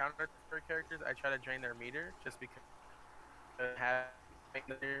for counter characters, I try to drain their meter just because having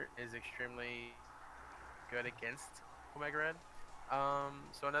meter is extremely good against Omega Red.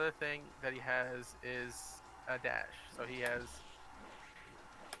 So another thing that he has is a dash. So he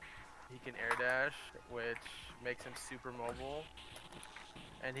can air dash, which makes him super mobile,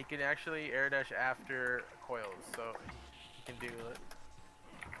 and he can actually air dash after coils. So he can do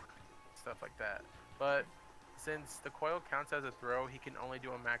stuff like that. But since the coil counts as a throw, he can only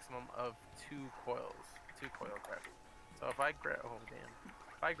do a maximum of 2 coil grabs. So if I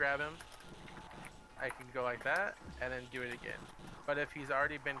grab him, I can go like that and then do it again. But if he's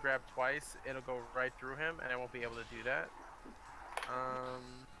already been grabbed twice, it'll go right through him and I won't be able to do that.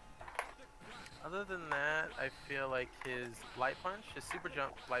 Other than that, I feel like his light punch, his super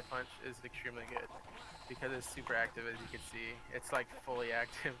jump light punch is extremely good because it's super active, as you can see. It's like fully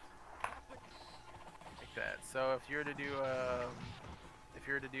active like that. So if you were to do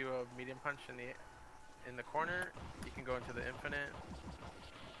a medium punch in the corner, you can go into the infinite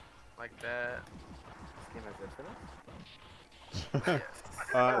like that. This game has infinite?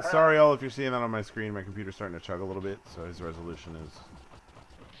 Yes. Sorry, all, if you're seeing that on my screen, my computer's starting to chug a little bit, so his resolution is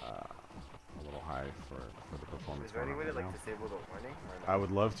a little high for the performance. Is there any way to right like now. disable the warning? I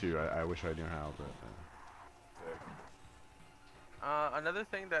would love to. I wish I knew how, but. Another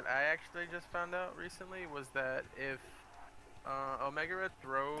thing that I actually just found out recently was that if Omega Red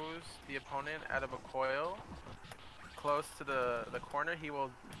throws the opponent out of a coil close to the corner. He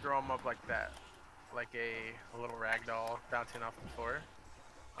will throw him up like that, like a little ragdoll bouncing off the floor.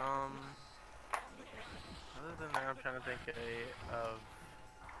 Other than that, I'm trying to think of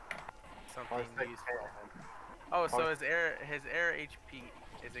something useful. Oh, so his air HP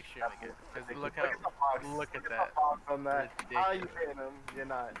is extremely good. Cause look at that. From that. How you hitting him? You're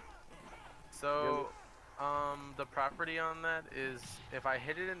not. So, the property on that is if I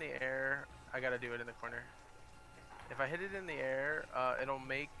hit it in the air, I gotta do it in the corner. If I hit it in the air, it'll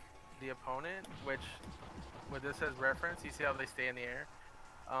make the opponent, which with this as reference, you see how they stay in the air.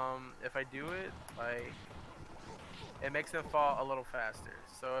 If I do it, like, it makes them fall a little faster.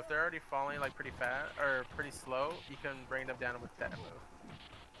 So if they're already falling like pretty fast or pretty slow, you can bring them down with that move.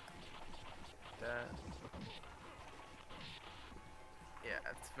 That.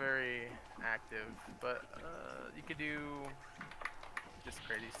 Yeah, it's very active, but you could do just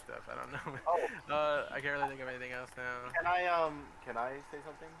crazy stuff. I don't know. Oh. I can't really think of anything else now. Can I say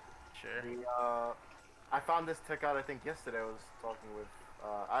something? Sure. I found this tech out I think yesterday. I was talking with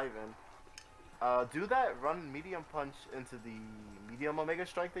Ivan. Do that run medium punch into the medium Omega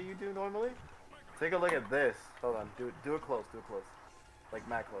Strike that you do normally. Take a look at this. Hold on. Do it close. Do it close. Like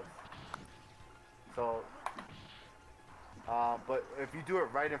mad close. So, but if you do it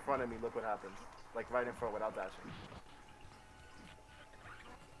right in front of me, look what happens. Like right in front without dashing.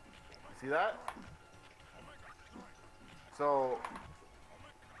 You see that? So,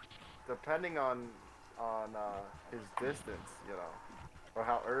 depending on his distance, you know, or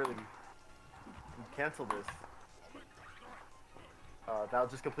how early you cancel this, that'll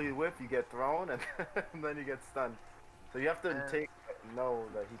just completely whiff. You get thrown, and, and then you get stunned. So you have to know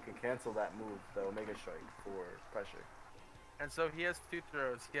that he can cancel that move, the Omega Strike, for pressure. And so he has two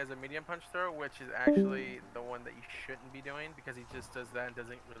throws. He has a medium punch throw, which is actually the one that you shouldn't be doing because he just does that and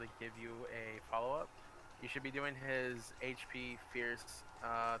doesn't really give you a follow-up. You should be doing his HP Fierce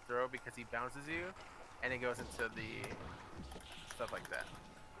throw because he bounces you, and it goes into the stuff like that.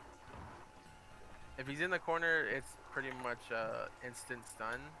 If he's in the corner, it's pretty much instant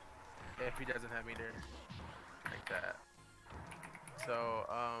stun if he doesn't have meter like that. So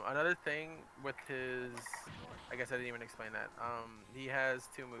another thing with his, I guess I didn't even explain that. He has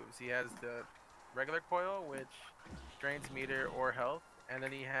two moves. He has the regular coil, which drains meter or health, and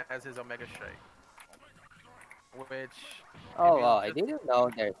then he has his Omega Strike, which. Oh wow, I didn't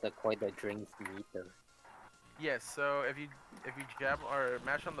know there's a coil that drains meter. Yes, so if you jab or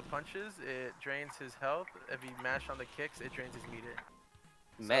mash on the punches, it drains his health. If you mash on the kicks, it drains his meter.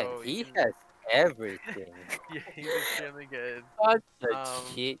 Man, So he has everything. Yeah, he's extremely good. Such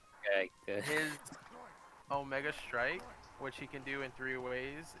a cheat character. His Omega Strike, which he can do in 3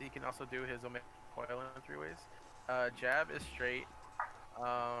 ways. He can also do his Omega Coil in 3 ways. Jab is straight.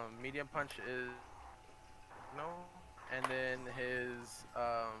 Medium punch is no, and then his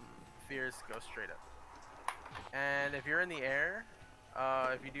Fierce goes straight up. And if you're in the air,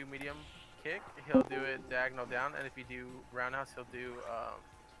 if you do medium kick, he'll do it diagonal down, and if you do roundhouse, he'll do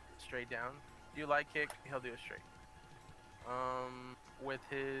straight down. If you light kick, he'll do it straight. With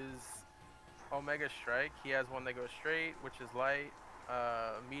his Omega Strike, he has one that goes straight, which is light.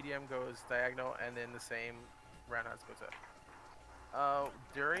 Medium goes diagonal, and then the same roundhouse goes up.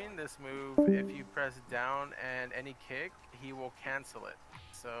 During this move, if you press down and any kick, he will cancel it.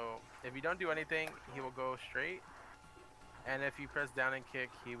 So if you don't do anything, he will go straight, and if you press down and kick,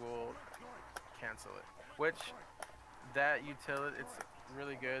 he will cancel it. Which that utility, it's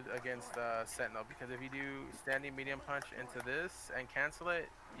really good against Sentinel, because if you do standing medium punch into this and cancel it,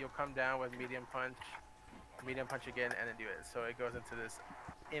 you'll come down with medium punch again, and then do it. So it goes into this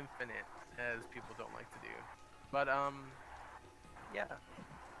infinite, as people don't like to do. But yeah,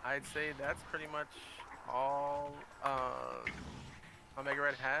 I'd say that's pretty much all Omega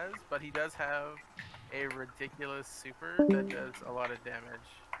Red has, but he does have a ridiculous super that does a lot of damage,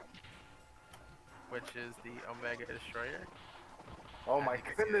 which is the Omega Destroyer. Oh my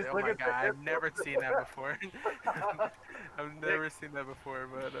goodness, Oh my god, I've never seen that before. I've never seen that before,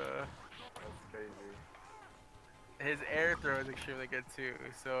 but that's crazy. His air throw is extremely good too.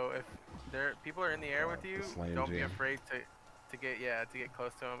 So if people are in the air with you, don't be afraid to get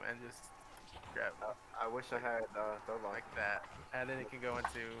close to him and just grab. I wish I had like that, and then it can go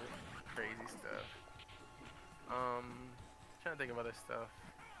into crazy stuff. Trying to think of other stuff.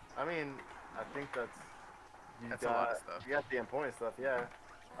 I mean, I think that's a lot of stuff. You got the important stuff, yeah.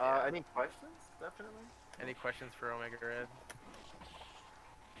 Any questions? Definitely. Any questions for Omega Red?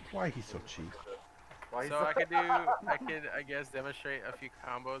 Why he's so cheap? I could, I guess, demonstrate a few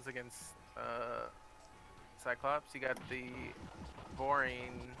combos against Cyclops. You got the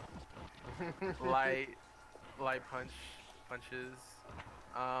boring light punches.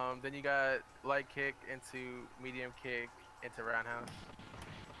 Then you got light kick into medium kick into roundhouse.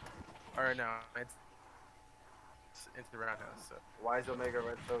 Or no, it's into roundhouse. So Why is Omega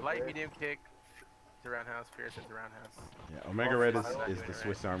Red so light good? medium kick to roundhouse, fierce into roundhouse. Yeah, Omega Oh, Red so I is like the it,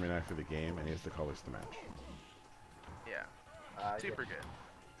 Swiss Army knife of the game, and he has the colors to match. Yeah, Yeah. super good.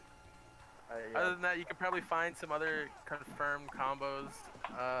 Yeah. Other than that, you can probably find some other confirmed combos,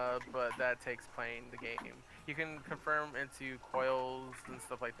 but that takes playing the game. You can confirm into coils and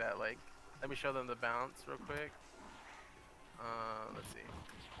stuff like that. Like, let me show them the bounce real quick. Let's see.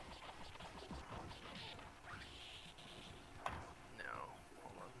 No,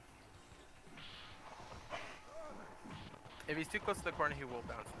 hold on. If he's too close to the corner, he will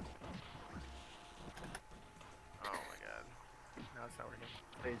bounce it. Oh my god. No, it's not working.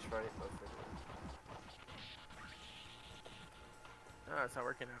 Stage fright. That's it. No, it's not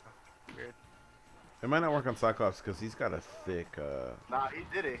working now. Weird. It might not work on Cyclops because he's got a thick. Nah, he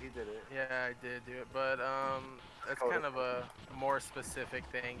did it. He did it. Yeah, I did do it, but that's kind of a more specific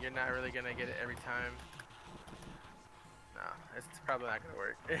thing. You're not really gonna get it every time. Nah, it's probably not gonna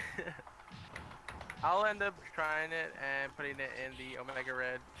work. I'll end up trying it and putting it in the Omega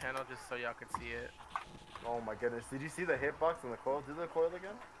Red channel just so y'all can see it. Oh my goodness! Did you see the hitbox and the coil? Do the coil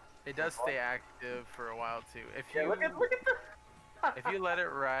again? It does stay active for a while too. If you Yeah, look at the. if you let it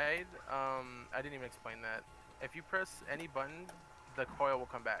ride, I didn't even explain that. If you press any button, the coil will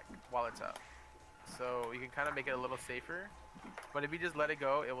come back while it's up. So you can kind of make it a little safer. But if you just let it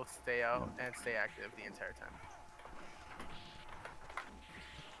go, it will stay out and stay active the entire time.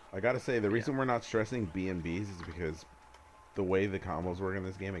 I gotta say, the reason we're not stressing B and Bs is because the way the combos work in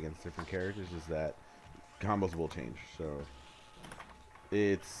this game against different characters is that combos will change. So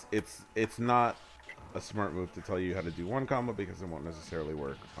it's not a smart move to tell you how to do one combo because it won't necessarily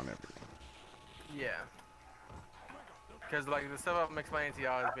work on everyone. Yeah. Because like the stuff I'm explaining to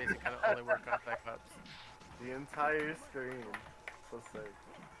y'all is basically kind of only work on Cyclops. The entire screen. So sick.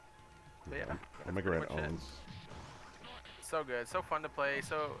 But yeah. Omega Red pretty much it. owns. So good, so fun to play.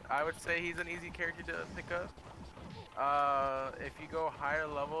 So I would say he's an easy character to pick up. If you go higher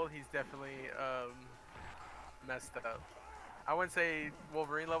level, he's definitely messed up. I wouldn't say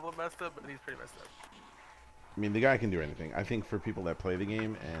Wolverine level messed up, but he's pretty messed up. I mean, the guy can do anything. I think for people that play the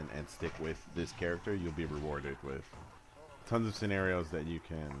game and stick with this character, you'll be rewarded with tons of scenarios that you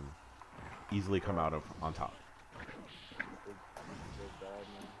can easily come out of on top. Big bad,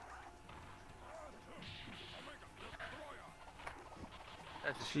 man.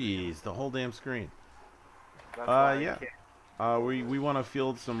 That's just Jeez, the whole damn screen. That's why Yeah. you can't- We want to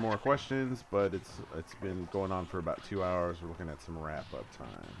field some more questions, but it's been going on for about 2 hours. We're looking at some wrap up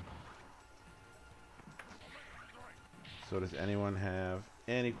time. So does anyone have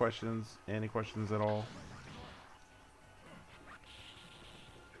any questions? Any questions at all?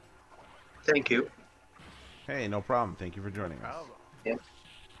 Thank you. Hey, no problem. Thank you for joining us. problem. Yeah.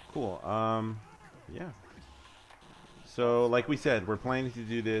 Cool. Yeah. So, like we said, we're planning to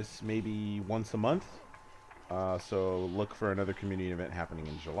do this maybe once a month. So look for another community event happening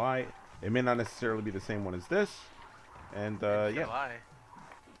in July. It may not necessarily be the same one as this. And yeah. July.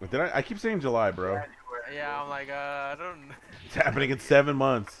 Did I keep saying July, bro? Yeah, I'm like, I don't. It's happening in 7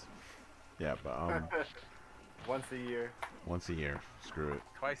 months. Yeah, but Once a year. once a year. Screw it.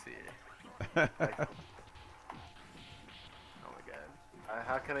 Twice a year. Oh my god.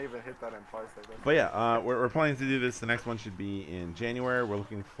 How can I even hit that in twice like that? But yeah, we're planning to do this. The next one should be in January. We're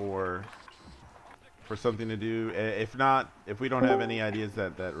looking for something to do. If not, if we don't have any ideas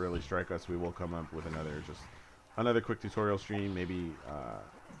that really strike us, we will come up with another quick tutorial stream. Maybe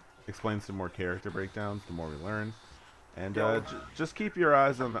explain some more character breakdowns the more we learn. And just keep your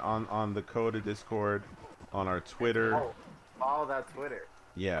eyes on the Coda Discord, on our Twitter. Oh, follow that Twitter.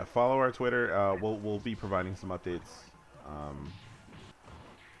 Yeah, follow our Twitter. We'll be providing some updates.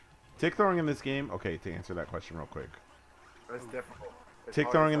 Tick throwing in this game. Okay, to answer that question real quick. It's difficult. It's Tick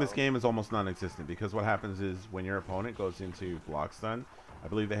hard throwing as in this hell. game is almost non-existent because what happens is when your opponent goes into block stun, I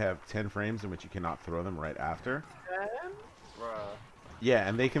believe they have 10 frames in which you cannot throw them right after. Bruh. Yeah,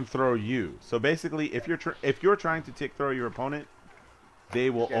 and they can throw you. So basically, if you're trying to tick throw your opponent, they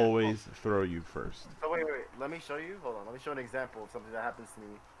will Yeah. always throw you first. So wait. Let me show you. Hold on. Let me show an example of something that happens to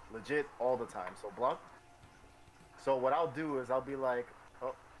me legit all the time. So block. So what I'll do is I'll be like,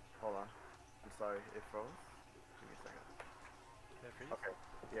 oh, hold on. I'm sorry. It froze. Give me a second. Okay.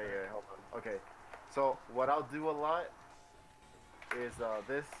 Yeah. Hold on. Okay. So what I'll do a lot is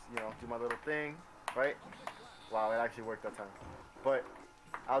this. Do my little thing, right? Wow, it actually worked that time. But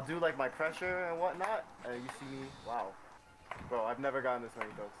I'll do like my pressure and whatnot, and you see me, wow, bro, I've never gotten this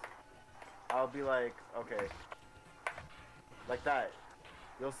many kills. I'll be like, okay, like that.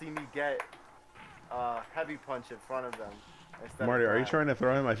 You'll see me get heavy punch in front of them instead Marty, of are you grab. trying to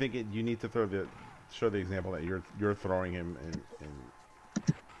throw him? I think you need to show the example that you're throwing him,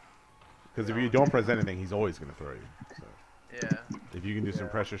 because if you don't press anything, he's always going to throw you. So Yeah. if you can do some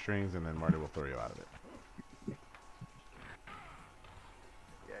Yeah. pressure strings, and then Marty will throw you out of it.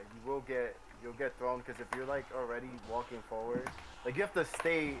 Yeah, you'll get thrown because if you're like already walking forward, like you have to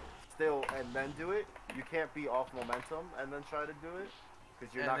stay still and then do it. You can't be off momentum and then try to do it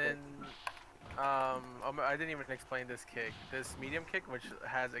because you're And not then, gonna. I didn't even explain this kick. This medium kick, which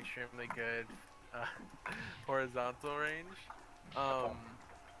has extremely good uh, horizontal range.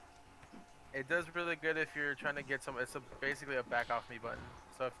 It does really good if you're trying to get some. It's basically a back off me button.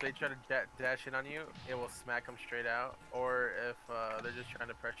 So if they try to dash in on you, it will smack them straight out. Or if they're just trying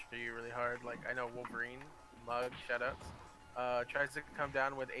to pressure you really hard, like I know Wolverine, Mug, shoutouts, tries to come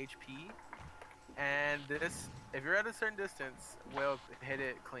down with HP, and this, if you're at a certain distance, will hit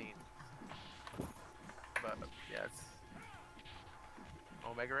it clean. But yeah, it's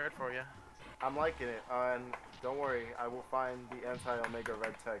Omega Red for you. I'm liking it, and don't worry, I will find the anti-Omega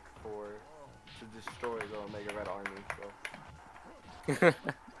Red tech to destroy the Omega Red army. So.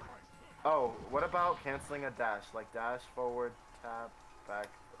 Oh, what about canceling a dash? Like dash, forward, tap, back,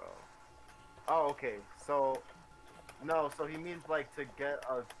 throw. Oh, okay. So, no, so he means like to get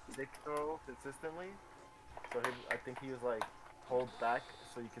a stick throw consistently. So I think he was like, hold back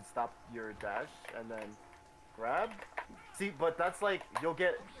so you can stop your dash and then grab. See, but that's like, you'll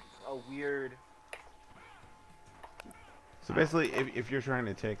get a weird... So basically, if you're trying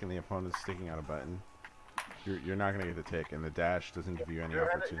to tick and the opponent's sticking out a button, you're not going to get the tick, and the dash doesn't give you any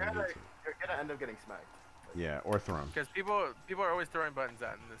opportunity to... You're gonna end up getting smacked. Yeah, or thrown. Because people are always throwing buttons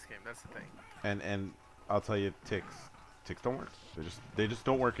out in this game. That's the thing. And I'll tell you, ticks don't work. They just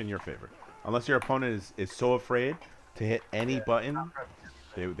don't work in your favor. Unless your opponent is so afraid to hit any button,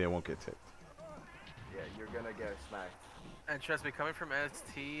 they won't get ticked. Yeah, you're gonna get smacked. And trust me, coming from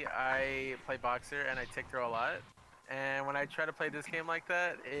ST, I play boxer and I tick throw a lot. And when I try to play this game like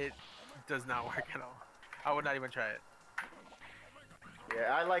that, it does not work at all. I would not even try it.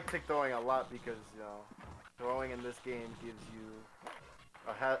 Yeah, I like tick throwing a lot because, you know, throwing in this game gives you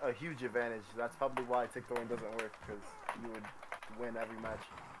a huge advantage. That's probably why tick throwing doesn't work, because you would win every match.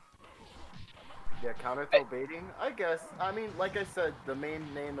 Yeah, counter throw baiting, I guess. I mean, like I said, the main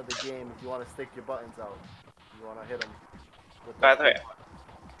name of the game is you want to stick your buttons out. You want to hit them. By the way,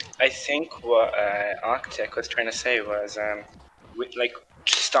 I think what Architect was trying to say was, like,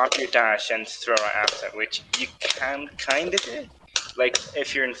 stop your dash and throw right after, which you can kind of do. Like,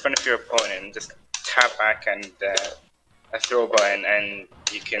 if you're in front of your opponent, just tap back and a throw button, and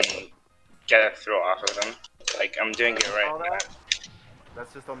you can get a throw off of them. Like, I'm doing it right now.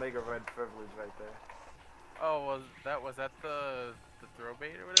 That's just Omega Red privilege right there. Oh, was that the throw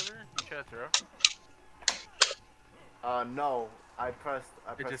bait or whatever? You tried to throw? No. I pressed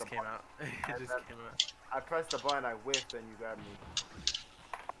It just came out. It just came out. I pressed the button, I whiffed, and you grabbed me.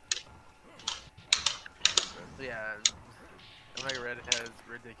 Yeah. Omega Red has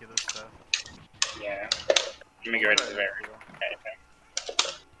ridiculous stuff. Yeah. Omega Red is very...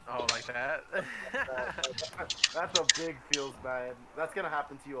 Oh, like that? That's a big feels bad. That's gonna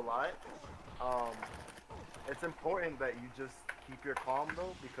happen to you a lot. It's important that you just keep your calm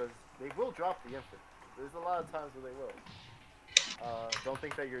though, because they will drop the infant. There's a lot of times where they will. Don't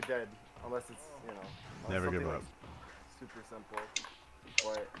think that you're dead unless it's, you know, Never give something up. like super simple.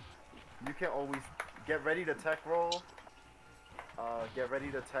 But you can always get ready to tech roll. Get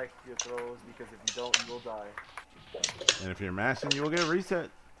ready to tech your throws, because if you don't, you will die. And if you're mashing, you will get a reset.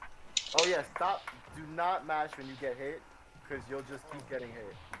 Oh yeah, stop. Do not mash when you get hit, because you'll just keep getting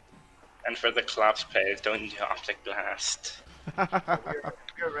hit. And for the collapse players, don't do Optic Blast.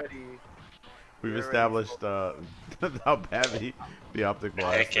 We're ready. We've established how bad the optic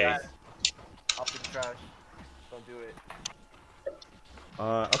blast Okay. is. Optic trash. Don't do it.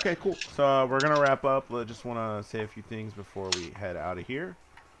 Okay, cool. So we're gonna wrap up. I just want to say a few things before we head out of here.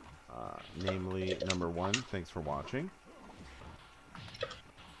 Namely, number one, thanks for watching.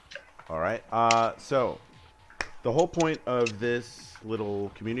 All right. So the whole point of this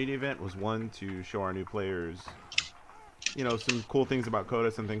little community event was, one, to show our new players, you know, some cool things about COTA,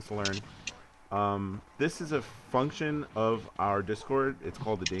 some things to learn. This is a function of our Discord. It's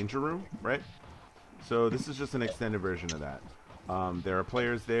called the Danger Room, right? So this is just an extended version of that. There are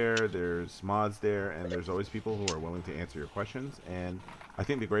players there, there's mods there, and there's always people who are willing to answer your questions. And I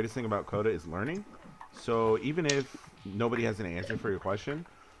think the greatest thing about COTA is learning. So even if nobody has an answer for your question,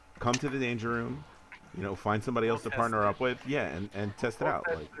 come to the danger room. You know, find somebody else to test partner it. up with. Yeah, and test it out.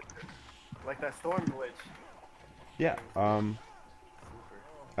 Like that storm glitch. Yeah. Super.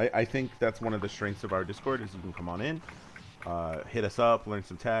 I think that's one of the strengths of our Discord is you can come on in, hit us up, learn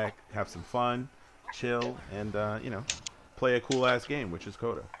some tech, have some fun, chill, and you know, play a cool ass game, which is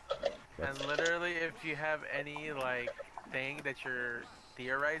Coda. That's, And literally, if you have any like thing that you're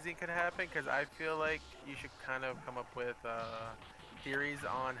theorizing could happen, because I feel like you should kind of come up with theories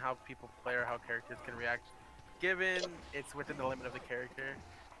on how people play or how characters can react, given it's within the limit of the character.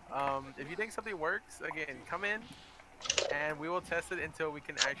 If you think something works, again, come in and we will test it until we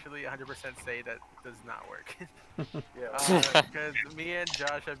can actually 100% say that does not work. Yeah. Because me and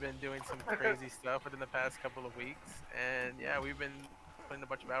Josh have been doing some crazy stuff within the past couple of weeks, and yeah, we've been putting a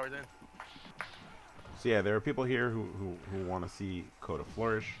bunch of hours in. so yeah, there are people here who want to see Coda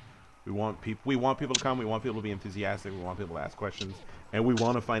flourish. We want people to come. We want people to be enthusiastic. We want people to ask questions, and we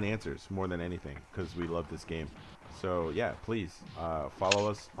want to find answers more than anything because we love this game. So yeah, please follow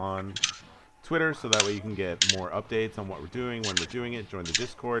us on Twitter so that way you can get more updates on what we're doing when we're doing it. Join the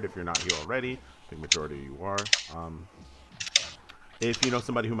Discord if you're not here already. I think majority of you are. If you know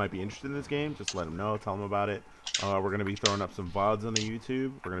somebody who might be interested in this game, just let them know. Tell them about it. We're going to be throwing up some VODs on the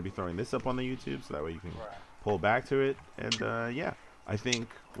YouTube. We're going to be throwing this up on the YouTube so that way you can pull back to it. And yeah, I think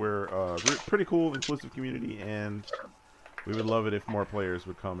we're a pretty cool, inclusive community, and we would love it if more players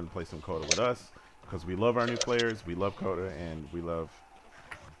would come and play some Coda with us because we love our new players, we love Coda, and we love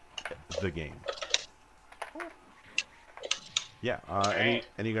the game. Yeah. Any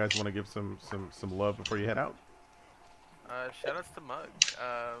of you guys want to give some love before you head out? Shoutouts to Mug,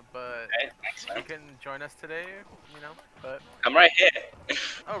 but Hey, thanks, you man. can join us today, you know. But I'm right here.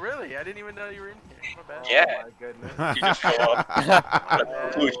 oh really? I didn't even know you were in here. My bad. Yeah. Oh my goodness. You just go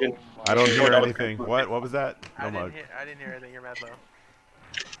up. Conclusion. I don't hear Sort of. anything. What was that? No mug. I didn't hear anything. You're mad low.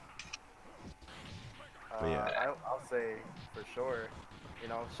 But yeah. I'll say for sure. You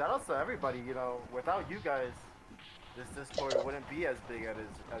know, shout outs to everybody. You know, without you guys, this Discord wouldn't be as big as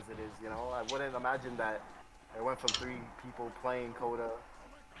it is. You know, I wouldn't imagine that it went from 3 people playing Coda,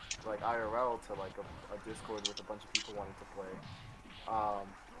 like IRL, to like a Discord with a bunch of people wanting to play.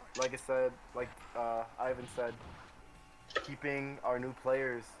 Like I said, like Ivan said, keeping our new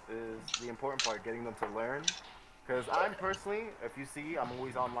players is the important part, getting them to learn. Because I'm personally, if you see, I'm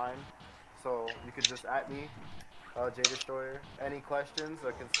always online, so you could just at me, J Destroyer. Any questions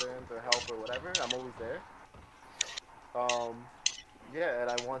or concerns or help or whatever, I'm always there. Yeah, and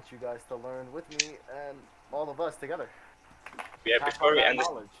I want you guys to learn with me and all of us together. Yeah, Pass before on we that end this,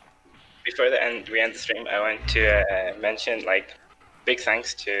 knowledge. we end the stream, I want to mention like big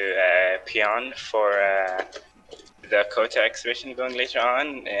thanks to Pion for the Kota exhibition going later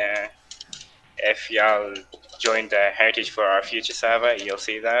on. If y'all join the Heritage for Our Future server, you'll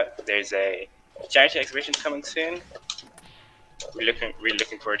see that there's a charity exhibition coming soon. We're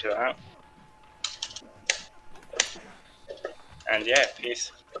looking forward to that. And yeah,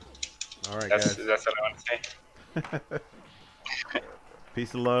 peace. All right, That's guys. all I want to say.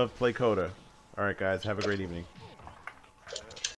 Peace and love. Play Coda. All right, guys. Have a great evening.